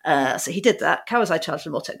 Yeah. So he did that. Kawasai charged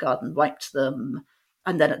the Mortek Guard and wiped them.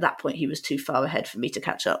 And then at that point, he was too far ahead for me to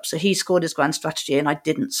catch up. So he scored his grand strategy, and I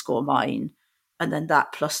didn't score mine. And then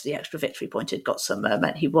that plus the extra victory point he'd got somewhere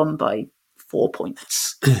meant he won by 4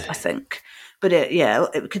 points, I think. But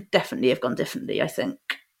it could definitely have gone differently, I think.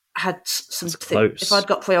 Had some if I'd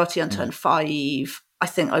got priority on turn 5, I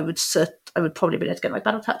think I would probably be able to get my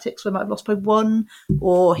battle tactics, so I might have lost by 1,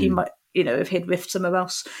 or he might, if he'd riffed somewhere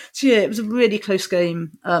else. So yeah, it was a really close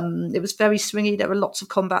game. It was very swingy. There were lots of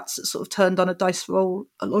combats that sort of turned on a dice roll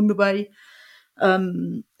along the way,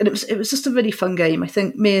 and it was just a really fun game. I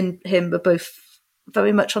think me and him were both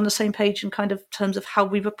very much on the same page in kind of terms of how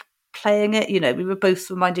we were playing it. We were both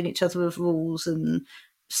reminding each other of rules and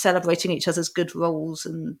celebrating each other's good rolls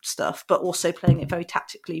and stuff, but also playing it very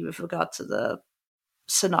tactically with regard to the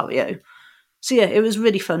scenario. So yeah, it was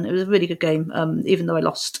really fun. It was a really good game. Even though I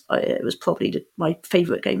lost, it was probably my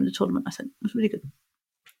favourite game in the tournament, I think. It was really good.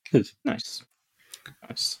 Good. Nice.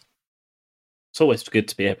 It's always good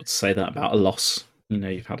to be able to say that about a loss.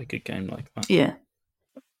 You've had a good game like that. Yeah.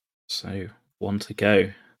 So, 1 to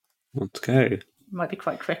go. 1 to go. might be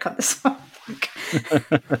quite quick on this one.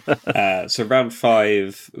 So round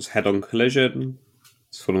 5 was head-on collision.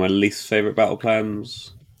 It's one of my least favourite battle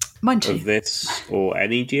plans Mine too. of this or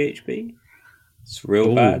any GHB. It's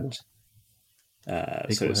real Ooh. bad.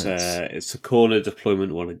 Big So words. it's a corner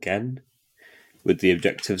deployment one again, with the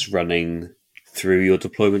objectives running through your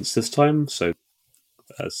deployments this time. So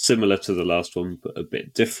similar to the last one, but a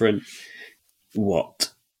bit different.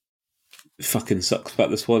 What fucking sucks about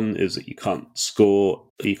this one is that you can't score,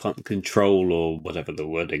 you can't control, or whatever the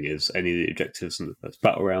wording is, any of the objectives in the first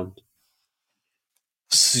battle round.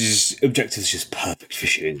 So objectives just perfect for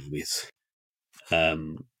shooting armies.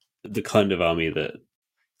 The kind of army that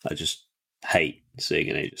I just hate seeing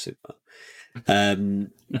in Age of Sigmar.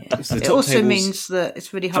 So it also means that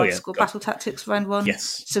it's really hard to score go on. battle tactics round 1.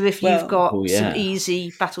 Yes. So if you've got oh, yeah. some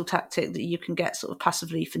easy battle tactic that you can get sort of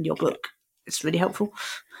passively from your book, it's really helpful.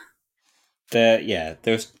 There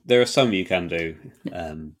are some you can do,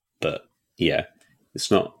 but yeah,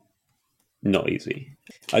 it's not easy.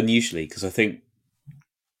 Unusually, because I think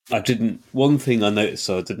one thing I noticed,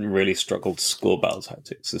 so I didn't really struggle to score battle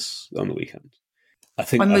tactics this on the weekend. I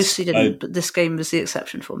think I mostly didn't, but this game was the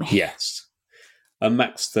exception for me. Yes. I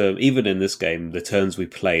maxed even in this game, the turns we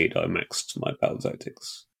played, I maxed my battle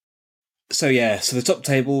tactics. So the top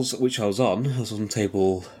tables, which I was on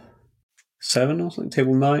table 7 or something,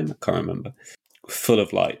 table 9, I can't remember. Full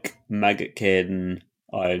of like Maggotkin,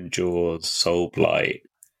 Iron Jaws, Soul Blight,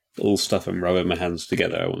 all stuff I'm rubbing my hands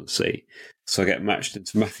together I want to see. So I get matched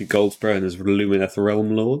into Matthew Goldsborough and his Lumineth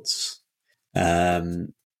Realm Lords.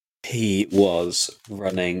 He was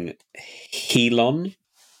running Helon.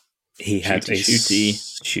 He had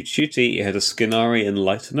shooty. He had a Skinari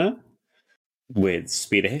Enlightener with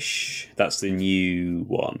Speedish. That's the new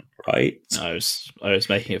one, right? I was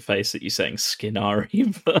making a face at you saying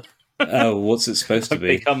Skinari, but oh, what's it supposed to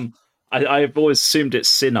be? I've always assumed it's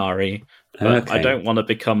Sinari, but Okay. I don't want to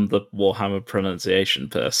become the Warhammer pronunciation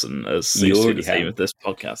person, as seems to be the theme of this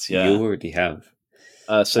podcast. Yeah, You already have.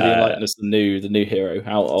 So the Enlightener's the new hero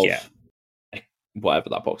out of whatever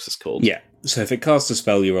that box is called. Yeah. So if it casts a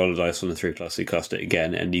spell, you roll a dice on a 3+, you cast it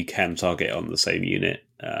again, and you can target it on the same unit,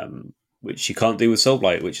 which you can't do with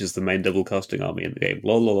Soulblight, which is the main double casting army in the game.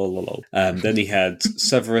 Lol, lol, lol, lol. Then he had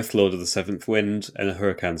Severith, Lord of the Seventh Wind, and a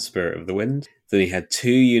Huracan, Spirit of the Wind. Then he had 2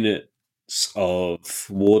 units of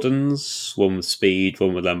Wardens, one with Speed,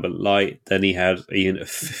 one with Lambent Light. Then he had a unit of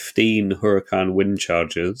 15 Huracan Wind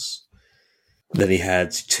Chargers. Then he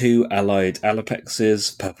had 2 allied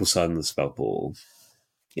Alapexes, Purple Sun, and Spellball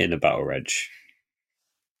in a battle reg.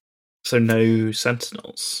 So no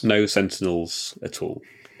Sentinels. No Sentinels at all.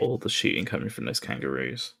 All the shooting coming from those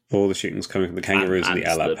kangaroos. All the shooting's coming from the kangaroos and the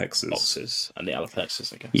Alapexes. Boxes and the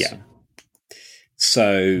Alapexes, I guess. Yeah.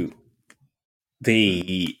 So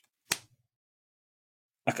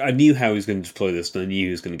I knew how he was going to deploy this, and I knew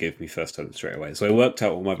he was going to give me first turn straight away. So I worked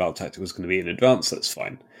out what my battle tactic was going to be in advance. That's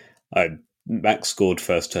fine. I max scored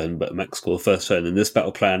first turn, but max score first turn in this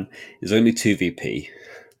battle plan is only 2 VP,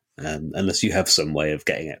 unless you have some way of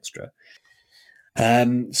getting extra.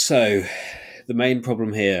 So the main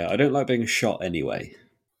problem here, I don't like being shot anyway,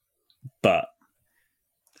 but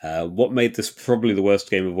what made this probably the worst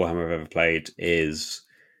game of Warhammer I've ever played is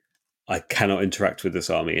I cannot interact with this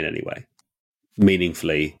army in any way,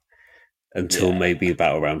 meaningfully, until maybe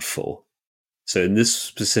about round 4. So in this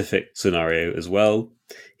specific scenario as well,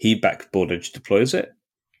 he backboard edge deploys it,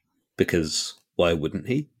 because why wouldn't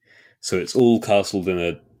he? So it's all castled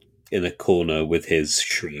in a corner with his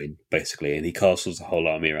shrine, basically, and he castles the whole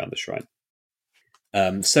army around the shrine.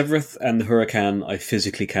 Severith and the Huracan, I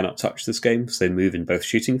physically cannot touch this game, because they move in both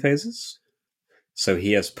shooting phases. So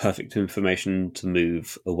he has perfect information to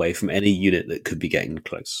move away from any unit that could be getting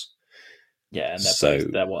close. Yeah,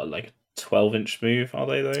 and they're what, like 12-inch move, are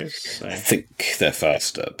they, those? So. I think they're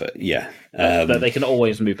faster, but yeah. They can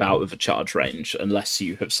always move out of a charge range unless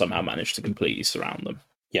you have somehow managed to completely surround them.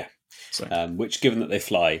 Yeah. So. Which, given that they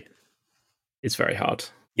fly... It's very hard.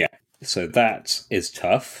 Yeah. So that is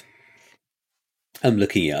tough. I'm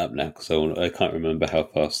looking it up now, because I can't remember how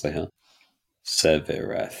fast they are.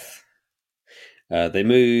 Severeth. They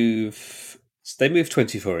move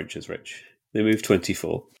 24 inches, Rich. They move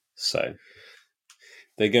 24. So...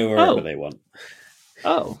 they go wherever they want.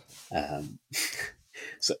 Oh.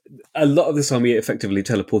 So a lot of this army effectively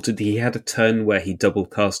teleported. He had a turn where he double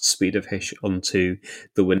cast Speed of Hish onto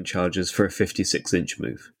the Wind Chargers for a 56-inch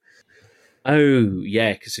move. Oh,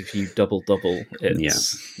 yeah, because if you double,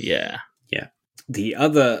 it's... Yeah. The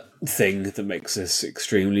other thing that makes this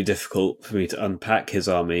extremely difficult for me to unpack his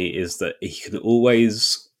army is that he can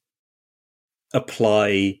always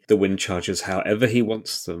apply the Wind Chargers however he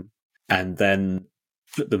wants them, and then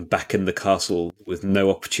put them back in the castle with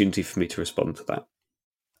no opportunity for me to respond to that.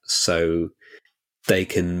 So they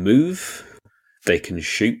can move, they can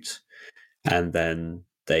shoot, and then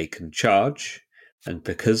they can charge. And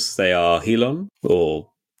because they are Helon,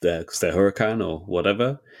 or because they're Huracan or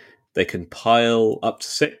whatever, they can pile up to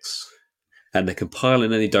 6, and they can pile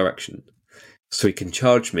in any direction. So he can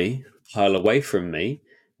charge me, pile away from me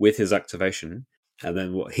with his activation, and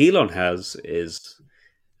then what Helon has is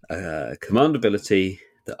a command ability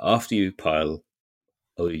that after you pile,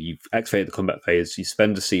 or you've activated the combat phase, you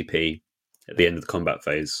spend a CP at the end of the combat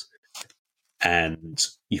phase, and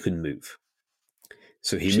you can move.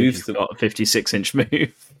 So he moves. Got a 56-inch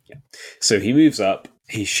move. Yeah. So he moves up.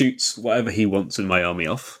 He shoots whatever he wants in my army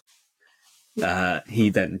off. He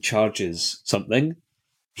then charges something.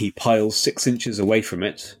 He piles 6 inches away from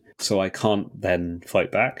it, so I can't then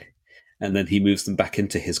fight back. And then he moves them back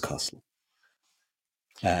into his castle.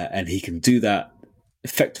 And he can do that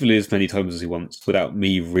effectively as many times as he wants without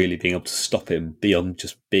me really being able to stop him beyond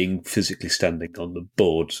just being physically standing on the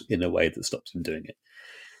board in a way that stops him doing it.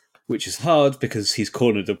 Which is hard because he's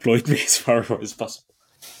corner deployed me as far away as possible.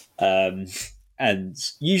 And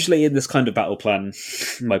usually in this kind of battle plan,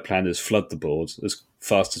 my plan is flood the board as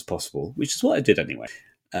fast as possible, which is what I did anyway,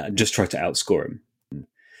 and just try to outscore him,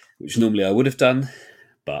 which normally I would have done,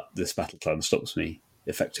 but this battle plan stops me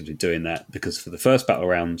effectively doing that because for the first battle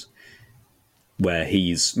round, where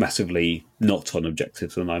he's massively not on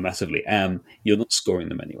objectives and I massively am, you're not scoring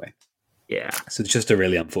them anyway. Yeah. So it's just a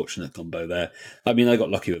really unfortunate combo there. I mean, I got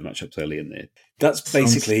lucky with matchups early in there. That's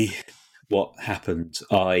basically what happened.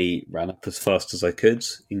 I ran up as fast as I could,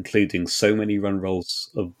 including so many run rolls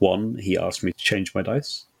of 1, he asked me to change my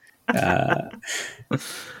dice. I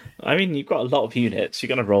mean, you've got a lot of units. You're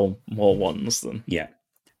going to roll more 1s than... Yeah.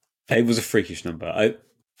 It was a freakish number.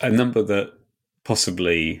 A number that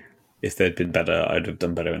possibly, if they'd been better, I'd have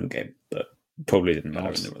done better in the game, but probably didn't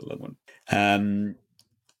matter in the long one.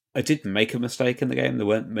 I did make a mistake in the game. There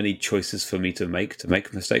weren't many choices for me to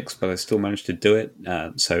make mistakes, but I still managed to do it.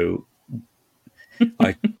 So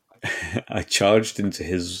I charged into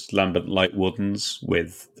his Lambent Light Wardens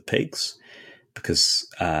with the pigs because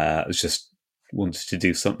I was just wanted to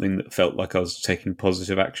do something that felt like I was taking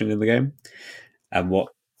positive action in the game. And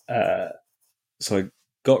so I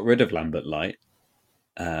got rid of Lambent Light,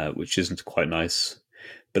 which isn't quite nice.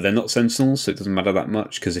 But they're not Sentinels, so it doesn't matter that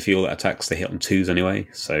much, because if he all attacks, they hit on 2s anyway,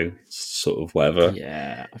 so sort of whatever.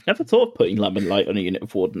 Yeah, I've never thought of putting Lambent Light on a unit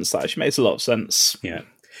of Wardens. That actually makes a lot of sense. Yeah.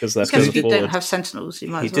 Because if you don't have Sentinels, you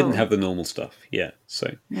might as well. He didn't have the normal stuff, yeah. So.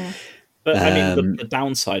 Yeah. But, I mean, the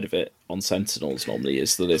downside of it on Sentinels normally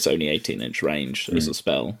is that it's only 18-inch range as a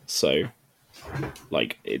spell, so,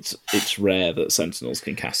 like, it's rare that Sentinels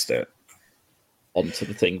can cast it onto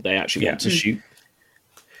the thing they actually want to shoot.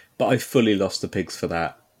 But I fully lost the pigs for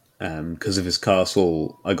that. Because of his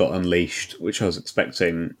castle, I got unleashed, which I was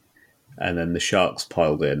expecting, and then the sharks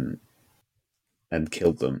piled in and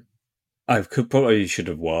killed them. I probably should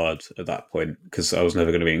have warred at that point, because I was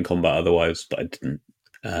never going to be in combat otherwise, but I didn't.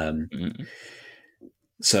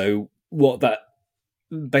 So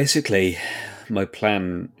basically, my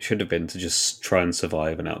plan should have been to just try and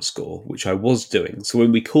survive and outscore, which I was doing. So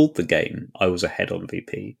when we called the game, I was ahead on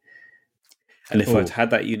VP. And if I'd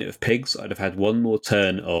had that unit of pigs, I'd have had one more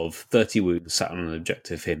turn of 30 wounds sat on an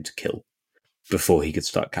objective for him to kill before he could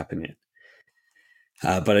start capping it.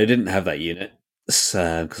 But I didn't have that unit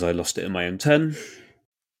because I lost it in my own turn.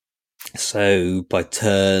 So by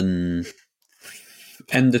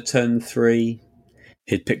end of turn 3,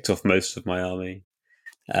 he'd picked off most of my army.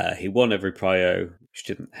 He won every prio, which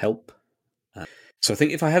didn't help. So I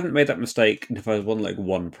think if I hadn't made that mistake, and if I had won like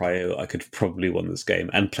 1 prio, I could have probably won this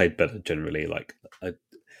game and played better generally. Like I'd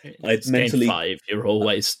mentally, game 5, you're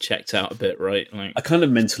always checked out a bit, right? Like, I kind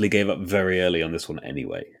of mentally gave up very early on this one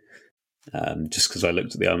anyway, just because I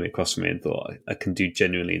looked at the army across from me and thought I can do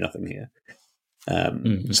genuinely nothing here.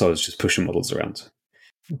 So I was just pushing models around.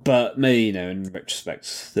 But maybe, in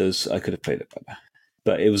retrospect, I could have played it better.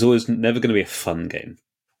 But it was always never going to be a fun game.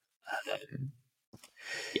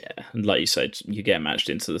 Yeah, and like you said, you get matched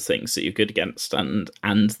into the things that you're good against and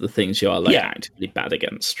the things you are actively bad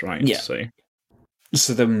against, right? Yeah.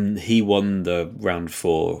 So then he won the round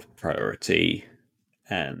 4 priority,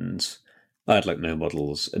 and I had no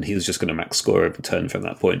models, and he was just going to max score every turn from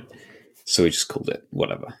that point. So we just called it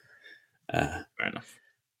whatever. Fair enough.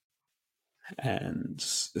 And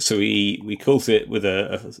so we called it with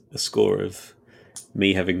a score of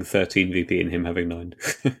me having 13 VP and him having 9.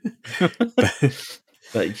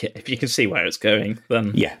 But yeah, if you can see where it's going,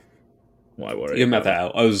 then why worry? You map that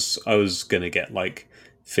out. I was going to get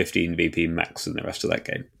 15 VP max in the rest of that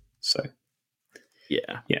game. So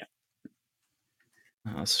Yeah. Yeah.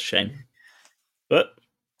 Oh, that's a shame. But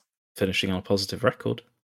finishing on a positive record.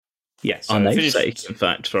 yeah, so Our I namesake, in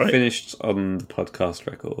fact, right? finished on the podcast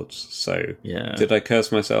records. So Yeah. did I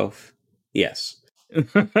curse myself? Yes.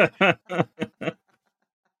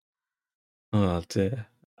 Oh dear.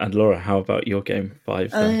 And Laura, how about your game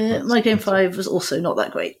 5? My game 5 was also not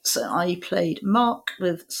that great. So I played Mark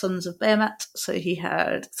with Sons of Behemat. So he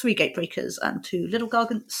had 3 Gatebreakers and 2 Little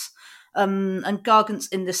Gargants. And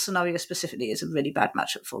Gargants in this scenario specifically is a really bad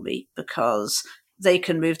matchup for me because they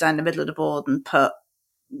can move down the middle of the board and put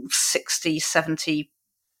 60, 70,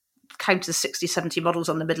 counter 60, 70 models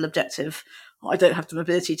on the middle objective. I don't have the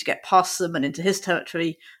ability to get past them and into his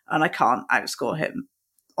territory, and I can't outscore him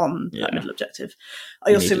on that middle objective.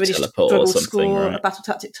 I You also need a really teleport or struggle to something, score right? a battle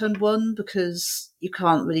tactic turn 1 because you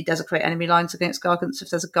can't really desecrate enemy lines against Gargants. If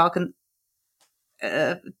there's a Gargant,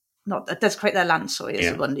 not desecrate their land, sorry,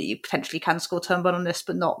 is the one that you potentially can score turn 1 on this,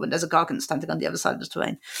 but not when there's a Gargant standing on the other side of the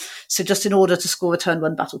terrain. So just in order to score a turn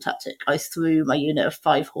 1 battle tactic, I threw my unit of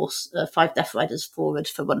 5 Death Riders forward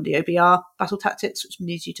for one of the OBR battle tactics, which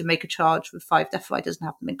needs you to make a charge with 5 Death Riders and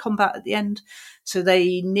have them in combat at the end. So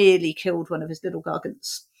they nearly killed one of his little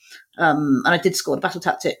Gargants. And I did score the battle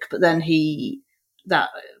tactic, but then that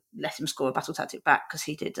let him score a battle tactic back because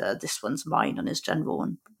he did this one's mine on his general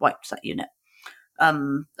and wiped that unit.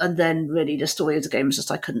 And then really the story of the game was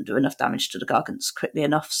just I couldn't do enough damage to the Gargants quickly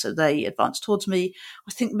enough, so they advanced towards me.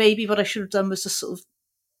 I think maybe what I should have done was just sort of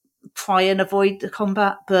try and avoid the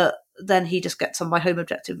combat, but then he just gets on my home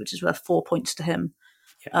objective, which is worth 4 points to him.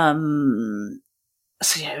 Yeah.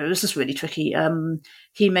 So yeah, it was just really tricky. I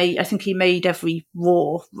think he made every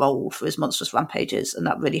raw roll for his monstrous rampages, and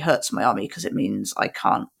that really hurts my army because it means I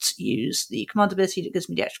can't use the command ability that gives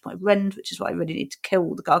me the extra point of rend, which is why I really need to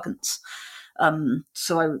kill the Gargants.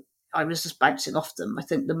 So I was just bouncing off them. I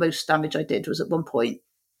think the most damage I did was at one point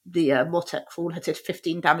the Mortek Fall had did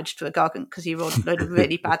 15 damage to a Gargant because he rolled a load of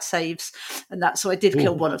really bad saves, and so I did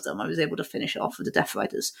kill one of them. I was able to finish it off with the Death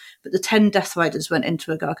Riders, but the 10 Death Riders went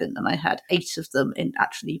into a Gargant, and I had 8 of them in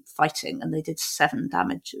actually fighting, and they did 7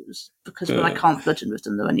 damage. It was because when I can't bludgeon with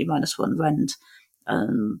them, they're only -1 rend.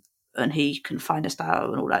 And he can finest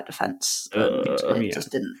arrow and all out defense. It just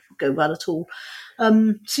didn't go well at all.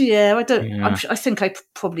 So yeah, I think I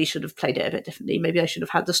probably should have played it a bit differently. Maybe I should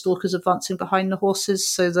have had the Stalkers advancing behind the horses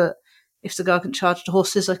so that if the Gargant charged the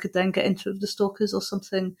horses, I could then get into the Stalkers or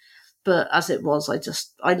something. But as it was,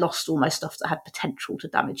 I lost all my stuff that had potential to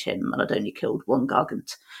damage him, and I'd only killed 1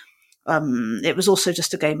 Gargant. It was also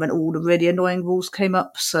just a game when all the really annoying rules came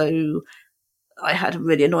up, so I had a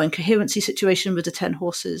really annoying coherency situation with the 10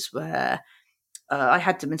 horses where I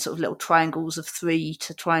had them in sort of little triangles of 3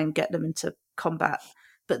 to try and get them into combat.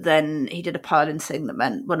 But then he did a pile-in thing that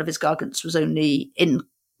meant one of his Gargants was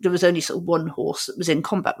there was only sort of 1 horse that was in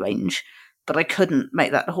combat range, but I couldn't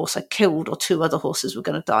make that the horse I killed, or 2 other horses were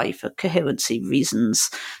going to die for coherency reasons.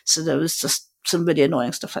 So there was just some really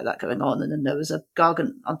annoying stuff like that going on. And then there was a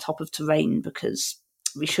Gargant on top of terrain because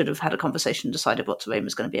we should have had a conversation and decided what terrain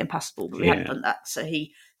was going to be impassable, but we hadn't done that. So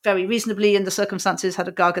he very reasonably, in the circumstances, had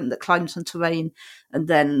a Gargant that climbed some terrain, and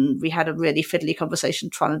then we had a really fiddly conversation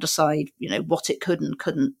trying to decide, what it could and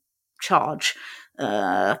couldn't charge.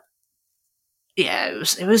 It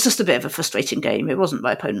was just a bit of a frustrating game. It wasn't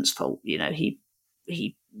my opponent's fault.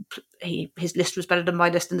 His list was better than my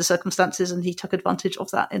list in the circumstances, and he took advantage of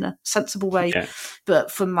that in a sensible way. Yeah. But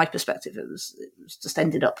from my perspective, it was just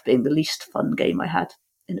ended up being the least fun game I had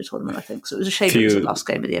in the tournament, I think. So it was a shame it was the last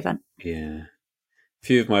game of the event. Yeah. A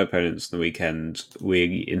few of my opponents on the weekend,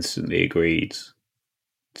 we instantly agreed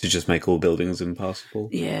to just make all buildings impassable.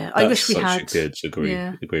 Yeah, I wish we had a good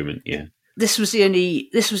agreement. Yeah, this was the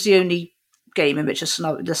only game in which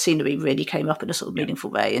the scenery really came up in a sort of meaningful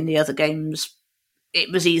way. In the other games, it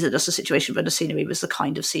was either just a situation where the scenery was the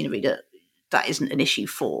kind of scenery that isn't an issue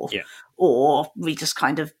for, or we just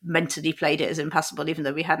kind of mentally played it as impassable, even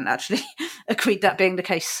though we hadn't actually agreed that being the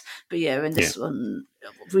case. But yeah, in this one,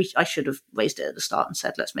 I should have raised it at the start and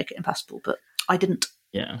said, let's make it impassable, but I didn't.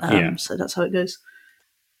 So that's how it goes.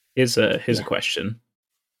 Here's a question.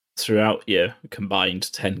 Throughout your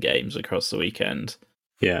combined 10 games across the weekend,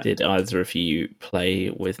 did either of you play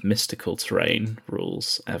with mystical terrain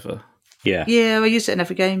rules ever? Yeah, I used it in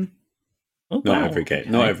every game. Oh, not every game. Okay.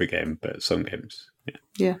 Not every game, but some games.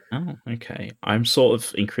 Yeah. Oh, okay. I'm sort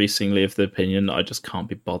of increasingly of the opinion that I just can't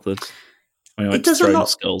be bothered. I went to Throne of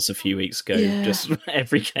Skulls a few weeks ago. Yeah. Just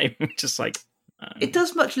every game, just like... It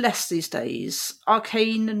does much less these days.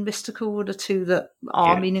 Arcane and Mystical are the 2 that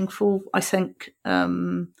are meaningful, I think.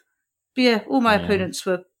 But yeah, all my opponents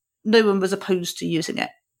no one was opposed to using it.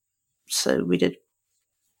 So we did.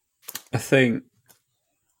 I think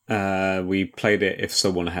we played it if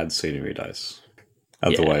someone had scenery dice.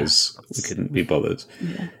 Otherwise, we couldn't be bothered.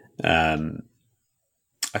 Yeah.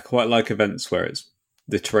 I quite like events where it's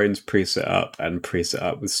the terrain's preset up and preset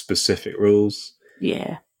up with specific rules.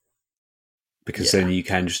 Yeah. Because then you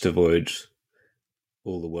can just avoid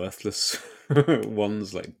all the worthless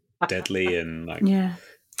ones like deadly and like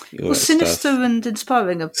Well, sinister stuff. and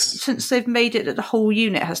inspiring. Since they've made it that the whole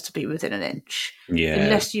unit has to be within an inch. Yeah.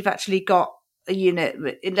 Unless you've actually got a unit,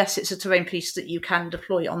 unless it's a terrain piece that you can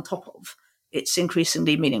deploy on top of, it's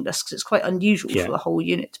increasingly meaningless because it's quite unusual for a whole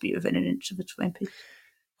unit to be within an inch of a terrain piece.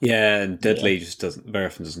 Yeah, and deadly just very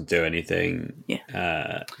often doesn't do anything.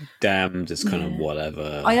 Yeah. Damned is kind of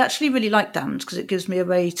whatever. I actually really like damned because it gives me a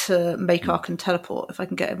way to make Ark and teleport. If I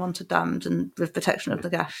can get him onto damned and with protection of the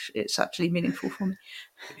gash, it's actually meaningful for me.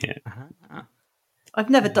 Yeah. I've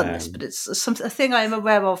never done this, but it's a thing I am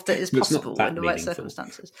aware of that is possible in the right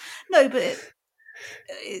circumstances. No, but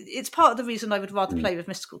it's part of the reason I would rather play with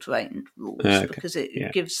mystical terrain rules because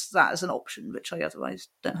it gives that as an option, which I otherwise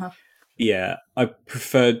don't have. Yeah, I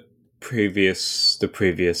preferred the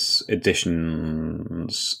previous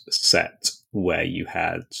editions set where you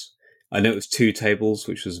had. I know it was 2 tables,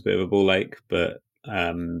 which was a bit of a ball ache, but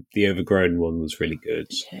the overgrown one was really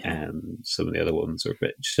good, and some of the other ones are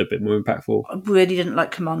just a bit more impactful. I really didn't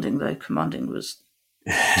like commanding though. Commanding was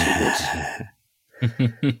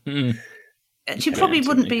too good. She probably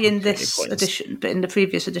wouldn't be in this edition, but in the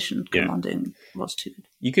previous edition, commanding was too good.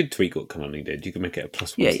 You could tweak what commanding did. You could make it a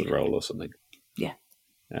 +1 to the roll or something. Yeah.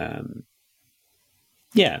 I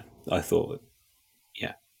thought,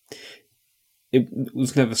 it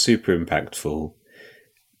was never super impactful.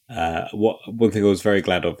 One thing I was very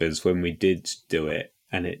glad of is when we did do it,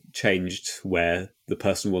 and it changed where the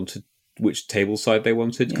person wanted, which table side they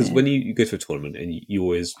wanted. Because when you go to a tournament and you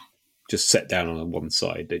always just set down on one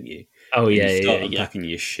side, don't you? Oh, and you start unpacking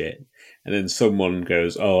your shit. And then someone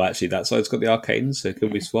goes, oh, actually, that side's got the arcane, so can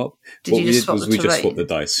we swap? What we did was we just swapped the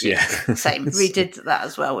dice. Yeah. Same. We did that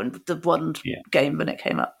as well in the one game when it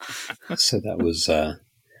came up. So that was...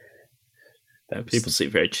 people seem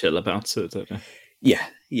very chill about it, don't they?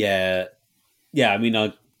 Yeah. I mean,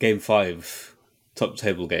 our Game 5 top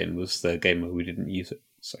table game was the game where we didn't use it.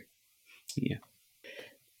 So, yeah.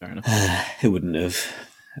 Fair enough. It wouldn't have...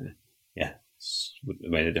 wouldn't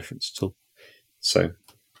have made a difference at all. So...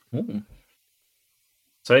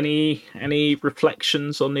 So any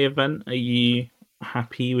reflections on the event? Are you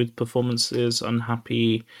happy with performances?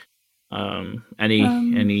 Unhappy?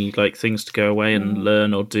 Any like things to go away and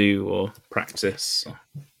learn or do or practice?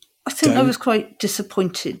 I think I was quite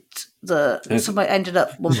disappointed that somebody ended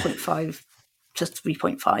up 1.5 to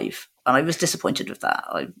 3.5, and I was disappointed with that.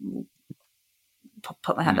 I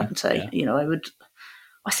put my hand up and say,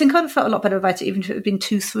 I think I'd have felt a lot better about it even if it had been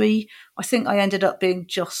 2-3. I think I ended up being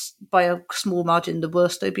just by a small margin the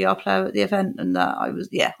worst OBR player at the event, and that I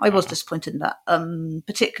was disappointed in that,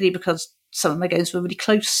 particularly because some of my games were really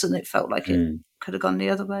close and it felt like it could have gone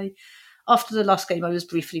the other way. After the last game, I was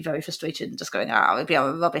briefly very frustrated and just going,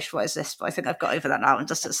 OBR rubbish, what is this? But I think I've got over that now and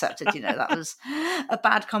just accepted, that was a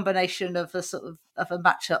bad combination of a sort of a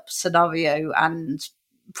matchup scenario and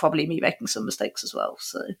probably me making some mistakes as well.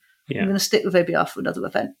 So I'm going to stick with OBR for another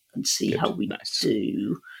event and see how we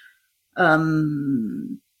do.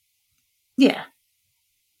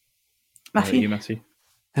 Matthew? Matthew?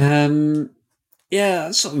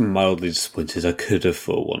 Sort of mildly disappointed. I could have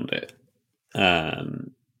forewarned it.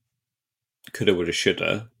 Coulda, woulda,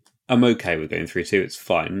 shoulda. I'm okay with going 3-2. It's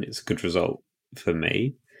fine. It's a good result for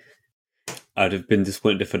me. I'd have been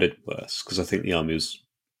disappointed if I did worse, because I think the army was,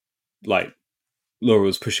 like, Laura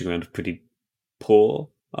was pushing around a pretty poor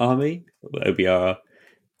army. OBR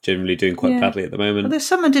generally doing quite badly at the moment. Although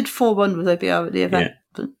someone did 4-1 with OBR at the event.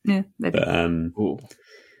 But maybe. But,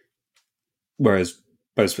 whereas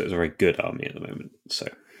both players are a very good army at the moment. So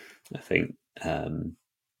I think I'd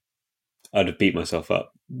have beat myself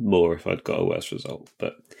up more if I'd got a worse result.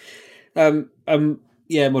 But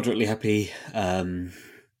moderately happy.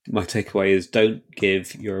 My takeaway is don't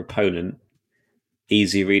give your opponent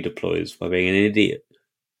easy redeploys by being an idiot.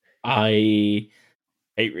 I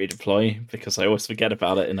hate redeploy because I always forget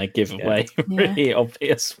about it and I give away really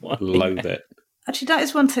obvious one. Loathe it. Actually, that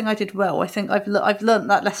is one thing I did well. I think I've learnt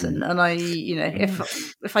that lesson, and I,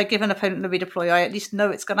 if I give an opponent a redeploy, I at least know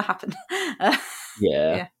it's going to happen.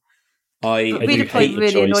 Redeploy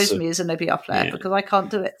really annoys me as an OBR player because I can't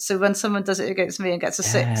do it. So when someone does it against me and gets a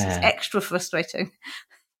 6, it's extra frustrating.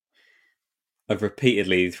 I've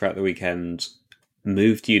repeatedly throughout the weekend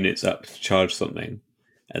moved units up to charge something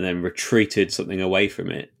and then retreated something away from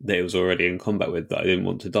it that it was already in combat with that I didn't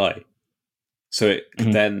want to die. So it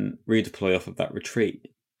could then redeploy off of that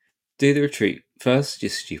retreat. Do the retreat first, you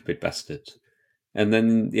stupid bastard. And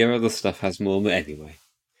then the other stuff has more anyway.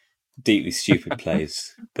 Deeply stupid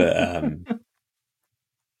plays. But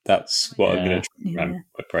that's what I'm going to try and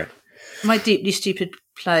pray. My deeply stupid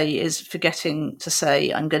play is forgetting to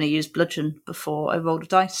say I'm going to use bludgeon before I rolled a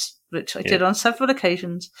dice, which I did on several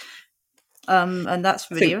occasions. And that's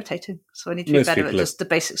really irritating. So I need to be better at just the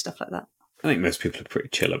basic stuff like that. I think most people are pretty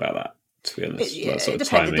chill about that, to be honest. It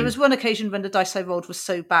depended. There was one occasion when the dice I rolled was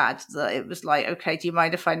so bad that it was like, okay, do you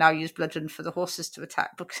mind if I now use bludgeon for the horses to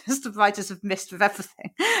attack? Because the riders have missed with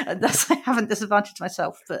everything. And thus I haven't disadvantaged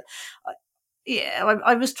myself. But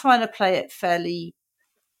I was trying to play it fairly...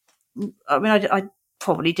 I mean, I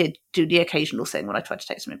probably did do the occasional thing when I tried to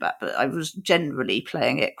take something back, but I was generally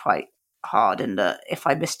playing it quite hard in that if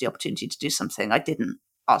I missed the opportunity to do something, I didn't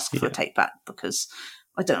ask for a take back, because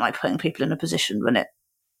I don't like putting people in a position when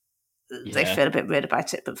they feel a bit weird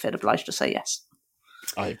about it, but feel obliged to say yes.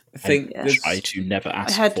 I think I to never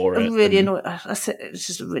ask for it. Really annoying. This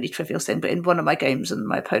is a really trivial thing, but in one of my games, and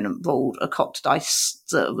my opponent rolled a cocked dice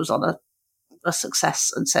that was on a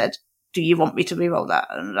success and said, "Do you want me to reroll that?"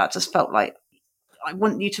 And that just felt like, I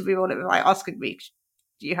want you to reroll it by asking me.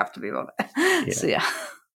 Do you have to reroll it?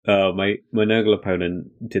 So my Nurgle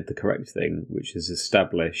opponent did the correct thing, which is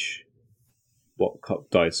establish what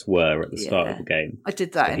cocked dice were at the start of the game. I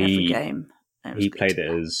did that in every game. He played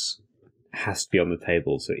it as has to be on the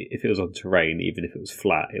table, so if it was on terrain, even if it was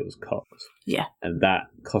flat, it was cocked. Yeah. And that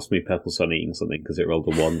cost me Purple Sun eating something, because it rolled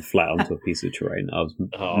a 1 flat onto a piece of terrain. I was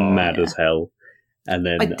mad as hell. And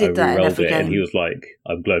then I re-rolled it, and he was like,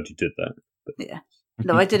 I'm glad you did that. But,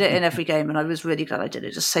 no, I did it in every game, and I was really glad I did it.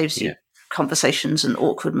 It just saves you conversations and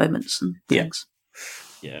awkward moments and things.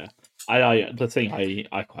 Yeah. The thing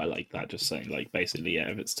I quite like that, just saying, like, basically,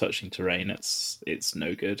 if it's touching terrain, it's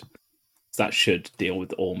no good. That should deal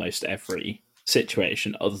with almost every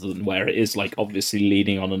situation, other than where it is, like, obviously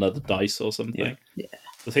leaning on another dice or something. Yeah.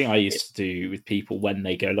 The thing I used to do with people when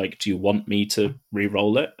they go, like, do you want me to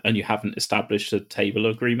re-roll it? And you haven't established a table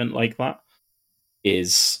agreement like that,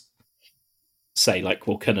 is say, like,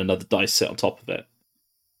 well, can another dice sit on top of it?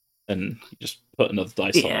 And you just put another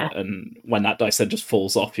dice on it, and when that dice then just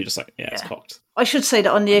falls off, you're just like, it's cocked. I should say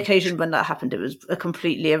that on the occasion when that happened, it was a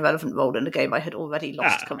completely irrelevant roll in a game I had already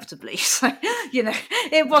lost comfortably. So,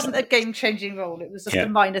 it wasn't a game-changing roll. It was just a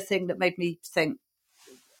minor thing that made me think,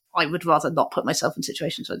 I would rather not put myself in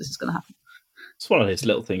situations where this is going to happen. It's one of those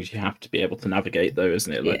little things you have to be able to navigate, though,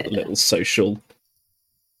 isn't it? Like the little social,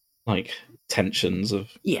 like, tensions of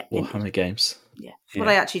Warhammer games. Yeah. What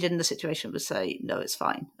I actually did in the situation was say, no, it's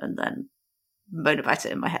fine, and then moan about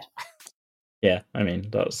it in my head. Yeah, I mean,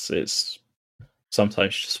 it's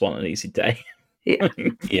sometimes you just want an easy day. Yeah.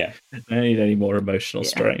 Yeah. I don't need any more emotional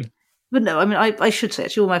strain. But no, I mean, I should say,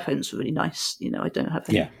 actually, all my opponents were really nice. I don't have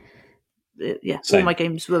any... all my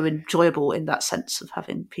games were enjoyable in that sense of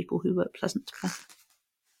having people who were pleasant to play.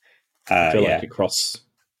 I feel like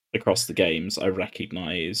across the games, I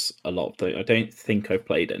recognise a lot of I don't think I've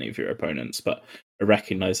played any of your opponents, but I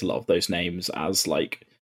recognise a lot of those names as, like,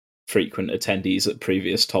 frequent attendees at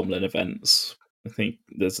previous Tomlin events. I think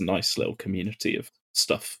there's a nice little community of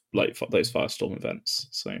stuff like those Firestorm events.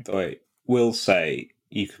 So I will say,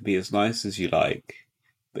 you can be as nice as you like,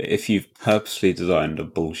 but if you've purposely designed a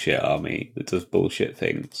bullshit army that does bullshit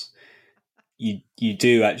things, you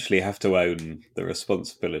do actually have to own the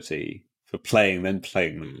responsibility for playing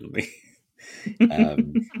the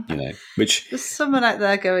army. Which there's someone out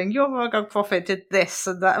there going, your Rogog Prophet did this,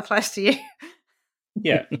 and that applies to you.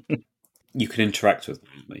 Yeah, you can interact with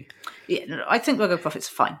me. Yeah, no, I think Rogog Prophet's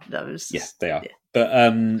fine. Yes, they are. Yeah. But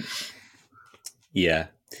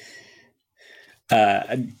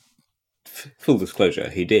and full disclosure,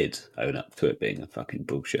 he did own up to it being a fucking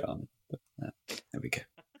bullshit army. But, there we go.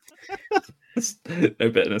 No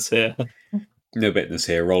bitterness here. No bitterness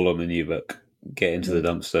here. Roll on the new book. Get into the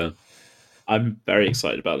dumpster. I'm very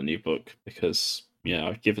excited about the new book because,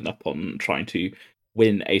 I've given up on trying to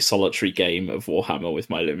win a solitary game of Warhammer with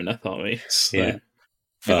my Lumineth army. So, yeah.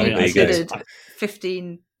 I considered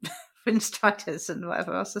 15 Winstriders and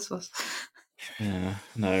whatever else this was. Yeah,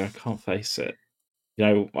 no, I can't face it.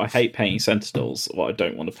 I hate painting Sentinels. What I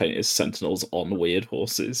don't want to paint is Sentinels on weird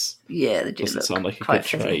horses. Yeah, they do doesn't look sound like a quite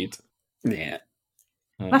good trade. Yeah.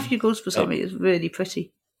 Matthew Gould's army is really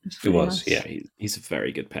pretty. It was, nice. Yeah. He's a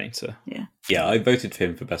very good painter. Yeah. Yeah, I voted for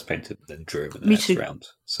him for best painter, but then drew him in the next round.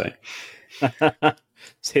 So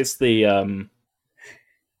here's the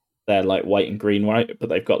they're like white and green, right? But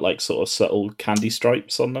they've got like sort of subtle candy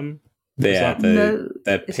stripes on them. They're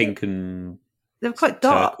pink and they're quite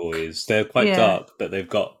dark. turquoise. They're quite dark, but they've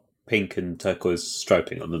got pink and turquoise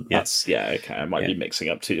striping on them. Yeah. That's okay. I might be mixing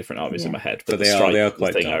up two different armies in my head, but they the are stripe is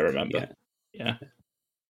quite the thing dark. I remember. Yeah,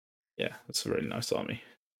 that's a really nice army.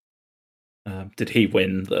 Did he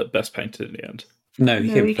win the best painted in the end? No,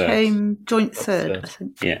 he came joint third, I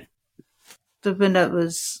think. Yeah. The winner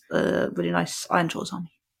was a really nice Iron Jaws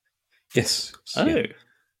army. Yes. Oh,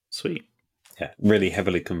 sweet. Yeah, really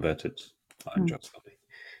heavily converted Iron Jaws army.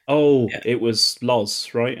 Oh, it was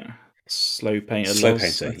Loz, right? Slow painter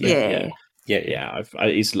Loz. Yeah.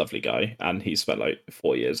 He's a lovely guy, and he spent like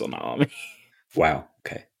 4 years on that army. Wow.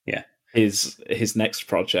 Okay. Yeah. His next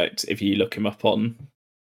project, if you look him up on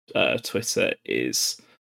Twitter, is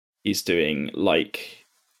he's doing like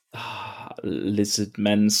lizard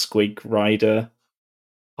men squig rider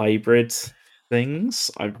hybrid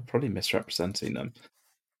things. I'm probably misrepresenting them.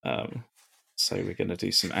 So we're going to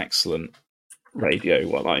do some excellent radio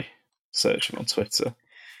while I search him on Twitter.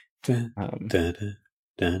 You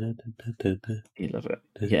love it.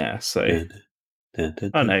 Yeah, so...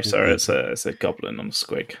 Oh no, sorry, it's a goblin on a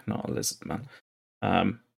squig, not a lizard man.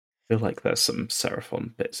 I feel like there's some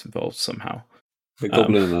Seraphon bits involved somehow. The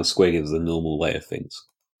goblin and a squig is the normal way of things.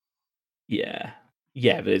 Yeah,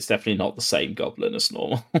 but it's definitely not the same goblin as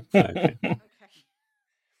normal. Okay.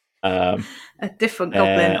 A different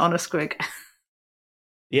goblin on a squig.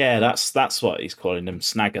 Yeah, that's what he's calling them,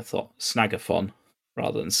 Snagathon,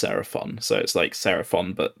 rather than Seraphon. So it's like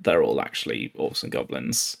Seraphon, but they're all actually orcs and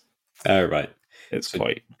goblins. Oh, right. It's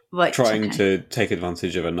quite... Trying to take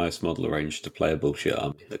advantage of a nice model arranged to play a bullshit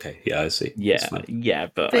army. Okay, yeah, I see.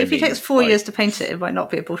 But if it takes 4 years to paint it might not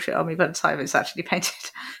be a bullshit army by the time it's actually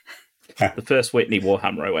painted. The first Whitney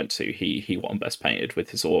Warhammer I went to, he won Best Painted with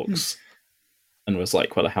his orcs, and was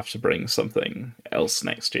like, well, I have to bring something else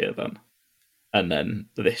next year then. And then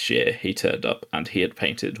this year he turned up and he had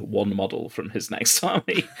painted one model from his next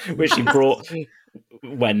army, which he brought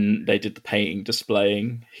when they did the painting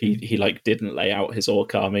displaying. He like didn't lay out his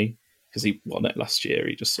orc army because he won it last year.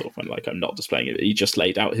 He just sort of went like, I'm not displaying it. He just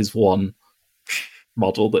laid out his one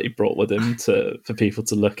model that he brought with him for people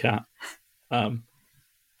to look at.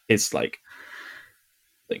 It's like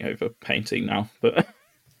thing over painting now, but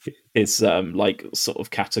it's like sort of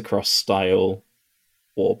Catacross style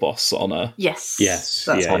war boss on a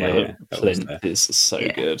plinth is so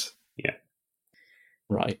good. Yeah.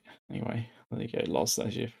 Right. Anyway, there you go, Loz.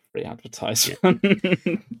 There's your free advertisement.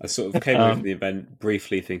 Yeah. I sort of came away from the event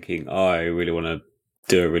briefly thinking, I really want to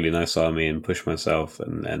do a really nice army and push myself,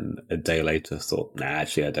 and then a day later thought, nah,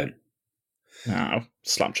 actually I don't. No,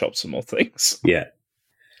 slap chop some more things. Yeah.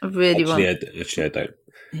 I really I don't.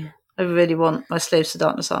 Yeah. I really want my Slaves to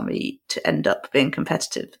Darkness army to end up being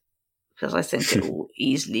competitive, because I think it will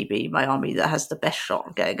easily be my army that has the best shot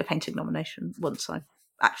of getting a painting nomination once I've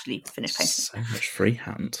actually finished painting. So much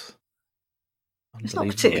freehand. It's not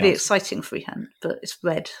particularly exciting freehand, but it's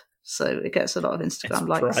red, so it gets a lot of Instagram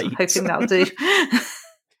likes. I'm hoping that'll do.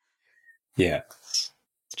 Yeah. It's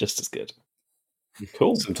just as good.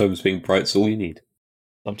 Cool. Sometimes being bright's all you need.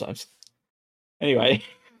 Sometimes. Anyway,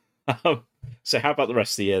 so how about the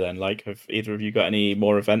rest of the year then? Like, have either of you got any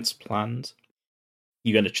more events planned?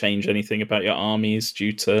 You going to change anything about your armies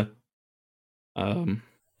due to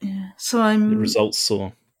so I'm the results,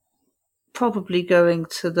 or probably going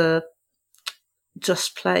to the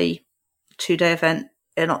Just Play 2-day event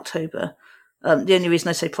in October. The only reason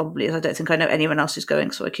I say probably is I don't think I know anyone else who's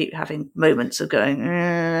going, so I keep having moments of going,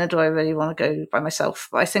 do I really want to go by myself?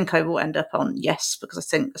 But I think I will end up on yes, because I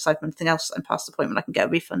think, aside from anything else, I'm past the point when I can get a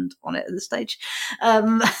refund on it at this stage.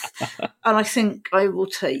 And I think I'll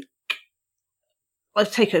take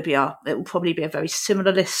OBR. It will probably be a very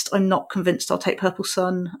similar list. I'm not convinced I'll take Purple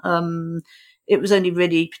Sun. It was only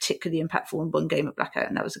really particularly impactful in one game at Blackout,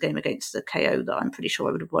 and that was a game against the KO that I'm pretty sure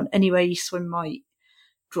I would have won anyway, so I might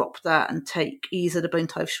drop that and take either the Bone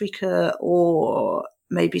Tithe Shrieker or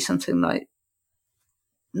maybe something like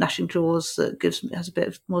Gnashing Jaws that has a bit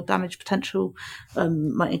of more damage potential.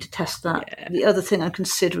 Might need to test that. Yeah. The other thing I'm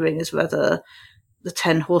considering is whether the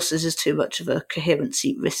 10 horses is too much of a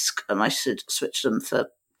coherency risk and I should switch them for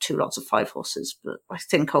 2 lots of 5 horses, but I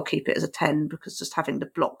think I'll keep it as a 10 because just having the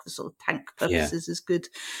block for sort of tank purposes is good.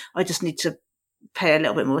 I just need to pay a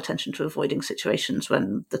little bit more attention to avoiding situations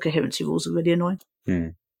when the coherency rules are really annoying.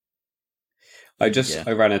 I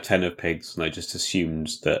ran a 10 of pigs and I just assumed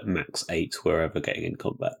that max 8 were ever getting in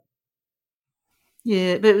combat.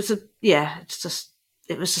 Yeah, but it was just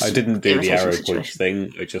I didn't do the arrow point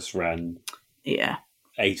thing. I just ran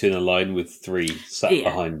 8 in a line with 3 sat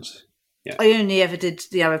behind. Yeah. I only ever did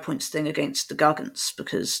the arrow points thing against the Gargants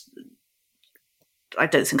because I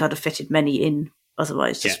don't think I'd have fitted many in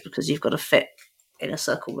otherwise, just because you've got to fit in a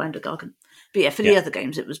circle around a garden. But yeah, for the other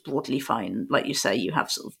games, it was broadly fine. Like you say, you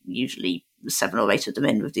have sort of usually 7 or 8 of them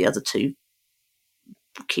in, with the other 2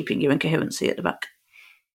 keeping you in coherency at the back.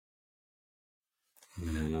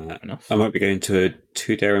 I might be going to a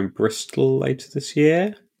 2-day in Bristol later this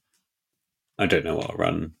year. I don't know what I'll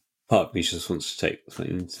run. Part of me just wants to take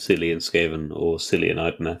something silly and Skaven or silly and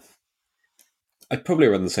Ideneth. I'd probably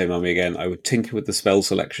run the same army again. I would tinker with the spell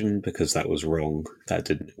selection because that was wrong. That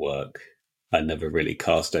didn't work. I never really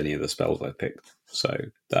cast any of the spells I picked, so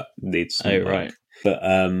that needs some work. Right. But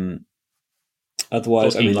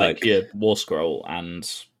otherwise, I mean, like your War Scroll and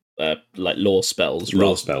like lore spells,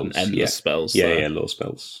 endless spells. Yeah, lore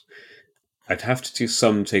spells. I'd have to do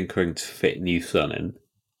some tinkering to fit New Sun in,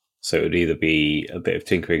 so it would either be a bit of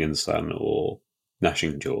tinkering in the Sun or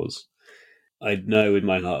Gnashing Jaws. I know in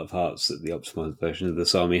my heart of hearts that the optimized version of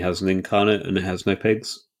this army has an incarnate and it has no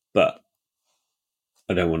pigs, but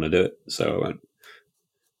I don't want to do it, so I won't.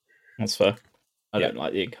 That's fair. I don't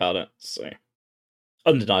like the incarnate, so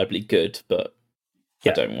undeniably good, but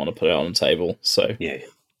I don't want to put it on the table. So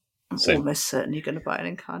I'm almost certainly going to buy an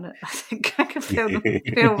incarnate. I think I can feel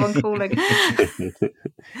one calling.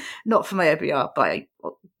 Not for my OBR by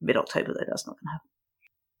mid-October, though. That's not going to happen.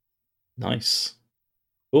 Nice.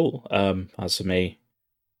 Cool. As for me,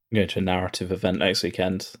 I'm going to a narrative event next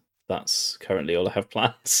weekend. That's currently all I have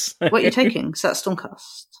plans. What are you taking? Is that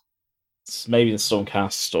Stormcast? It's maybe the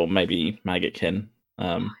Stormcast or maybe Maggotkin.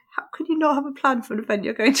 How could you not have a plan for an event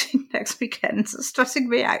you're going to next weekend? It's stressing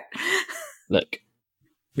me out. Look.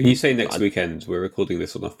 When you say next weekend, we're recording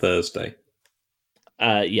this on a Thursday.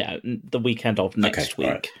 Yeah, the weekend of next week.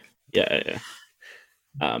 Right. Yeah.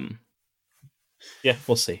 Yeah,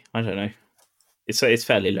 we'll see. I don't know. It's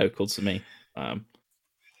fairly local to me.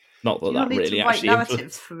 Not that that really to actually write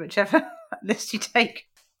narratives for whichever list you take.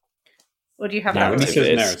 Or do you have when he narrative?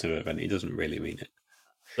 says narrative event, he doesn't really mean it.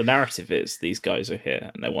 The narrative is these guys are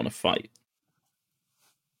here and they want to fight.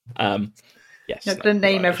 Yes. You're going to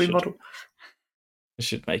name every model. I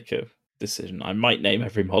should make a decision. I might name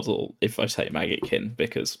every model if I take Maggotkin,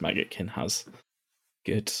 because Maggotkin has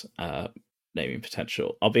good naming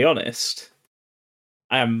potential. I'll be honest,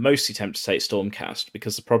 I am mostly tempted to take Stormcast,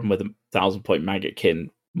 because the problem with a 1,000-point Maggotkin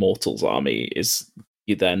Mortals army is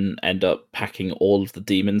you then end up packing all of the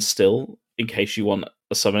demons still, in case you want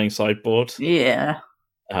a summoning sideboard. Yeah.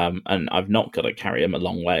 And I've not got to carry him a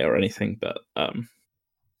long way or anything, but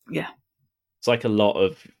it's like a lot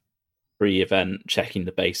of pre-event checking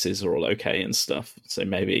the bases are all okay and stuff. So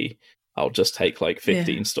maybe I'll just take like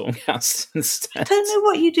 15 Stormcasts instead. I don't know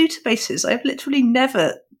what you do to bases. I've literally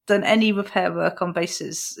never done any repair work on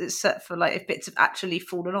bases except for like if bits have actually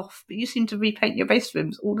fallen off. But you seem to repaint your base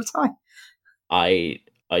rims all the time. I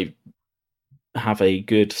have a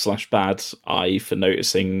good / bad eye for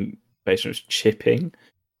noticing base rims chipping,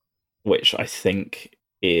 which I think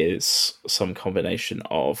is some combination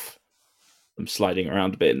of them sliding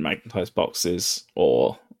around a bit in magnetized boxes,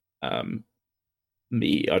 or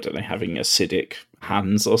me, I don't know, having acidic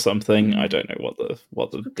hands or something. I don't know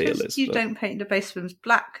what the deal is. You don't paint the base rims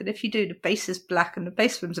black, and if you do, the base is black and the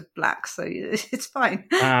base rims are black, so it's fine.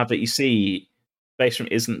 But you see, base rim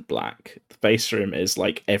isn't black. The base rim is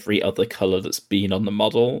like every other color that's been on the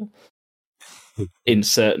model in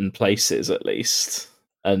certain places, at least,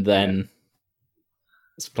 and then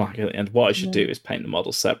it's black. And what I should do is paint the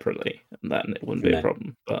model separately, and then it wouldn't be a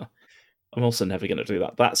problem. But I'm also never going to do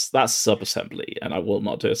that. That's sub-assembly, and I will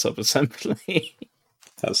not do a sub-assembly.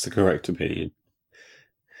 That's the correct opinion.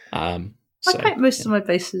 I paint most of my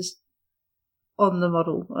bases on the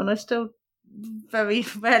model, and I still very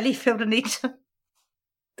rarely feel the need to.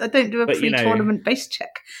 I don't do a pre-tournament base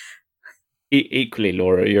check. Equally,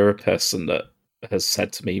 Laura, you're a person that has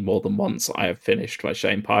said to me more than once, "I have finished my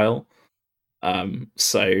shame pile."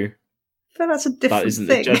 So that's a different that isn't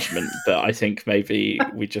thing. a judgment, but I think maybe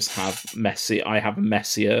we just have I have a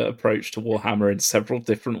messier approach to Warhammer in several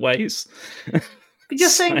different ways. But you're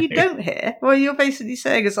saying you don't here? Well, you're basically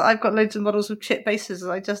saying is that I've got loads of models with chip bases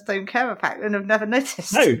and I just don't care about and have never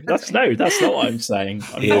noticed. No, that's not what I'm saying.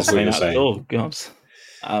 I'm not saying that. Oh god.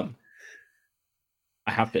 I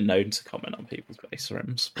have been known to comment on people's base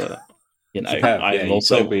rims, but I'm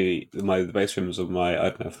also told me the base rims of my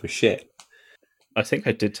Ideneth were shit. I think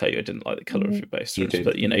I did tell you I didn't like the colour of your base rims,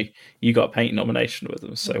 but you got a paint nomination with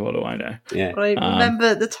them, so what do I know? Yeah. I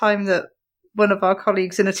remember the time that one of our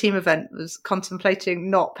colleagues in a team event was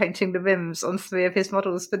contemplating not painting the rims on 3 of his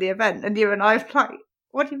models for the event, and you and I were like,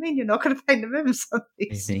 "What do you mean you're not going to paint the rims on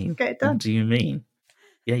these? Get it done." What do you mean?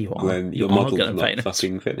 Yeah, you are. Then your model's not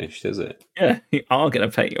fucking finished, is it? Yeah, you are going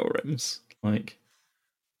to paint your rims.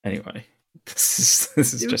 Anyway. This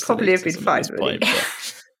is You would just probably have been elitism at fine,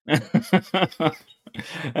 this point,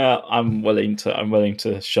 but I'm willing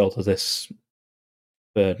to shoulder this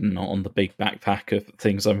burden on the big backpack of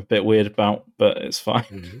things I'm a bit weird about, but it's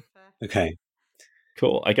fine. Okay.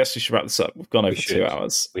 Cool. I guess we should wrap this up. We've gone over 2 should.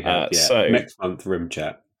 hours. We have, yeah. So next month, Rim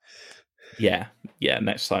Chat. yeah.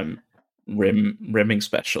 Next time, rimming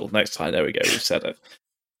special. Next time, there we go. We've said it.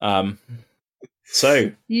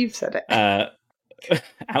 So You've said it.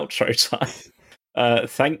 Outro time.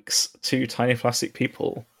 Thanks to Tiny Plastic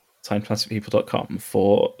People, tinyplasticpeople.com,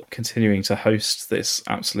 for continuing to host this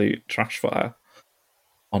absolute trash fire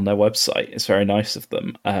on their website. It's very nice of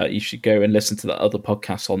them. You should go and listen to the other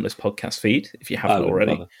podcasts on this podcast feed if you haven't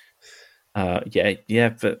already.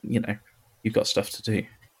 Yeah, but you've got stuff to do.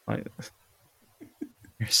 Like,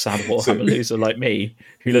 you're a sad Warhammer loser like me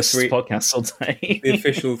who listens to podcasts all day. The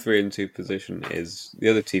official 3 and 2 position is the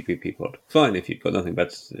other TPP pod. Fine if you've got nothing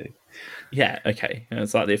better to do. Yeah, okay.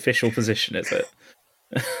 It's like the official position, is it?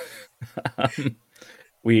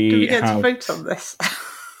 We Do we get to vote on this?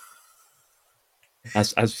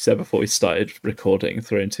 As we said before we started recording,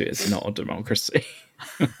 3 and 2 is not a democracy.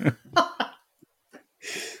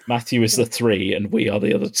 Matthew is the 3 and we are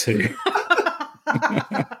the other 2.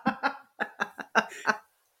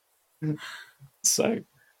 So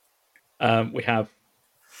we have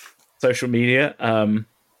social media.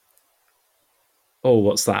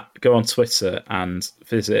 What's that? Go on Twitter and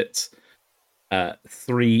visit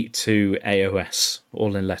 32AOS,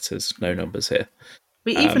 all in letters, no numbers here.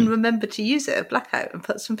 We even remembered to use it at Blackout and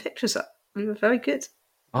put some pictures up. We were very good.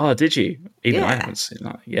 Oh, did you? Even I haven't seen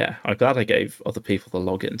that. Yeah, I'm glad I gave other people the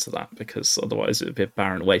login to that, because otherwise it would be a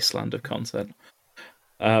barren wasteland of content.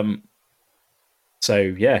 So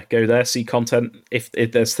yeah, go there, see content. If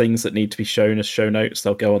there's things that need to be shown as show notes,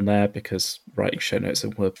 they'll go on there, because writing show notes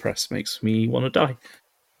in WordPress makes me want to die.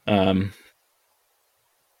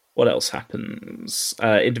 What else happens?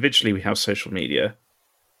 Individually, we have social media.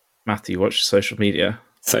 Matthew, what's your social media?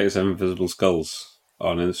 37 Visible Skulls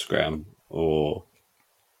on Instagram, or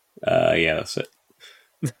that's it.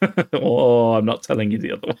 I'm not telling you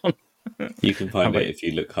the other one. You can find it if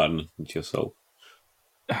you look hard enough into your soul.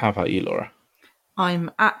 How about you, Laura?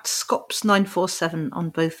 I'm at Scops947 on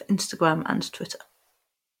both Instagram and Twitter.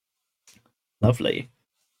 Lovely.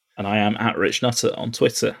 And I am at Rich Nutter on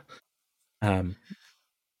Twitter. I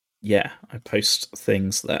post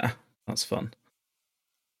things there. That's fun.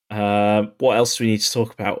 What else do we need to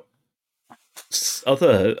talk about?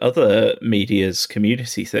 Other media's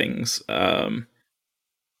community things.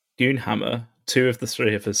 Goonhammer. 2 of the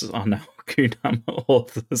 3 of us are now Goonhammer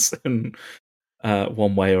authors in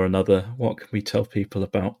one way or another. What can we tell people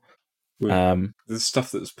about? There's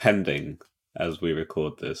stuff that's pending as we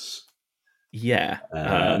record this. Yeah.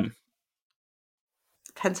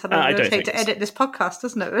 Depends how long it'll take to edit this podcast,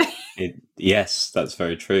 doesn't it? Yes, that's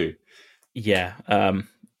very true. Yeah.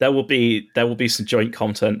 There will be some joint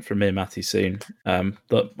content from me and Matthew soon,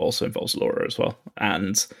 that also involves Laura as well.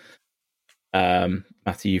 And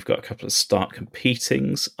Matthew, you've got a couple of start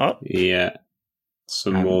competings up. Yeah,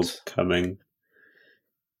 some more coming.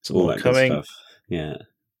 Some more coming. Stuff. Yeah,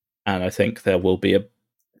 and I think there will be a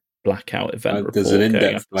Blackout event report. There's an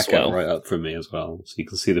in-depth Blackout right up from me as well, so you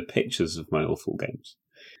can see the pictures of my awful games.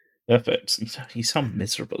 Perfect. You sound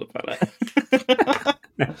miserable about it.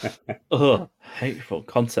 Ugh, hateful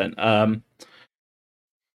content. I'm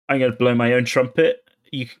going to blow my own trumpet.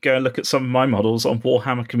 You can go and look at some of my models on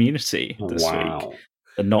Warhammer Community this week.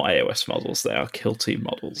 They're not AOS models, they are Kill Team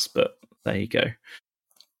models, but there you go.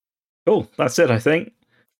 Cool, that's it, I think.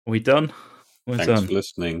 Are we done? Thanks for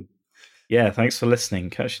listening. Yeah, thanks for listening.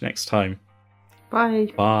 Catch you next time.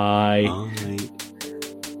 Bye. Bye. Bye.